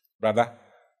 Brother,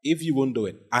 if you won't do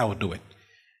it, I will do it.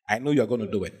 I know you're going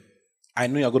to do it. I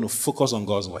know you're going to focus on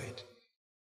God's word.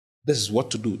 This is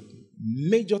what to do.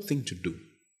 Major thing to do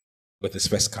with his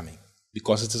first coming.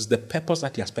 Because it is the purpose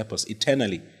that he has purposed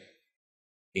eternally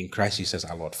in Christ Jesus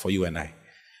our Lord for you and I.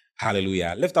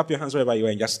 Hallelujah. Lift up your hands wherever you are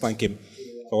and just thank him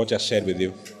for what he has shared with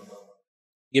you.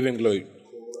 Give him glory.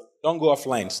 Don't go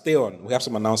offline. Stay on. We have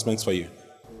some announcements for you.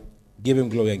 Give him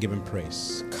glory and give him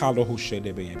praise.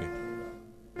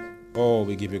 Oh,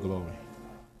 we give you glory.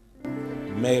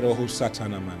 Mero hu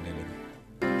satana mandele.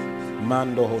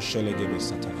 Mando ho shelegebe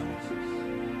satana.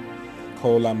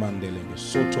 Kola mandele.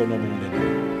 Soto no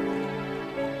mandele.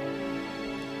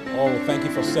 Oh, thank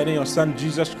you for sending your son,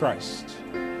 Jesus Christ.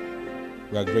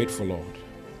 We are grateful, Lord.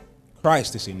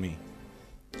 Christ is in me.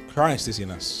 Christ is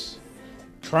in us.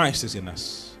 Christ is in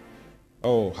us.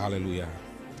 Oh, hallelujah.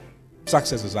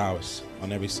 Success is ours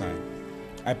on every side.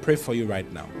 I pray for you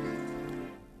right now.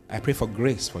 I pray for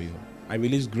grace for you. I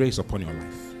release grace upon your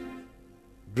life.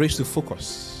 Grace to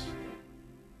focus.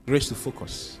 Grace to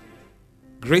focus.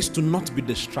 Grace to not be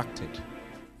distracted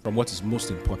from what is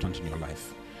most important in your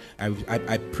life.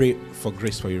 I pray for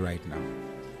grace for you right now.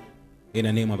 In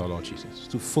the name of the Lord Jesus.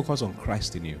 To focus on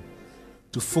Christ in you.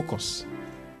 To focus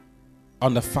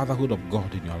on the fatherhood of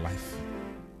God in your life.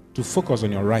 To focus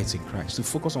on your rights in Christ. To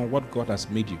focus on what God has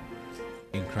made you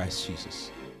in Christ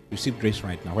Jesus. Receive grace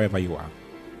right now, wherever you are.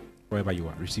 Wherever you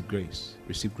are, receive grace.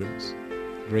 Receive grace.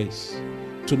 Grace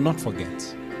to not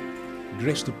forget.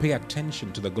 Grace to pay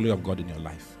attention to the glory of God in your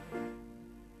life.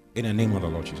 In the name of the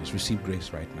Lord Jesus, receive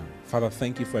grace right now. Father,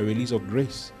 thank you for a release of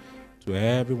grace to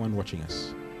everyone watching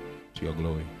us, to your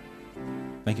glory.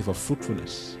 Thank you for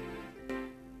fruitfulness.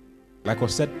 Like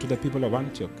was said to the people of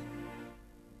Antioch,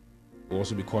 we'll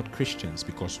also be called Christians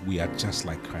because we are just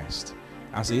like Christ.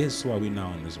 As he is, so are we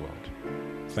now in this world.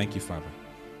 Thank you, Father.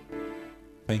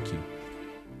 Thank you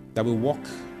that we walk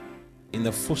in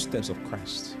the footsteps of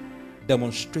Christ,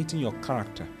 demonstrating your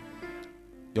character,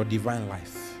 your divine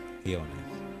life here on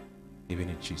earth. Even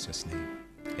in Jesus' name.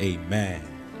 Amen.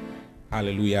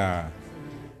 Hallelujah.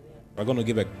 We're going to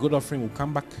give a good offering. We'll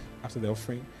come back after the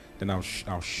offering. Then I'll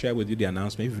share with you the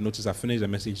announcement. If you've noticed, I finished the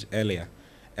message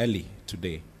early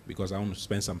today, because I want to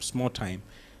spend some small time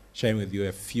sharing with you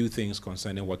a few things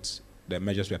concerning what the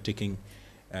measures we are taking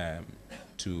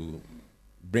to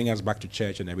bring us back to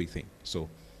church and everything. So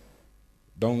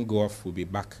don't go off. We'll be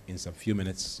back in some few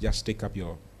minutes. Just take up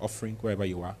your offering wherever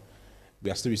you are. We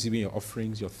are still receiving your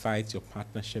offerings, your tithes, your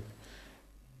partnership.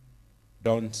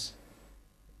 Don't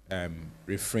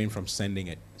refrain from sending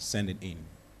it. Send it in.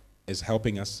 It's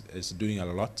helping us. It's doing a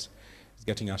lot. It's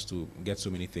getting us to get so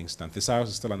many things done. This house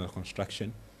is still under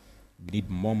construction. We need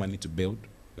more money to build.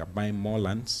 We are buying more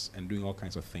lands and doing all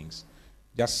kinds of things.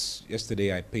 Just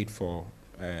yesterday, I paid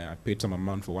some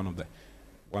amount for one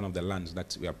of the lands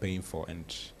that we are paying for, and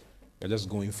we're just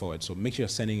going forward. So make sure you're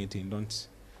sending it in.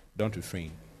 Don't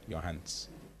refrain your hands.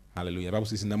 Hallelujah. The Bible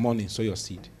says, in the morning, sow your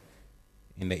seed.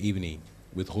 In the evening,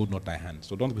 withhold not thy hands.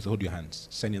 So don't withhold your hands.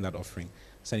 Send in that offering.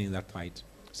 Send in that tithe.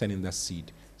 Send in that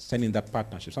seed. Send in that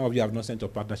partnership. Some of you have not sent your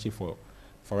partnership for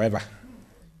forever.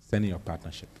 Send in your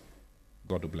partnership.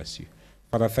 God will bless you.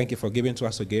 Father, thank you for giving to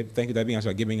us to give. Thank you that as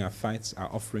we are giving our tithes, our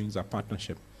offerings, our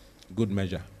partnership, good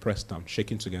measure, pressed down,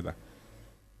 shaking together,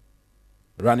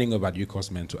 running over, you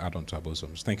cause men to add on to our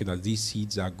bosoms. Thank you that these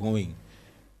seeds are going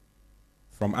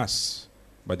from us,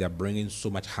 but they are bringing so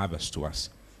much harvest to us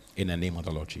in the name of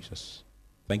the Lord Jesus.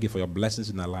 Thank you for your blessings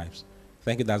in our lives.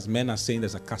 Thank you that as men are saying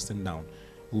there's a casting down,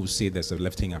 we will say there's a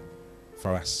lifting up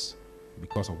for us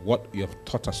because of what you have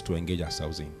taught us to engage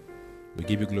ourselves in. We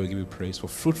give you glory, give you praise for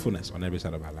fruitfulness on every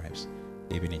side of our lives.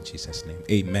 Even in Jesus' name.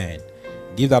 Amen.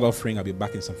 Give that offering. I'll be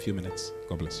back in some few minutes.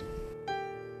 God bless you.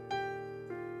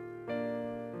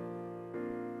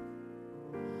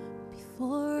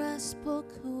 Before I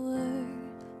spoke a word,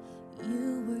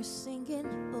 you were singing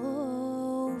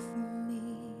over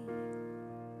me.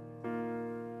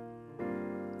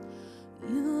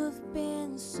 You have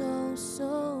been so,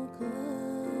 so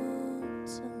good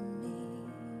to me.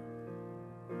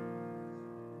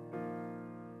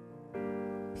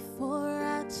 Before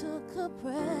I took a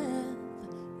breath,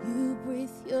 you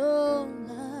breathed your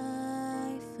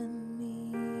life in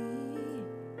me.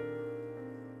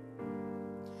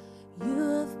 You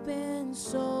have been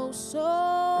so,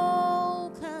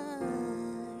 so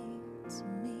kind to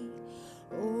me.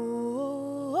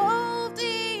 Oh,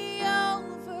 the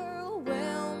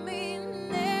overwhelming,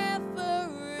 never-ending,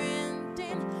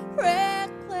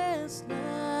 reckless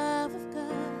love of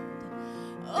God.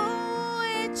 Oh,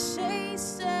 it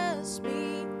chases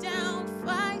me down,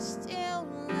 fights till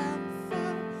I'm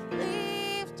found,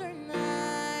 lived or 99.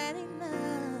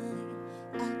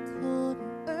 I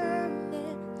couldn't earn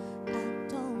it, I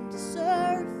don't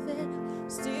deserve it.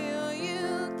 Still,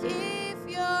 you give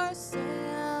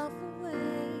yourself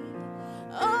away.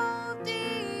 Oh,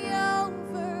 the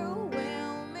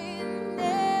overwhelming,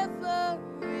 never-ending,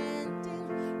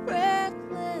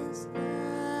 reckless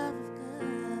love of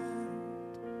God.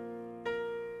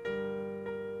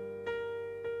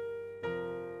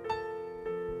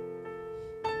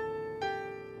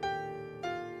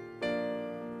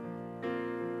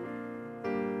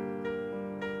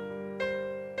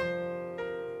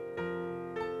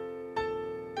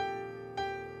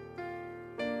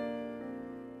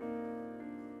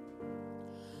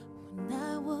 When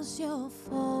I was your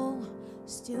foe,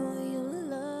 still your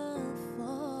love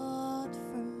fought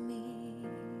for me.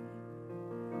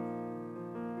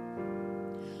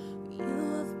 You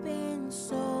have been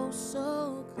so,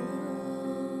 so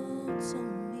good to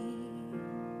me.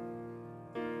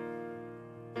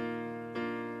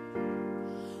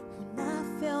 When I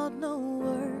felt no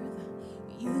worth,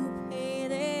 you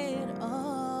paid it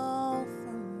all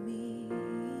for me.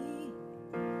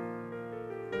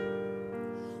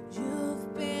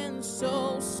 You've been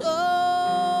so,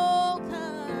 so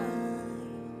kind.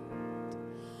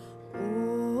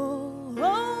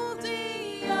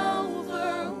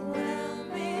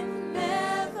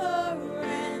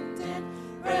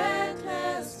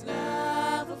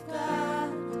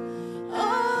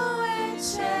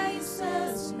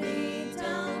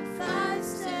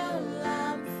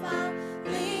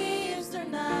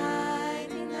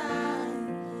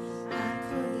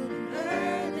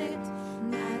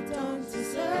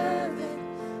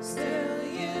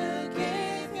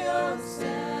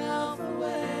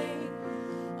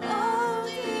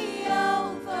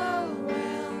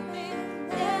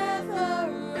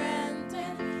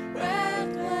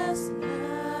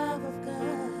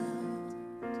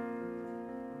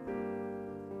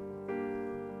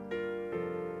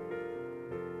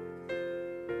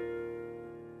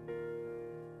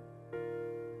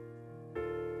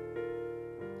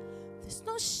 There's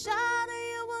no shadow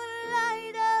you won't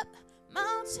light up,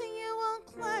 mountain you won't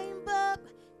climb up,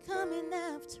 coming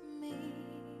after me.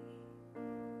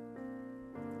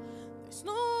 There's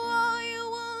no wall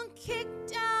you won't kick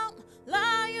down,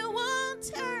 lie you won't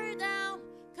tear down,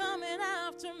 coming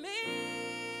after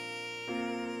me.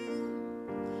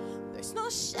 There's no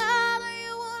shadow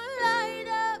you won't light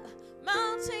up,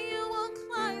 mountain you won't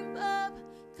climb up,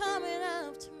 coming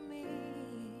after me.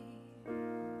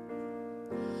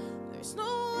 There's no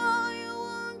wall you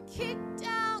won't kick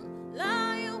down,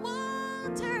 lie you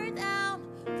won't tear down,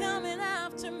 coming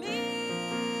after me.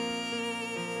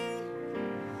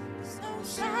 There's no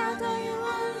shadow you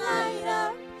won't light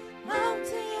up,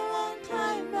 mountain you won't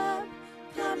climb up,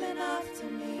 coming after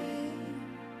me.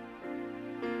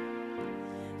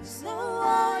 There's no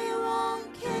wall you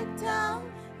won't kick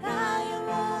down, lie you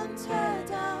won't tear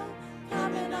down,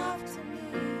 coming after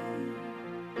me.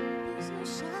 There's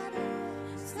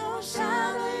no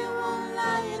shadow you won't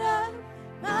light up,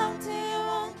 mountain you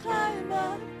won't climb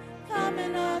up,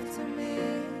 coming after me.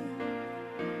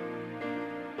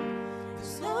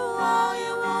 There's no wall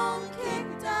you won't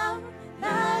kick down,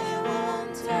 lie you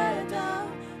won't tear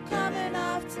down, coming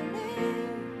after me.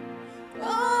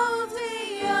 Oh, the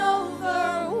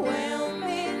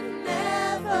overwhelming,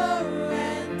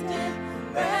 never-ending,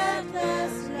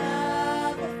 reckless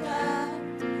love of God.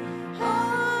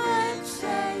 Oh, it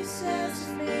chases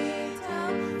me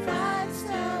down, fights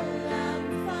till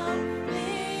I'm found,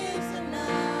 leaves the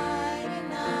 99.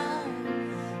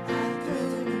 I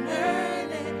couldn't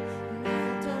earn it, and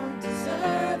I don't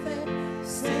deserve it.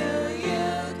 Still,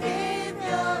 you give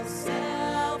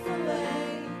yourself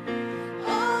away.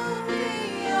 Oh,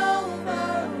 the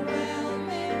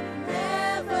overwhelming,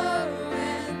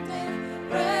 never-ending,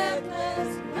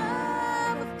 reckless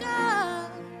love of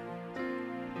God.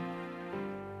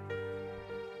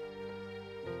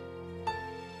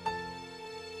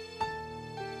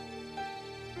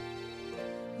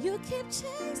 You keep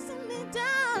chasing me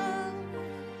down.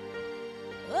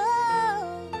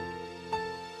 Oh,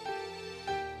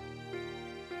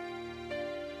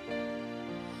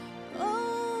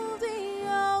 oh, the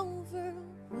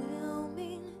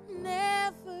overwhelming,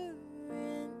 never-ending,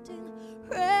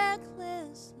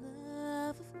 reckless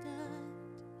love of God.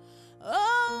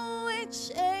 Oh, it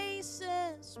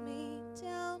chases me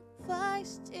down,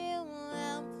 fights till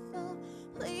I'm found,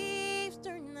 leaves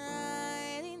the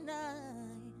 99.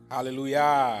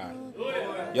 Hallelujah.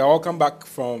 You're welcome back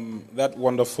from that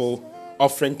wonderful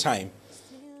offering time.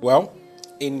 Well,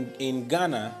 in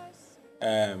Ghana,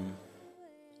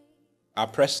 our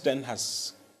president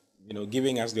has,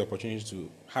 giving us the opportunity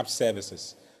to have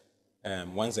services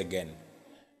once again,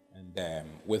 and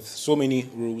with so many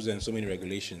rules and so many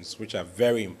regulations, which are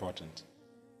very important.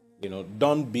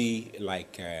 Don't be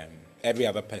like every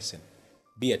other person.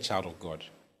 Be a child of God,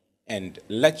 and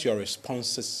let your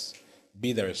responses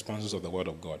be the responses of the Word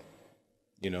of God.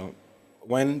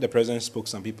 When the president spoke,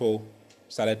 some people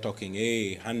started talking,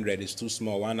 hey, 100 is too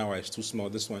small, 1 hour is too small,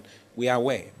 this one. We are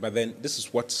aware, but then this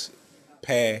is what,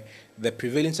 per the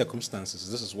prevailing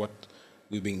circumstances, this is what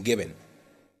we've been given.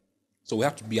 So we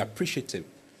have to be appreciative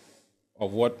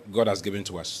of what God has given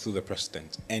to us through the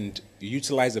president and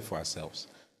utilize it for ourselves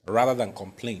rather than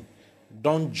complain.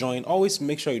 Don't join, always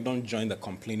make sure you don't join the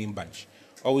complaining bunch.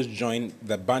 Always join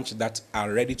the bunch that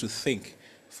are ready to think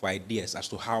for ideas as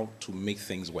to how to make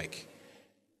things work.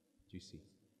 Do you see?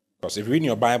 Because if you read in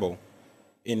your Bible,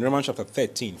 in Romans chapter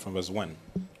 13 from verse 1,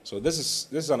 so this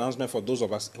is an announcement for those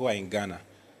of us who are in Ghana.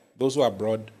 Those who are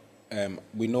abroad,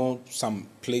 we know some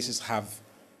places have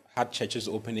had churches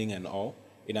opening and all.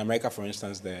 In America, for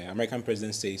instance, the American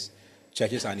president says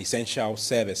churches are an essential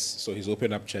service, so he's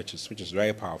opened up churches, which is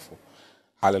very powerful.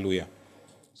 Hallelujah.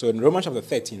 So in Romans chapter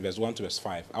 13, verse 1 to verse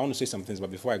 5, I want to say some things,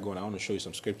 but before I go on, I want to show you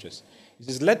some scriptures. It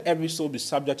says, let every soul be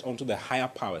subject unto the higher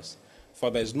powers, for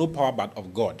there is no power but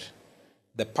of God.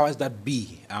 The powers that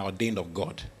be are ordained of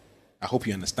God. I hope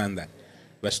you understand that.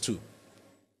 Verse 2.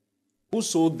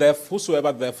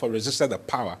 Whosoever therefore resisted the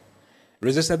power,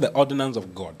 resisted the ordinance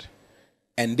of God,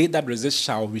 and they that resist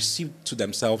shall receive to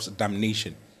themselves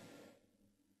damnation.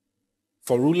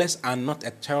 For rulers are not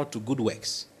a terror to good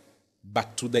works,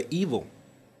 but to the evil.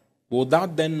 Wilt thou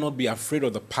then not be afraid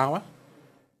of the power?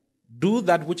 Do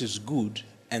that which is good,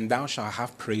 and thou shalt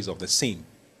have praise of the same.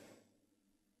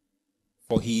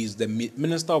 For he is the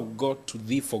minister of God to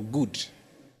thee for good.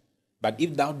 But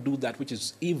if thou do that which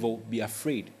is evil, be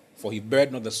afraid, for he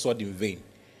beareth not the sword in vain.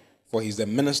 For he is the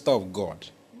minister of God.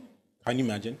 Can you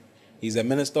imagine? He is a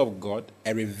minister of God,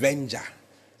 a revenger,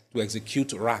 to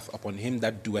execute wrath upon him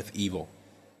that doeth evil.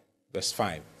 Verse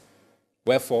 5.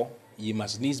 Wherefore ye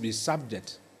must needs be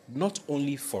subject, not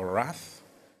only for wrath,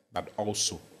 but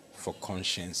also for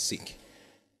conscience sake.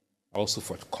 Also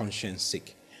for conscience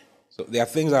sake. So there are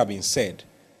things that have been said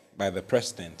by the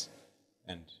president,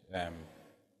 and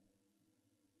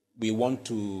we want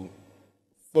to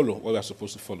follow what we are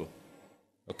supposed to follow.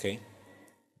 Okay?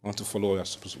 We want to follow what we are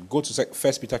supposed to. Go to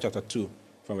 1 Peter chapter 2,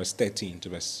 from verse 13 to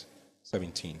verse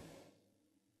 17.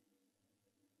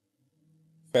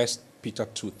 1 Peter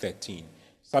 2:13.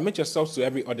 Submit yourselves to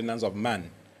every ordinance of man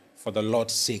for the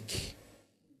Lord's sake.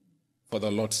 For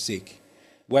the Lord's sake.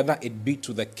 Whether it be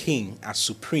to the king as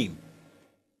supreme.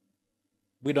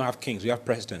 We don't have kings, we have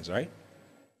presidents, right?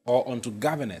 Or unto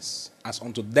governors, as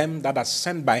unto them that are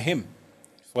sent by him,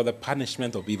 for the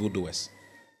punishment of evildoers,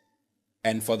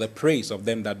 and for the praise of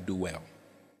them that do well.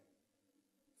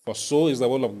 For so is the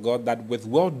will of God, that with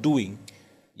well-doing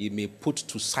ye may put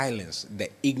to silence the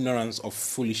ignorance of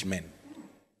foolish men,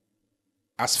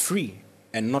 as free,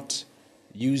 and not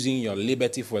using your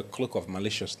liberty for a cloak of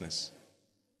maliciousness,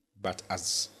 but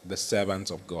as the servants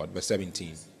of God. Verse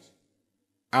 17.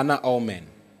 Honor all men,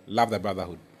 love the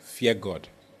brotherhood, fear God,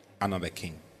 honor the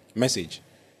king. Message.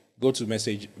 Go to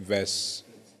message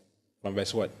from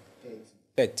verse what?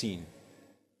 13.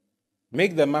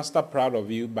 Make the master proud of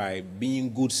you by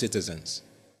being good citizens.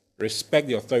 Respect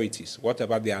the authorities,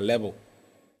 whatever their level.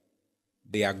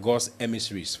 They are God's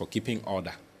emissaries for keeping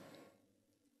order.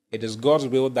 It is God's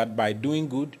will that by doing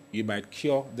good, you might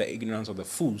cure the ignorance of the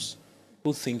fools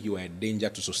who think you are a danger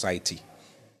to society.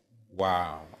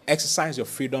 Wow. Exercise your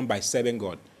freedom by serving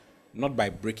God, not by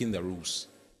breaking the rules.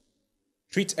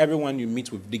 Treat everyone you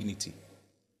meet with dignity.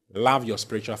 Love your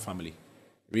spiritual family.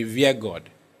 Revere God.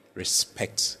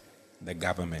 Respect the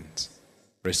government.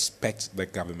 Respect the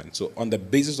government. So on the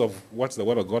basis of what the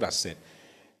word of God has said,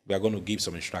 we are going to give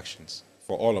some instructions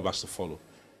for all of us to follow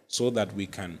so that we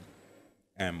can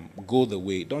go the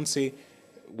way. Don't say,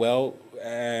 well,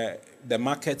 the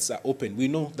markets are open. We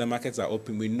know the markets are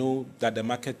open. We know that the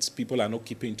markets people are not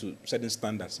keeping to certain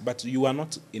standards. But you are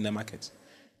not in the market.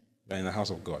 You are in the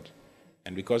house of God.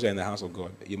 And because you're in the house of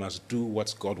God, you must do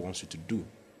what God wants you to do.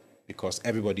 Because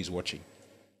everybody is watching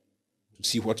to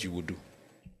see what you will do.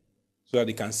 So that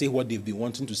they can say what they've been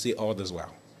wanting to say all this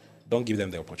while. Don't give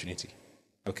them the opportunity.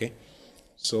 Okay?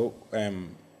 So,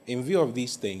 in view of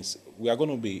these things, we are going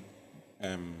to be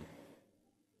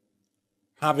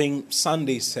having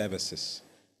Sunday services,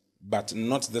 but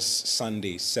not this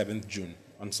Sunday, 7th June.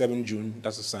 On 7th June,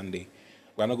 that's a Sunday.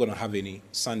 We're not going to have any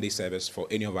Sunday service for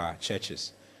any of our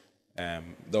churches.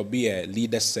 There'll be a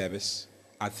leaders service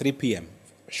at 3 p.m.,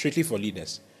 strictly for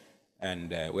leaders.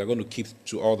 And we're going to keep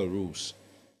to all the rules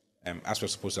as we're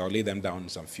supposed to. I'll lay them down in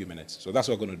some few minutes. So that's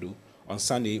what we're going to do. On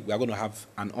Sunday, we're going to have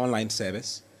an online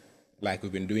service, like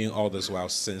we've been doing all this while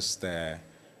since the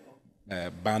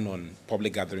ban on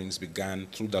public gatherings began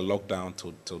through the lockdown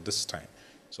till this time.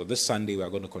 So this Sunday, we are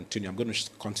going to continue. I'm going to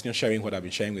continue sharing what I've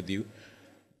been sharing with you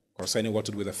concerning what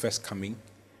to do with the first coming.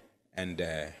 And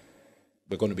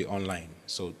we're going to be online.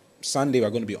 So Sunday,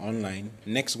 we're going to be online.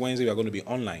 Next Wednesday, we're going to be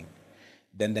online.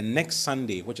 Then the next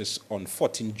Sunday, which is on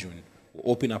 14th June,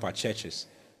 we'll open up our churches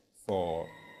for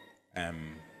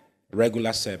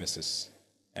regular services.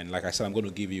 And like I said, I'm going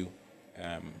to give you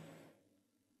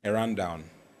a rundown,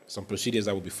 some procedures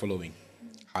that we'll be following.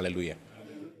 Hallelujah.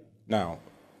 Now,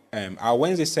 our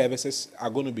Wednesday services are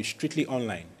going to be strictly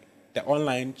online. The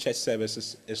online church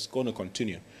services is going to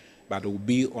continue, but it will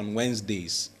be on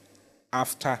Wednesdays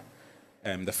after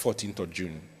the 14th of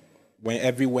June. When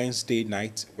every Wednesday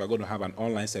night, we're going to have an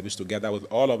online service together with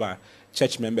all of our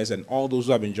church members and all those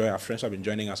who have been joining, our friends who have been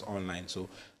joining us online. So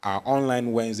our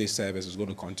online Wednesday service is going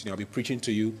to continue. I'll be preaching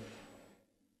to you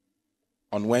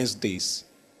on Wednesdays,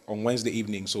 on Wednesday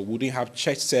evening. So we didn't have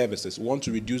church services. We want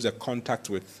to reduce the contact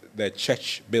with the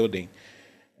church building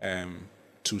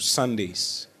to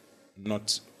Sundays,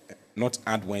 not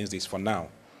add Wednesdays for now,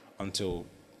 until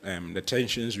the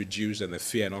tensions reduce and the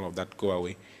fear and all of that go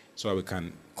away, so that we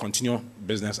can continue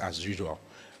business as usual.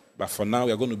 But for now,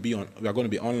 we are going to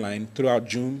be online throughout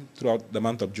June, throughout the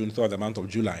month of June, throughout the month of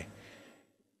July,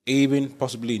 even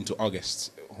possibly into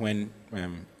August, when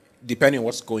depending on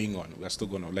what's going on, we are still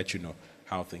going to let you know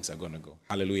how things are going to go.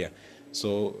 Hallelujah.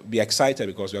 So be excited,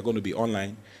 because we are going to be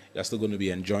online. We are still going to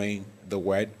be enjoying the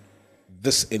word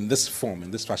in this form, in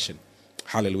this fashion.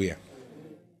 Hallelujah.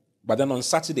 But then on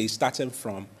Saturday, starting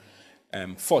from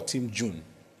 14th June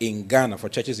in Ghana, for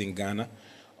churches in Ghana,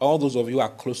 all those of you who are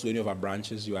close to any of our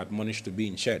branches, you are admonished to be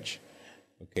in church.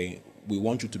 Okay, we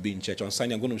want you to be in church. On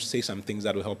Sunday, I'm going to say some things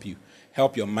that will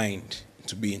help your mind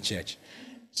to be in church.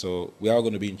 So we are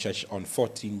going to be in church on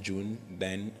 14th June.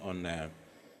 Then on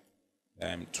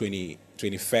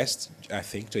 21st, I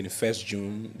think, 21st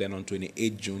June, then on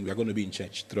 28th June, we are going to be in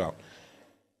church throughout.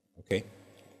 Okay?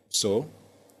 So,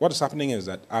 what is happening is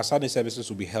that our Sunday services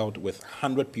will be held with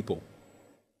 100 people,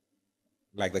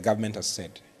 like the government has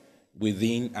said,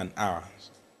 within an hour.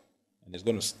 And it's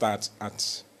going to start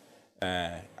at,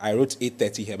 I wrote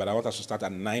 8:30 here, but I want us to start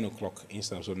at 9 o'clock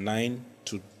instead. So 9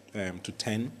 to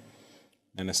 10.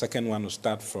 And the second one will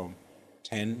start from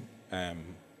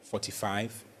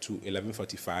 10:45 to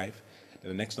 11:45.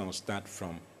 The next one will start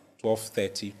from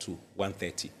 12:30 to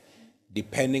 1:30,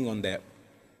 depending on the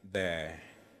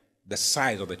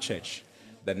size of the church,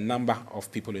 the number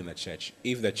of people in the church.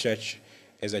 If the church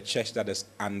is a church that is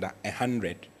under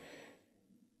 100,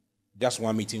 just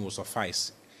one meeting will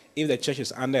suffice. If the church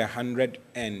is under 100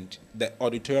 and the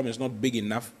auditorium is not big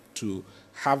enough to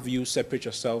have you separate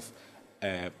yourself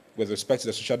with respect to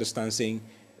the social distancing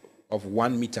of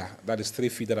 1 meter, that is 3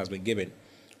 feet that has been given,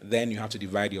 then you have to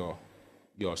divide your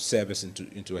service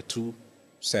into a 2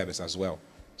 service as well.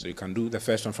 So you can do the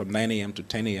first one from 9 a.m. to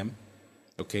 10 a.m.,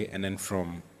 okay, and then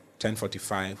from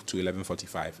 10:45 to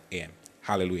 11:45 a.m.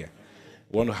 Hallelujah.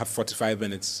 We want to have 45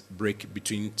 minutes break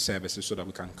between services so that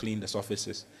we can clean the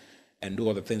surfaces and do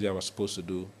all the things we were supposed to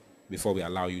do before we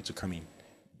allow you to come in.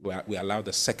 We allow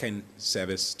the second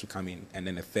service to come in, and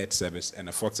then a third service and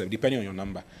a fourth service, depending on your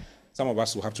number. Some of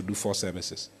us will have to do 4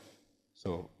 services.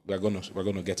 So we're going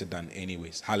to get it done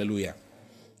anyways. Hallelujah.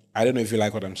 I don't know if you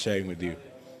like what I'm sharing with you.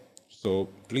 So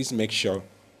please make sure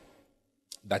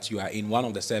that you are in one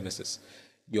of the services.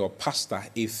 Your pastor,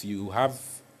 if you are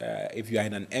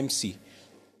in an MC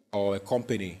or a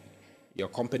company, your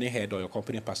company head or your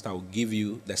company pastor will give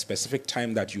you the specific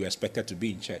time that you are expected to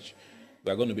be in church.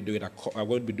 We are going to be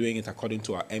doing it according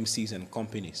to our MCs and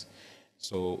companies.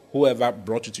 So whoever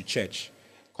brought you to church,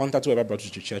 contact whoever brought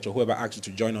you to church or whoever asked you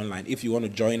to join online. If you want to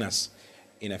join us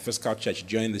in a physical church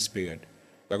during this period,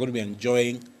 we're going to be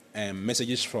enjoying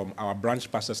messages from our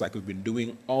branch pastors like we've been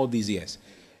doing all these years.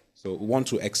 So we want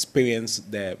to experience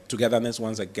the togetherness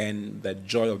once again, the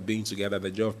joy of being together, the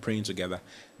joy of praying together,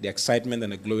 the excitement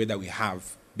and the glory that we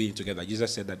have being together.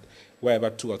 Jesus said that wherever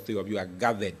 2 or 3 of you are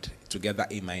gathered together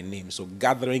in my name. So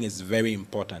gathering is very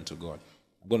important to God.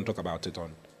 I'm going to talk about it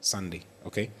on Sunday,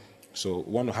 okay? So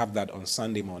we want to have that on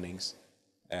Sunday mornings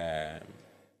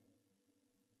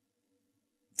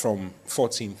from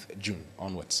 14th June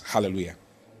onwards. Hallelujah.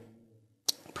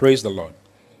 Praise the Lord.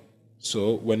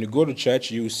 So when you go to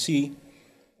church, you see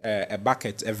a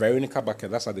bucket, a Veronica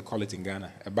bucket, that's how they call it in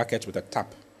Ghana, a bucket with a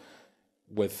tap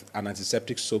with an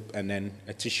antiseptic soap and then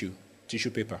a tissue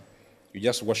paper. You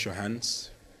just wash your hands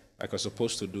like you're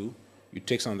supposed to do. You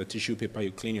take some of the tissue paper,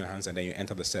 you clean your hands, and then you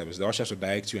enter the service. The ushers will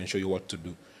direct you and show you what to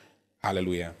do.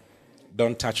 Hallelujah.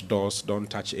 Don't touch doors, don't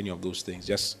touch any of those things.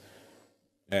 Just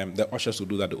the ushers will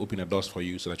do that. They open the doors for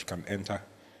you so that you can enter,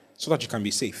 so that you can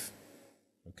be safe.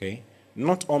 Okay?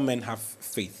 Not all men have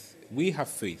faith. We have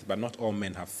faith, but not all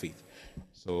men have faith.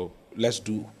 So let's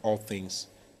do all things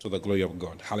to the glory of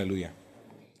God. Hallelujah.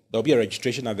 There'll be a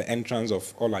registration at the entrance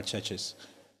of all our churches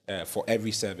for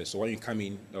every service. So when you come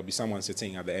in, there'll be someone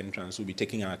sitting at the entrance who'll be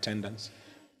taking an attendance.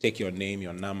 Take your name,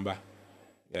 your number,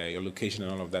 your location,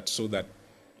 and all of that, so that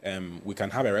we can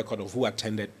have a record of who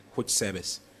attended which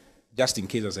service. Just in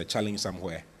case there's a challenge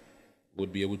somewhere, we'll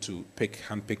be able to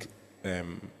handpick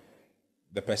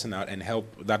the person out and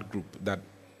help that group. That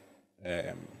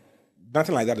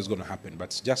nothing like that is going to happen,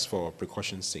 but just for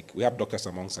precaution's sake. We have doctors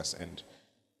amongst us, and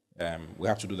we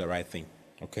have to do the right thing.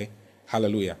 Okay?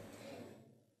 Hallelujah.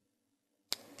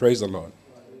 Praise the Lord.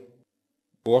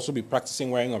 We'll also be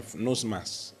practicing wearing of nose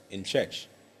masks in church.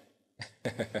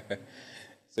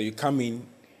 So you come in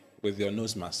with your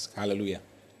nose mask. Hallelujah.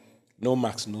 No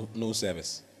mask, no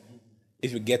service.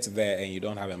 If you get there and you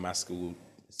don't have a mask, we'll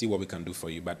see what we can do for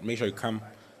you. But make sure you come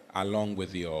along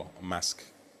with your mask.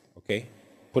 Okay?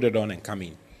 Put it on and come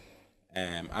in.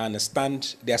 I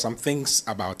understand there are some things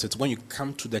about it. When you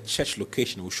come to the church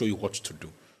location, we'll show you what to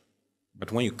do.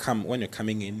 But when you're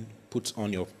coming in, put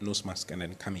on your nose mask and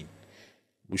then come in.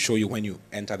 We'll show you when you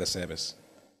enter the service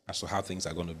as to how things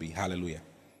are going to be. Hallelujah.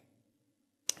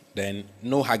 Then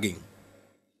no hugging.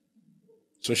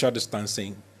 Social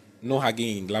distancing. No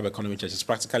hugging in Global Economy Church. It's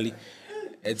practically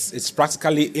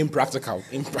impractical.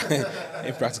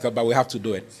 Impractical, but we have to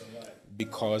do it.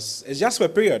 Because it's just for a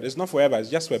period. It's not forever. It's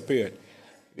just for a period.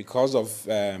 Because of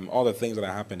all the things that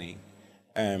are happening.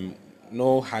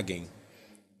 No hugging.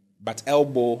 But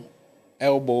elbow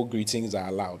greetings are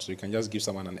allowed. So you can just give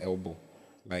someone an elbow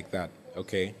like that.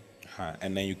 Okay?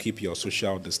 And then you keep your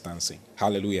social distancing.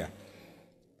 Hallelujah.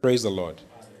 Praise the Lord.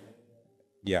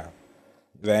 Yeah.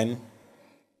 Then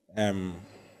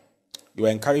You are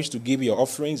encouraged to give your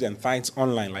offerings and tithes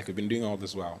online, like we've been doing all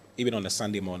this while, even on a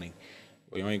Sunday morning.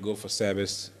 When you go for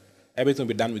service, everything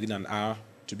will be done within an hour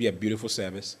to be a beautiful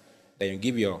service. Then you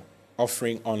give your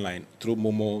offering online through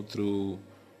Momo, through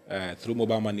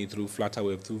mobile money, through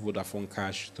Flutterwave, through Vodafone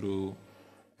Cash, through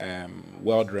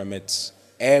World Remits,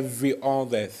 all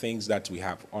the things that we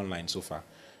have online so far.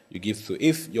 You give through.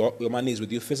 If your money is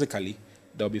with you physically,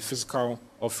 there will be physical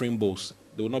offering bowls.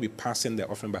 They will not be passing the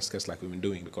offering baskets like we've been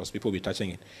doing because people will be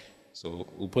touching it. So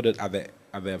we'll put it at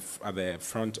the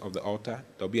front of the altar.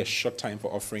 There'll be a short time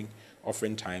for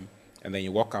offering time, and then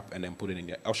you walk up and then put it in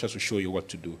there. Ushers will show you what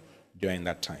to do during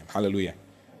that time. Hallelujah.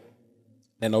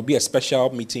 Then there'll be a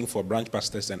special meeting for branch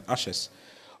pastors and ushers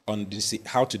on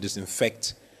how to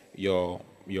disinfect your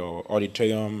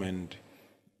auditorium and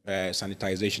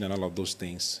sanitization and all of those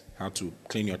things, how to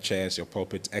clean your chairs, your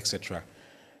pulpit, etc.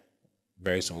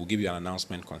 Very soon. We'll give you an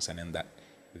announcement concerning that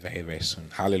very, very soon.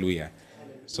 Hallelujah.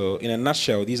 So in a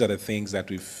nutshell, these are the things that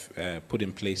we've put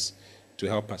in place to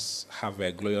help us have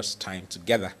a glorious time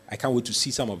together. I can't wait to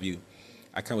see some of you.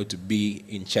 I can't wait to be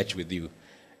in church with you.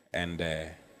 And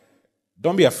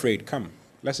don't be afraid. Come.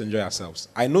 Let's enjoy ourselves.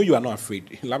 I know you are not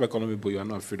afraid. In Lab Economy, but you are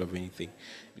not afraid of anything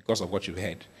because of what you've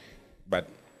heard. But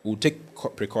we'll take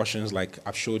precautions like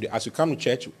I've showed you. As you come to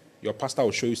church, your pastor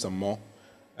will show you some more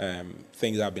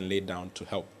things that have been laid down to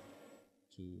help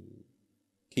to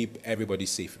keep everybody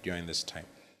safe during this time.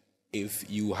 If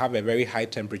you have a very high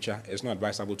temperature, it's not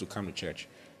advisable to come to church.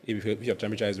 If your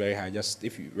temperature is very high,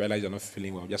 if you realize you're not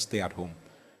feeling well, just stay at home.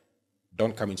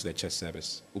 Don't come into the church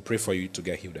service. We'll pray for you to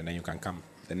get healed, and then you can come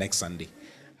the next Sunday.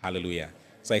 Hallelujah.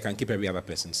 So you can keep every other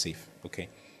person safe. Okay?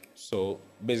 So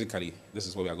basically, this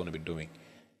is what we are going to be doing.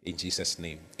 In Jesus'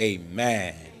 name.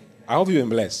 Amen. I hope you've been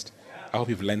blessed. I hope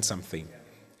you've learned something.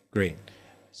 Great.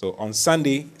 So on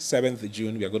Sunday, 7th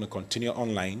June, we are going to continue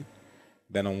online.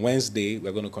 Then on Wednesday,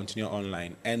 we're going to continue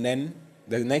online. And then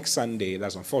the next Sunday,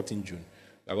 that's on 14th June,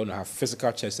 we're going to have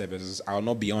physical church services. I will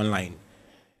not be online.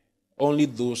 Only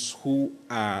those who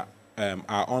are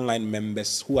online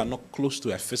members who are not close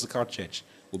to a physical church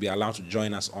will be allowed to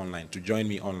join us online, to join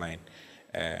me online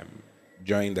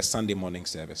during the Sunday morning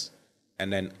service.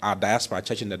 And then our diaspora,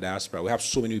 church in the diaspora, we have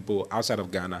so many people outside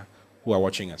of Ghana who are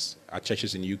watching us. Our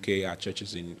churches in UK, our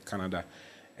churches in Canada,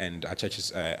 and our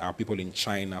churches, our people in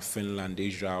China, Finland,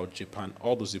 Israel, Japan,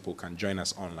 all those people can join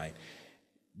us online.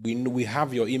 We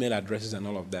have your email addresses and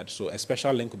all of that, so a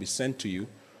special link will be sent to you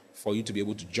for you to be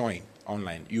able to join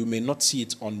online. You may not see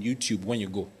it on YouTube when you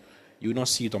go. You will not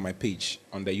see it on my page,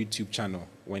 on the YouTube channel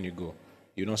when you go.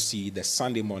 You will not see the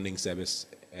Sunday morning service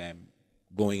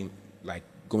going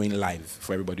live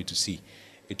for everybody to see.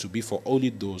 It will be for only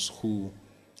those who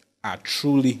are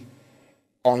truly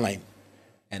online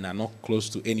and are not close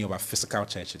to any of our physical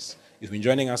churches. If you've been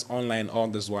joining us online all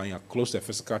this while, you're close to a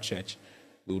physical church,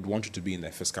 we would want you to be in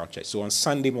the physical church. So on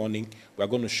Sunday morning, we're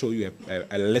going to show you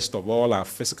a list of all our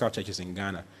physical churches in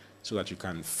Ghana so that you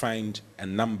can find a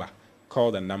number,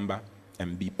 call the number,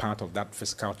 and be part of that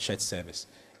physical church service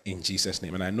in Jesus'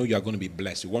 name. And I know you are going to be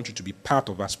blessed. We want you to be part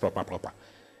of us proper.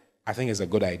 I think it's a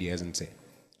good idea, isn't it?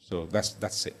 So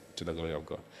that's it, to the glory of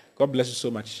God. God bless you so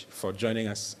much for joining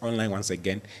us online once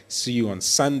again. See you on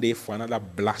Sunday for another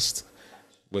blast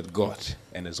with God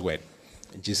and His Word.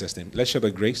 In Jesus' name. Let's share the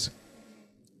grace.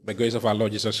 The grace of our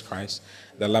Lord Jesus Christ,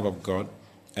 the love of God,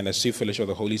 and the sweet fellowship of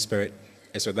the Holy Spirit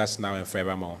is with us now and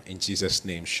forevermore. In Jesus'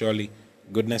 name. Surely,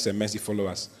 goodness and mercy follow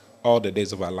us all the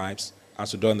days of our lives,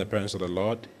 as we dwell in the presence of the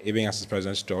Lord, even as His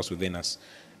presence dwells within us.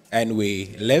 And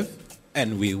we live,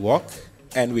 and we walk,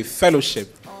 and we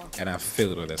fellowship, and are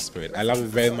filled with the Spirit. I love you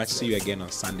very much. See you again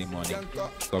on Sunday morning.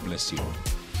 God bless you.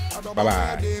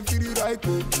 Bye-bye.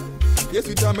 Yes,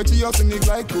 we tell me to us in the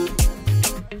glyco.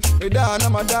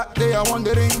 They are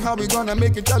wondering how we gonna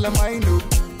make it, tell them I know.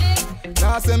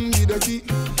 Now send me the key.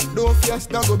 No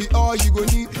fiesta go be all you go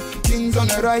need. Things on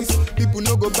the rise, people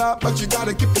no go back, but you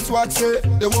gotta keep the swag set.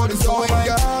 The world is all you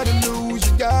gotta lose,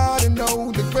 you gotta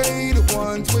know the greater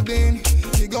ones within.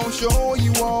 He gon' show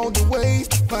you all the ways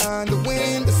to find the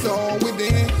wind that's all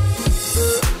within.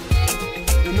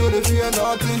 You know the fear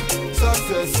nothing.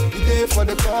 Success, you there for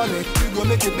the calling. You gon'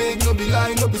 make it big, no be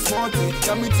lying, no be smarting.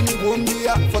 Come to me, won't be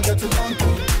up, forget to long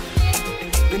thing.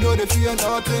 You know the fear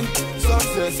nothing.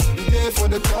 Success, you there for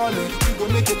the calling. You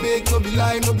gon' make it big, no be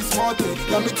lying, no be smarting.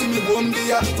 Come to me, won't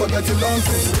be up, forget to long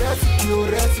thing. Recipe, oh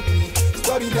recipe.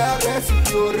 Study that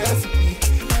recipe, oh recipe.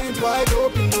 Hands wide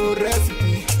open, oh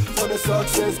recipe. For the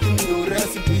success, give me your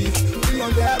recipe. Be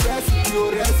on that recipe,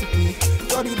 your recipe.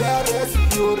 Study that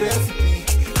recipe, your recipe.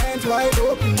 Hands wide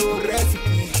open, your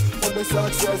recipe. For the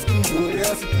success, give me your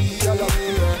recipe.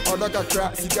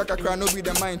 Odakakra, Sigakakra, no be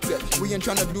the mindset. We ain't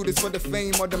tryna do this for the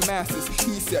fame or the masses.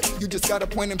 He said, you just gotta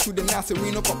point him to the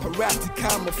Nazareno paparazzi,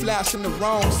 camouflage in the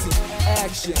wrong scene.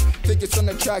 Action, take it on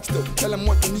the tracks though. Tell him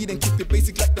what they need and keep it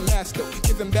basic like the master.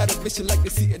 Give him better vision like they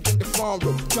see it in the front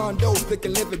row. John Doe, they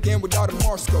can live again without a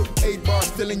Marsco. 8 bars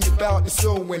telling you about the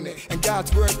soul winning. And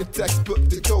God's word, the textbook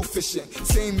to go fishing.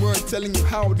 Same word telling you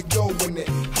how to go in it.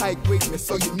 High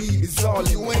greatness, all you need is all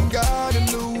you ain't gotta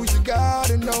lose. You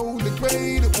gotta know the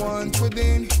greater ones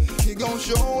within. He gon'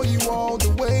 show you all the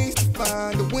ways to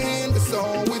find the wind that's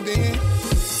all within.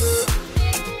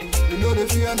 You know they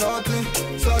fear nothing.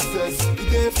 Success, you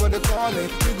there for the calling.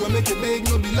 You gon' make it big,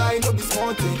 no be lying, no be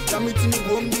smarting. Tell me to me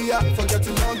won't be out,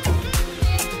 forgetting nothing.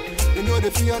 You know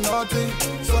they fear nothing.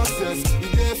 Success, you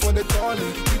there for the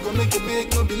calling. You gon' make it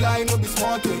big, no be lying, no be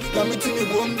smarting. Tell me to me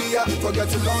won't be out,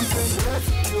 forgetting nothing.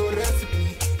 Recipe, your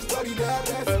recipe, study that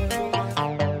recipe.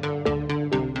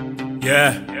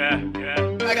 Yeah.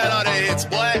 I got all the hits,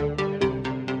 boy.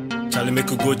 Charlie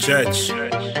make a go church.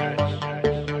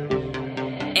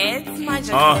 It's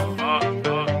magical.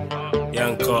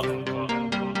 Yanko.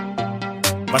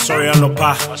 Pastor Oti,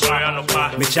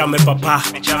 me chame papa.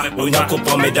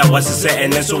 Unyakopo me da wasi se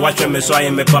ene so watch me so I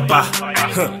me papa.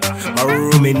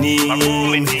 Maruru me ni,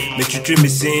 me chuchu me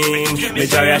sing. Me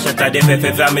jari ashata de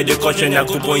fefe me de caution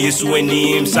yakopo yesu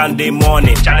enim. Sunday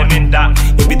morning, Charlie minda,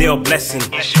 it be day of blessing.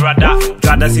 Ishirada,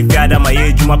 Jada si fiada my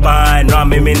age my pine. No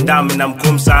me minda me nam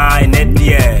kum sign it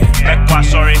yeah.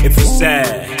 Sorry if you say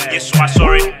yes, I'm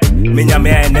sorry. Minya me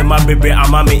and my baby,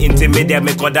 I'm me intimidate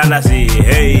me kodana see.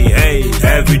 Hey,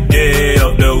 every day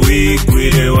of the week we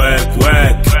dey work.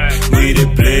 We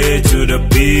dey play to the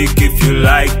peak if you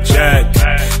like check.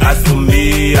 As for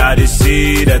me, I dey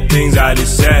see the things I dey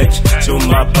search. So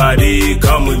my body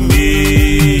come with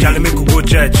me. Charlie make you go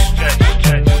church.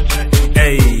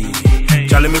 Hey,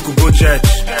 Charlie make you go church.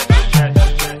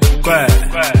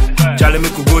 Charlie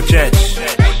make you go church.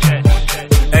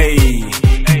 Hey,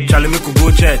 Charlie make you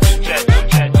go church.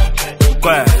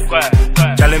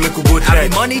 Charlie make you go church. I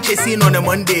be money chasing on a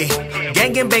Monday,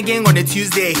 gang banging on a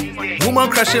Tuesday, woman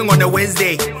crushing on a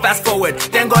Wednesday. Fast forward,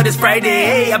 thank God it's Friday.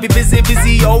 Hey, I be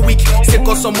busy all week. Sick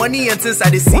of some money and since I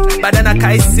dey see. But then I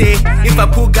can't say, if I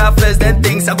put God first, then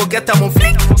things I go get them on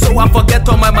fleek. So I forget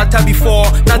all my matter before.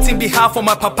 Nothing be hard for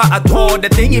my papa at all. The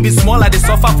thing it be small, I dey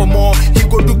suffer for more. He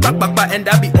go do back and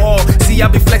that be all. See, I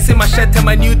be flexing my shirt and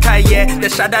my new tie, yeah. The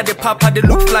shada, the papa, they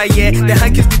look fly, yeah. The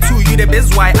hankies be too, you the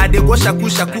best why. I dey go shaku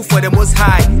for the most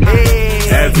high. Hey.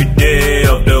 Every day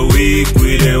of the week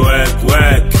we dey work.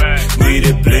 We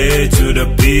dey play to the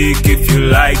peak if you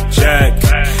like check.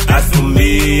 As for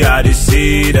me, I dey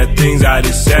see the things I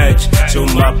dey search. So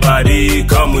my body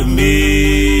come with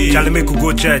me. Charlie make you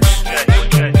go church.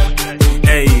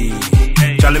 Hey,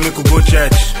 Charlie make you go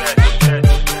church.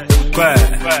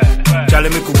 Charlie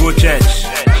make you go church.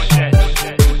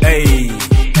 Hey,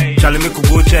 Charlie make you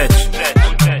go church.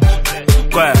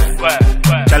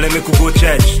 Charlie make you go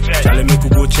church. Charlie make you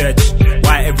go church.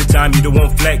 Why every time you don't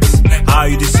want flex? How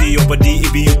you see your body?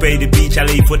 If you pay the beach,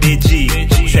 Charlie for the G.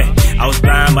 I was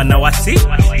blind, but now I see.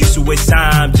 Used to waste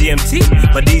time,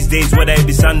 GMT. But these days, whether it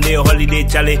be Sunday or holiday,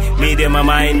 Charlie, made in my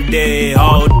mind day,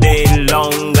 all day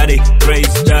long. Got it,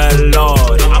 praise the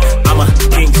Lord. I'm a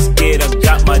king's kid, I've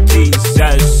got my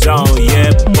Jesus on,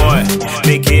 yeah, boy.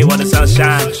 Make it while the sun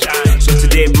shine. So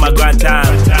today be my grind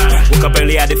time. Woke up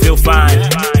early, I did feel fine.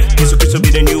 This will be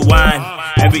the new wine.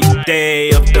 Every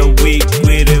day of the week,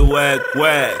 we dey work.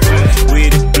 We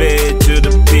dey play to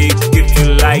the peak if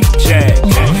you like check.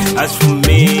 As for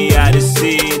me, I dey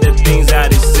see the things I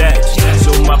dey search.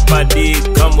 So my body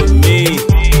come with me.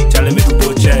 Charlie make you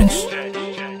go church.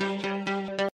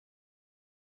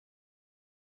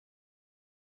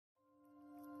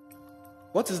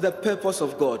 What is the purpose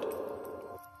of God?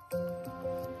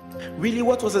 Really,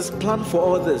 what was his plan for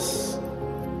all this?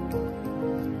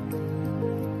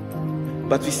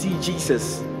 But we see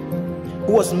Jesus,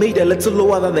 who was made a little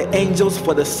lower than the angels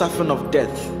for the suffering of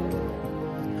death,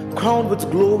 crowned with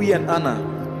glory and honor,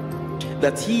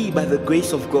 that he, by the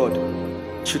grace of God,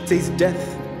 should taste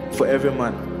death for every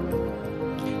man.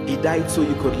 He died so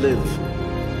you could live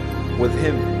with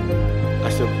him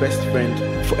as your best friend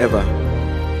forever.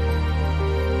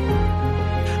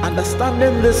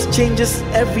 Understanding this changes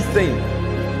everything.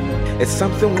 It's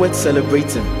something worth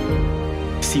celebrating.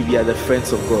 See, we are the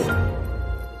friends of God.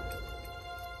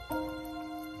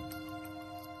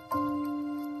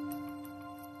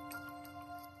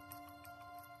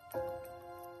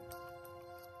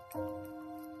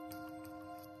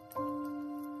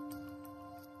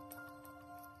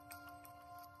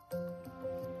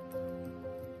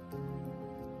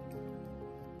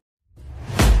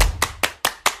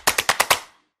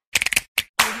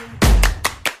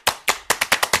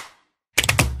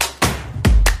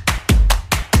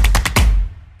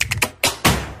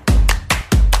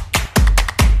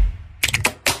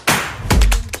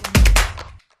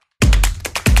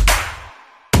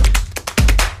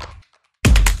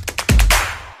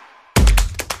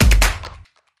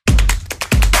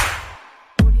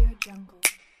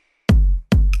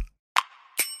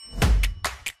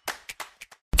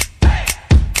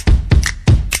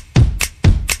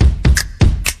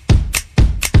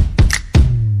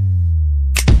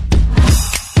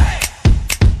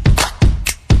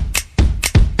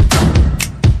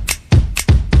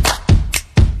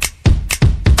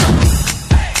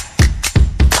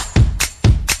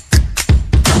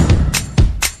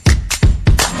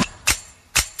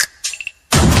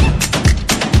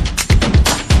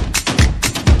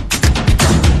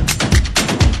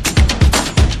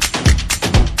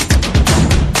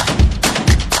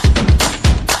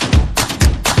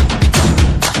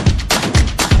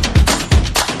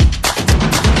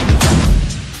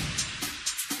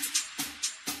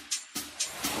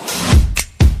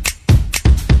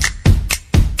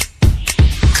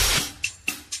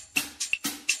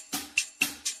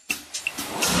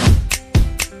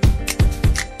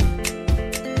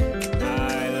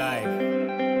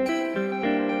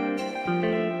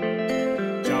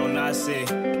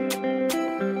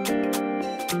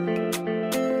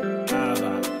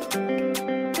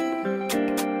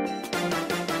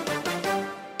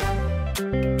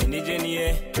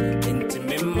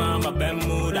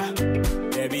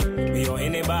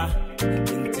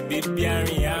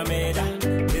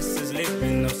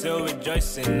 still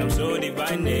rejoicing. I'm so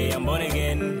divine, I'm born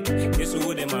again. Guess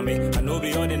who they mommy? I know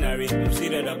be ordinary. I'm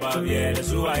seated above, yeah,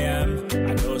 that's who I am.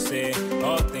 I know say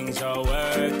all things are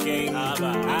working.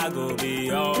 I go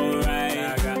be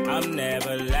alright. I'm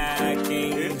never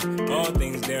lacking. All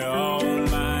things they're all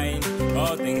mine.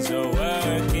 All things are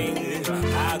working.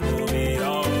 I go be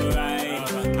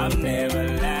alright. I'm never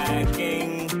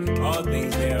lacking. All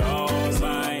things they're all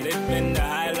mine. Living the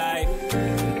high life.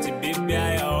 To be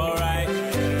alright.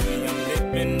 I'm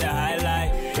living the high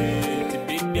life. To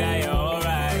be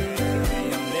alright.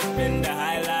 I'm living the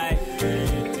high life.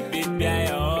 To be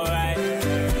alright.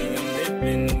 I'm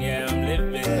living, yeah, I'm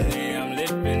living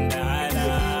the high life.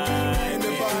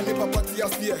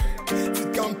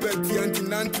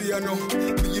 I know,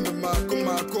 be in the Marco,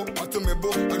 Automebo,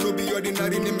 I know be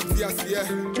ordinary name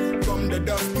from the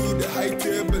dust to the high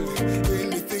table.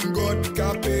 Anything God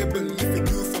capable. If you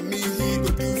do for me, he go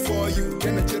do for you.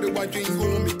 Then I tell you what dream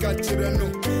home, me catch it, I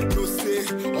know. No say,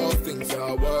 all things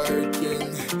are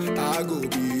working. I go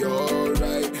be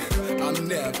alright. I'm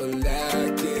never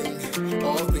lacking.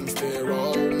 All things they're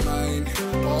all